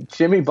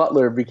Jimmy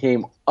Butler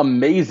became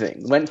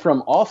amazing, went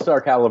from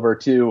all-star caliber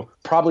to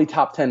probably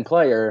top 10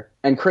 player,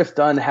 and Chris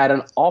Dunn had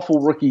an awful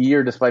rookie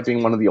year despite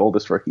being one of the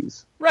oldest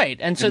rookies. Right,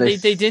 and so they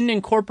didn't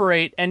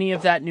incorporate any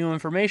of that new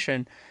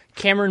information.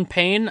 Cameron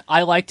Payne,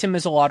 I liked him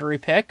as a lottery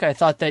pick. I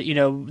thought that,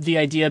 the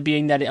idea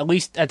being that at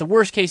least at the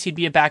worst case, he'd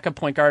be a backup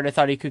point guard. I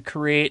thought he could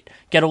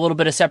get a little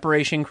bit of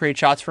separation, create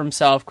shots for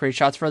himself, create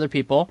shots for other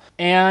people.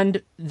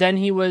 And then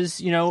he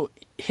was,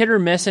 hit or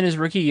miss in his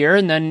rookie year.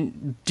 And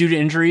then due to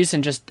injuries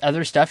and just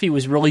other stuff, he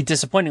was really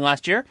disappointing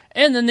last year.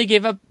 And then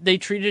they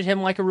treated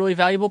him like a really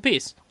valuable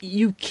piece.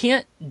 You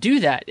can't do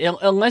that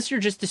unless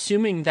you're just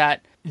assuming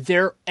that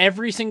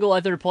every single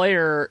other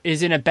player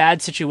is in a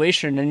bad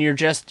situation and you're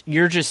just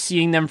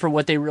seeing them for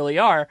what they really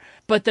are.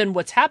 But then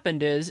what's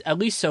happened is, at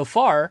least so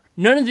far,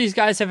 none of these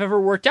guys have ever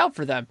worked out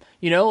for them.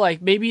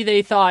 Like maybe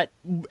they thought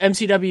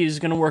MCW is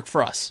going to work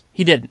for us.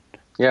 He didn't.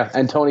 Yeah.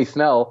 And Tony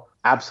Snell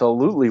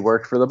absolutely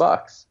worked for the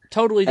Bucks.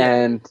 Totally did.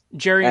 And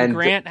Jerry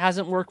Grant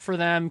hasn't worked for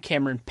them.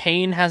 Cameron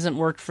Payne hasn't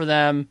worked for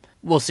them.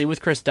 We'll see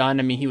with Chris Dunn.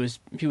 I mean, he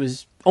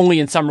was only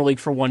in Summer League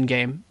for one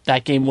game.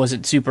 That game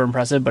wasn't super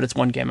impressive, but it's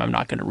one game. I'm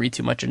not going to read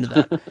too much into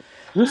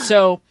that.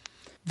 So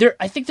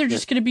I think they're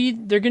just going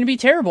to be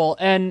terrible.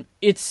 And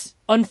it's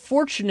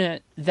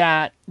unfortunate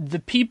that the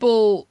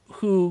people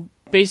who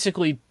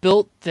basically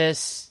built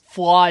this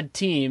flawed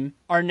team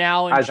are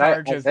now in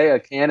charge of...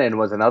 Isaiah Cannon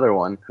was another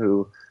one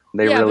who...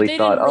 They really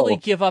didn't really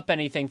give up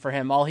anything for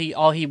him. All he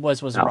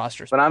was a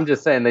roster spot. But I'm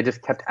just saying they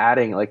just kept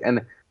adding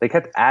they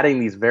kept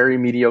adding these very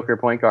mediocre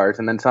point guards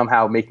and then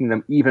somehow making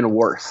them even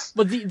worse.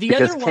 But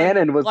because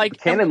Cannon looked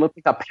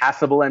like a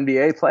passable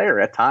NBA player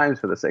at times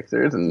for the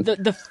Sixers. And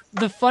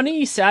the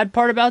funny, sad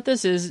part about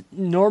this is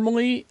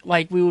normally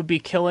we would be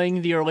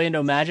killing the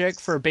Orlando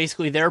Magic for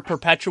basically their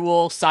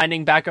perpetual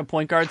signing backup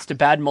point guards to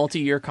bad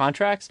multi-year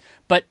contracts.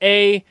 But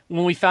when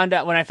I found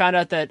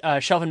out that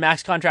Shelvin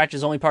Mack's contract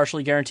is only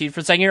partially guaranteed for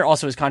the second year,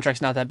 also his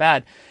contract's not that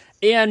bad.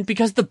 And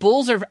because the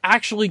Bulls are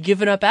actually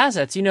giving up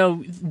assets,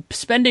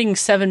 spending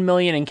 $7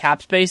 million in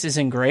cap space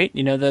isn't great.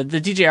 The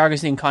DJ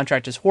Augustine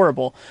contract is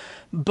horrible,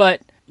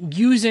 but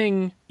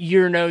using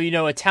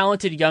a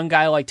talented young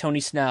guy like Tony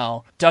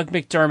Snell, Doug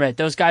McDermott,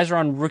 those guys are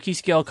on rookie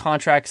scale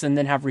contracts and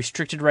then have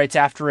restricted rights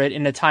after it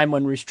in a time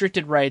when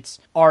restricted rights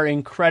are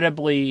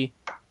incredibly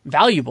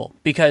valuable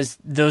because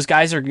those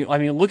guys are,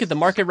 look at the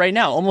market right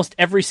now. Almost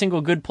every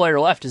single good player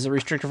left is a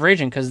restricted free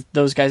agent because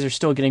those guys are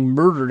still getting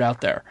murdered out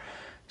there.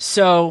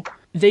 So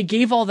they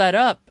gave all that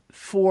up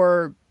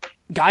for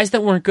guys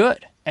that weren't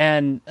good.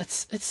 And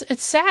it's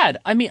sad.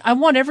 I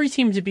want every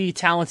team to be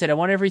talented. I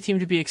want every team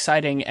to be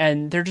exciting,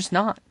 and they're just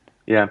not.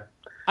 Yeah.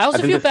 I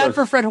also feel bad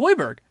for Fred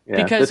Hoiberg.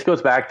 Yeah, because this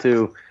goes back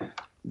to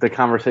the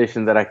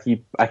conversation that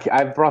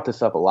I've brought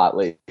this up a lot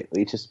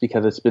lately just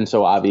because it's been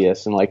so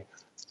obvious. And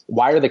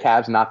why are the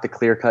Cavs not the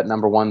clear-cut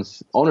number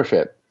one's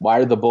ownership? Why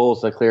are the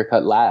Bulls the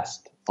clear-cut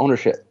last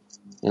ownership?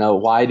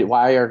 Why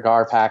are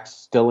Garpax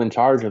still in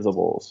charge of the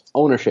Bulls?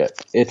 Ownership.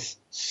 It's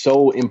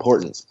so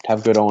important to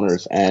have good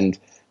owners. And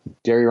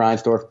Jerry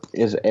Reinsdorf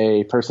is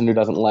a person who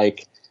doesn't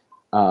like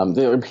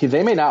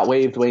they may not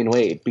waive Dwayne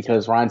Wade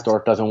because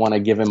Reinsdorf doesn't want to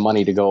give him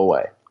money to go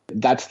away.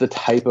 That's the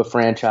type of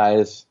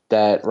franchise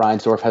that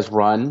Reinsdorf has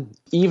run,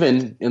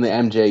 even in the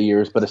MJ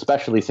years, but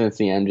especially since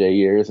the MJ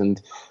years.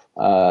 And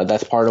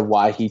that's part of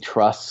why he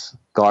trusts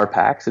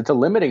Garpax. It's a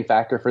limiting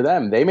factor for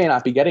them. They may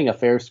not be getting a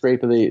fair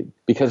scrape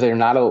because they're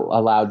not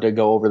allowed to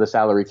go over the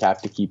salary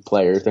cap to keep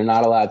players. They're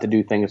not allowed to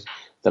do things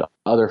that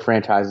other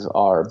franchises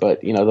are.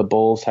 But, the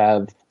Bulls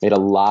have made a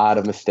lot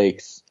of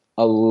mistakes.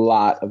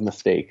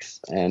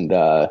 And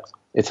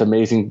it's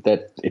amazing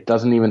that it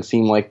doesn't even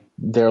seem like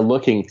they're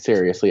looking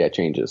seriously at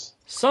changes.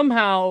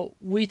 Somehow,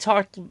 we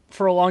talked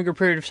for a longer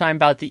period of time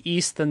about the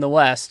East than the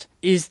West.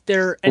 Is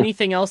there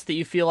anything else that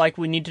you feel like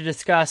we need to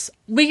discuss?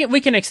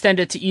 We can extend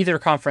it to either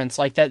conference,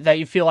 like that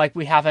you feel like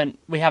we haven't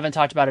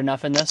talked about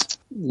enough in this.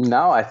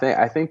 No, I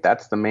think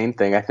that's the main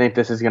thing. I think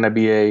this is going to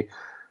be a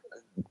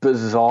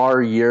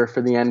bizarre year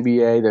for the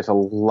NBA. There's a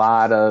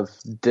lot of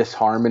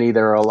disharmony.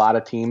 There are a lot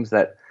of teams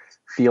that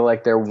feel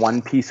like they're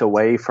one piece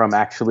away from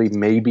actually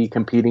maybe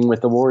competing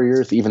with the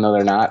Warriors, even though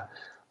they're not.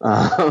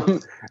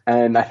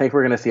 And I think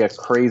we're going to see a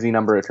crazy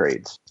number of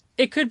trades.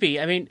 It could be.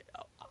 I mean,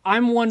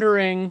 I'm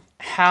wondering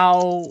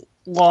how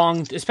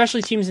long,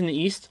 especially teams in the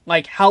East,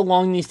 like how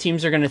long these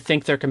teams are going to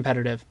think they're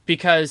competitive,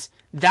 because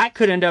that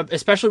could end up,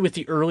 especially with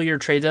the earlier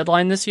trade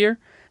deadline this year,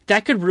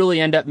 that could really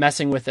end up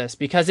messing with this.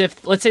 Because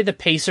if, let's say, the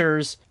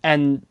Pacers,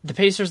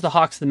 the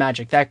Hawks, the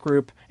Magic, that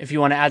group, if you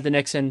want to add the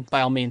Knicks in,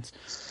 by all means,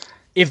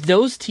 if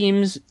those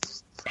teams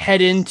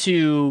head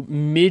into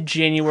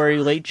mid-January,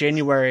 late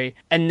January,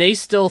 and they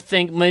still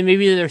think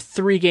maybe they're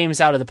 3 games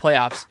out of the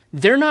playoffs,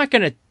 they're not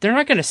gonna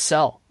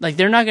sell. Like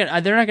they're not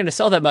gonna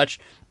sell that much.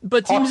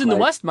 But teams in the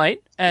West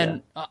might,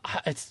 and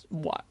it's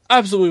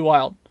absolutely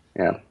wild.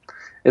 Yeah,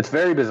 it's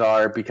very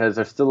bizarre because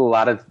there's still a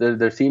lot of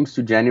there seems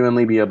to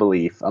genuinely be a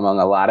belief among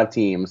a lot of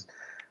teams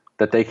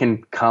that they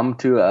can come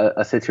to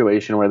a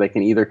situation where they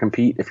can either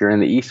compete if you're in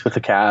the East with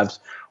the Cavs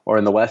or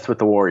in the West with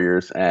the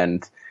Warriors.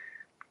 And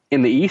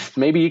in the East,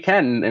 maybe you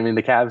can. I mean,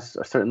 the Cavs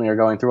certainly are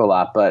going through a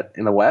lot, but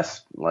in the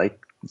West, like,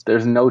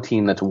 there's no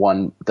team that's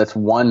one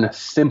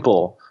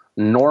simple,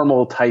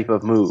 normal type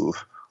of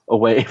move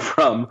away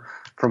from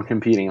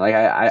competing. Like,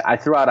 I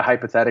threw out a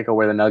hypothetical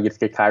where the Nuggets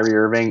get Kyrie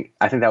Irving.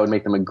 I think that would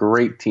make them a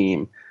great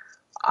team.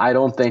 I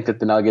don't think that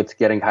the Nuggets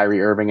getting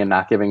Kyrie Irving and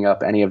not giving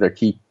up any of their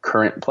key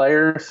current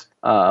players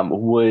I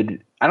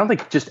don't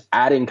think just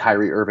adding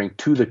Kyrie Irving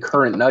to the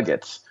current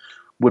Nuggets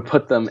would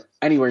put them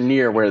anywhere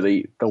near where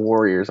the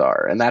Warriors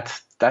are. And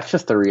that's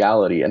just the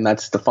reality. And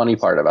that's the funny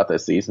part about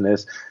this season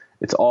is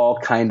it's all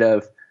kind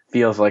of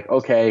feels like,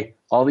 okay,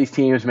 all these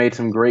teams made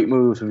some great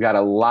moves. We've got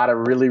a lot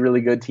of really,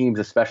 really good teams,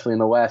 especially in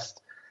the West.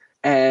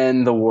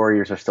 And the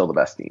Warriors are still the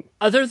best team.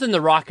 Other than the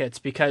Rockets,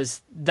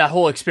 because that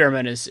whole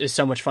experiment is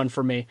so much fun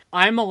for me.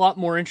 I'm a lot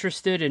more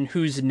interested in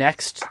who's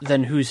next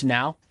than who's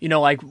now. You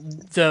know, like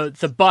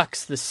the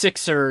Bucks, the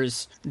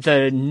Sixers,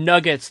 the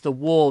Nuggets, the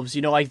Wolves,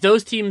 you know, like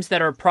those teams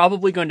that are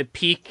probably going to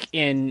peak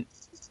in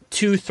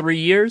 2-3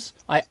 years.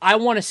 I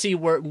want to see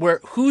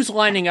where who's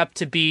lining up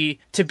to be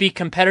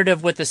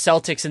competitive with the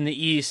Celtics in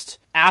the East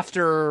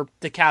after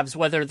the Cavs,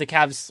 whether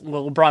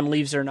LeBron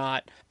leaves or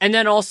not. And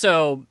then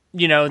also,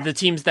 you know, the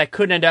teams that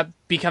could end up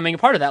becoming a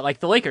part of that, like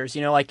the Lakers.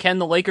 You know, like, can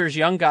the Lakers'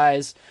 young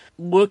guys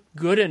look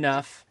good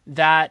enough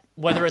that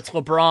whether it's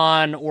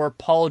LeBron or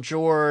Paul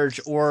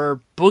George or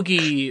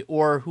Boogie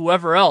or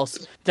whoever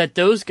else, that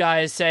those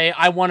guys say,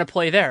 I want to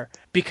play there?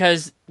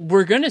 Because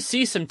we're going to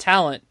see some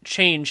talent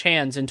change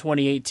hands in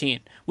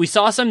 2018. We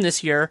saw some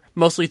this year,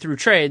 mostly through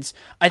trades.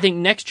 I think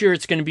next year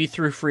it's going to be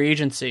through free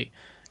agency.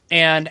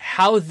 And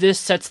how this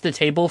sets the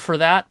table for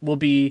that will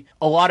be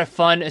a lot of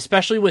fun,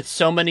 especially with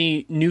so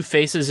many new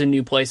faces in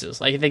new places.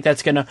 Like, I think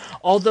that's going to,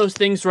 all those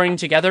things running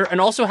together,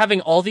 and also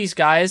having all these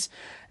guys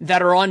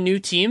that are on new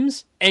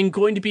teams and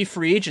going to be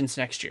free agents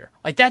next year.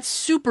 Like, that's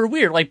super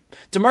weird. Like,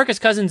 DeMarcus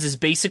Cousins is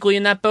basically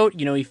in that boat.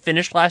 You know, he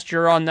finished last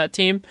year on that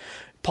team.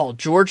 Paul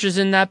George is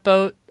in that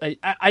boat.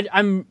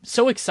 I'm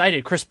so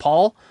excited. Chris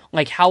Paul,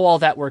 like, how all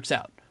that works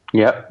out.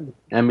 Yep.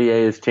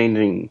 NBA is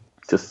changing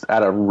just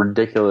at a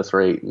ridiculous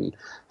rate, and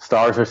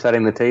stars are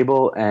setting the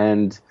table,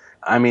 and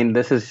I mean,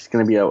 this is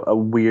going to be a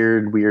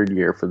weird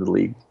year for the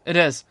league. It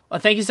is. Well,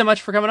 thank you so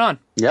much for coming on.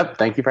 Yep,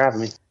 thank you for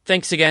having me.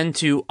 Thanks again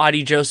to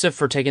Adi Joseph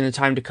for taking the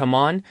time to come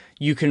on.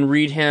 You can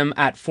read him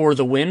at For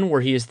the Win,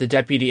 where he is the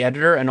deputy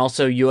editor, and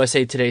also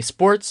USA Today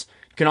Sports.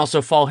 You can also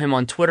follow him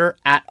on Twitter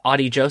at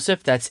Adi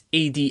Joseph. That's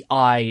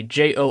ADIJOSEPH.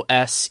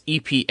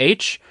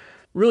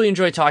 Really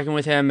enjoyed talking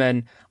with him,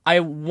 and I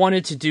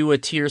wanted to do a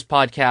Tiers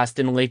podcast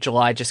in late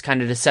July, just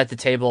kind of to set the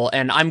table,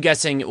 and I'm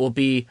guessing it will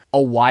be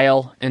a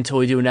while until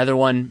we do another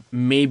one,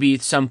 maybe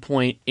at some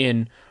point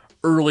in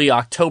early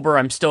October.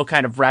 I'm still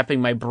kind of wrapping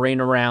my brain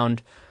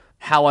around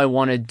how I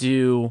want to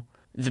do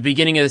the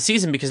beginning of the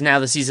season, because now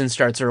the season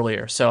starts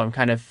earlier, so I'm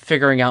kind of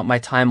figuring out my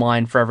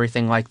timeline for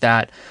everything like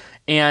that.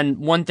 And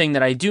one thing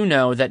that I do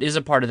know that is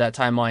a part of that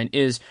timeline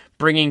is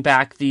bringing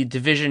back the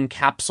Division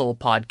Capsule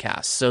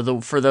podcast. So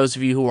for those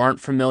of you who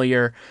aren't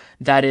familiar,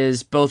 that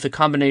is both a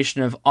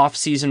combination of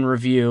off-season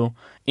review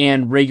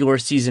and regular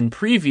season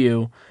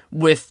preview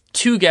with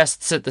 2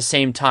 guests at the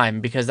same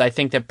time, because I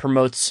think that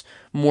promotes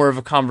more of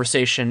a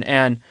conversation.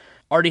 And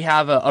already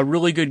have a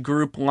really good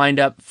group lined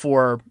up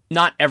for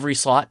not every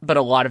slot, but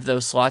a lot of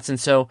those slots. And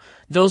so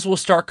those will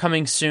start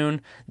coming soon.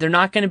 They're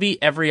not going to be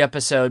every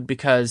episode,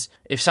 because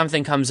if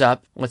something comes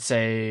up, let's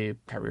say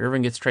Kyrie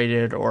Irving gets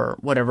traded or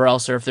whatever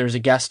else, or if there's a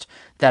guest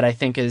that I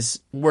think is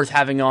worth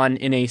having on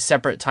in a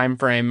separate time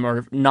frame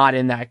or not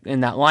in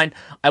that line,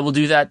 I will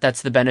do that.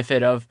 That's the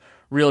benefit of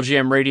Real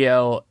GM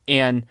Radio,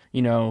 and,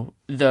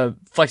 the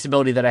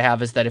flexibility that I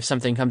have is that if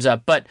something comes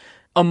up, but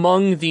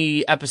among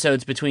the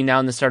episodes between now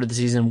and the start of the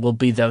season will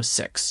be those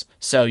 6.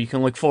 So you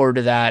can look forward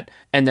to that,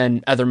 and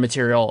then other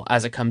material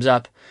as it comes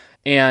up.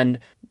 And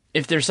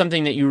if there's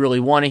something that you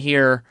really want to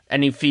hear,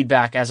 any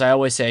feedback, as I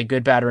always say,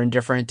 good, bad, or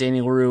indifferent,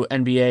 Danny Leroux,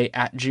 NBA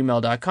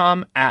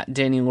 @gmail.com,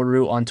 @Danny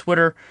Leroux on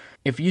Twitter.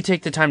 If you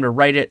take the time to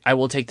write it, I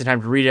will take the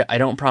time to read it. I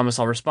don't promise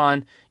I'll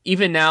respond.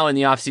 Even now in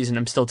the off season,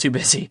 I'm still too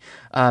busy.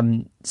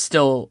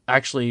 Still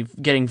actually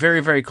getting very,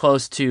 very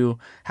close to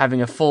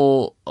having a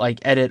full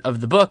edit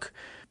of the book.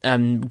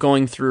 I'm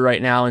going through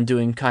right now and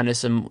doing kind of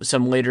some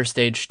later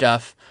stage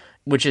stuff,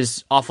 which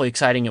is awfully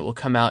exciting. It will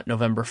come out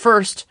November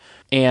 1st,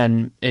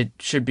 and it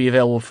should be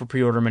available for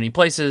pre-order many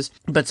places.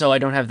 But so I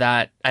don't have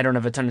that. I don't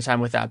have a ton of time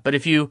with that. But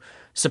if you want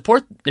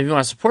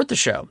to support the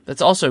show,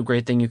 that's also a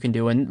great thing you can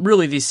do. And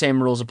really, these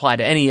same rules apply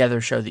to any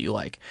other show that you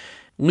like.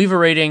 Leave a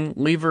rating,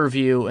 leave a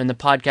review in the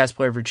podcast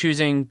player of your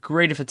choosing.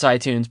 Great if it's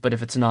iTunes, but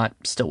if it's not,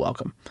 still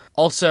welcome.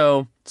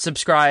 Also,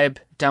 subscribe,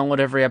 download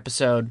every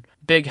episode.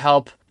 Big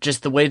help.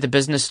 Just the way the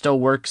business still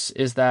works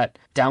is that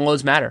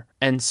downloads matter.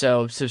 And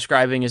so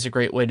subscribing is a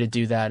great way to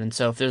do that. And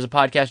so if there's a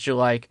podcast you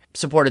like,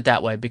 support it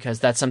that way, because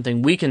that's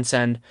something we can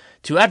send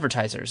to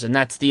advertisers. And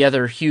that's the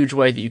other huge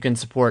way that you can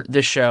support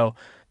this show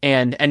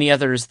and any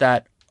others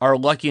that are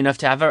lucky enough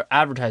to have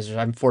advertisers.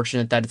 I'm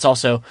fortunate that it's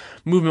also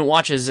Movement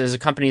Watches is a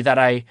company that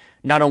I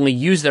not only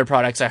use their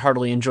products, I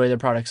heartily enjoy their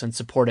products and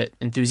support it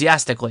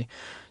enthusiastically.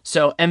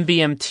 So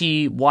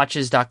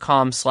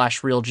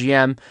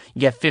mbmtwatches.com/realgm. You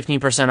get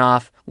 15%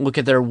 off. Look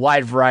at their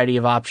wide variety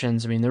of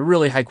options. I mean, they're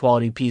really high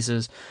quality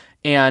pieces,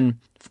 and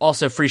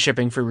also free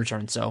shipping, free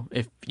return. So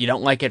if you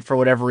don't like it for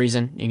whatever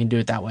reason, you can do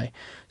it that way.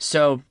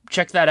 So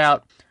check that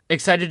out.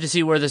 Excited to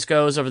see where this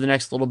goes over the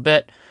next little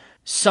bit.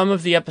 Some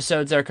of the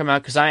episodes that are coming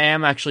out, because I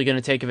am actually going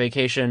to take a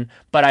vacation,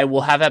 but I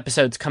will have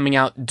episodes coming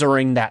out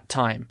during that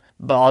time.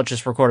 But I'll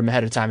just record them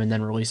ahead of time and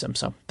then release them.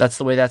 So that's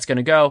the way that's going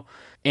to go.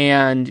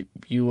 And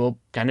you will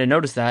kind of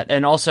notice that.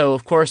 And also,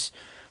 of course,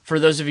 for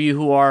those of you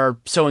who are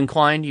so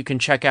inclined, you can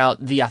check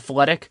out The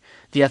Athletic.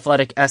 The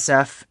Athletic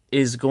SF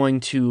is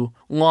going to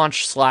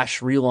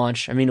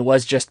launch/relaunch. I mean, it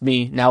was just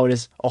me. Now it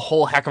is a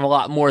whole heck of a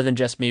lot more than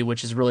just me,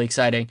 which is really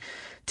exciting.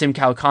 Tim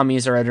Kawakami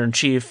is our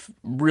editor-in-chief.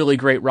 Really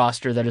great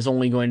roster that is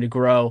only going to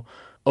grow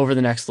over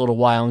the next little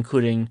while,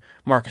 including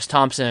Marcus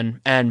Thompson.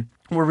 And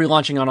we're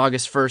relaunching on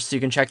August 1st, so you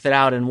can check that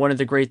out. And one of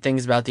the great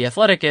things about The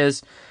Athletic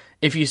is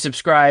if you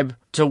subscribe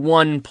to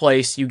one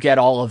place, you get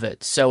all of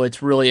it. So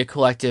it's really a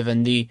collective,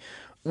 and the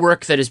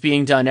work that is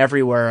being done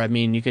everywhere. I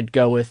mean, you could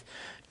go with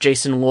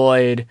Jason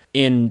Lloyd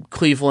in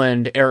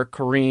Cleveland, Eric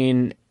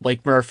Corrine,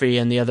 Blake Murphy,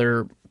 and the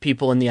other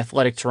people in The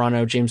Athletic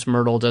Toronto. James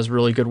Myrtle does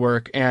really good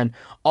work, and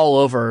all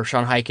over,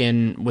 Sean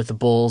Highkin with the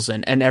Bulls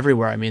and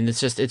everywhere. I mean,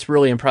 it's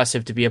really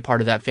impressive to be a part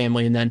of that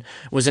family. And then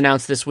it was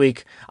announced this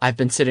week. I've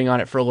been sitting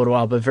on it for a little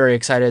while, but very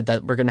excited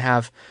that we're going to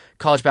have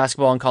college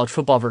basketball and college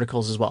football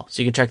verticals as well.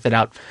 So you can check that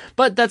out.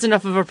 But that's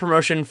enough of a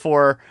promotion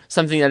for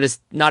something that is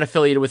not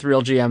affiliated with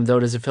Real GM, though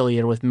it is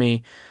affiliated with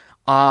me.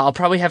 I'll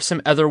probably have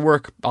some other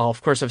work. I'll,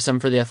 of course, have some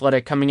for The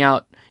Athletic coming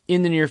out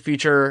in the near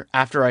future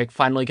after I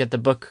finally get the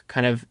book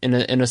kind of in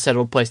a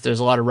settled place. There's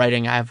a lot of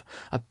writing. I have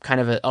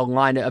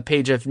a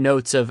page of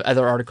notes of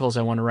other articles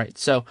I want to write.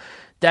 So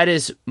that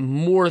is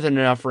more than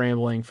enough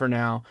rambling for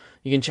now.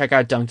 You can check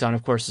out Dunked On,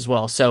 of course, as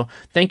well. So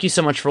thank you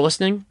so much for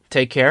listening.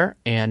 Take care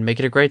and make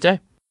it a great day.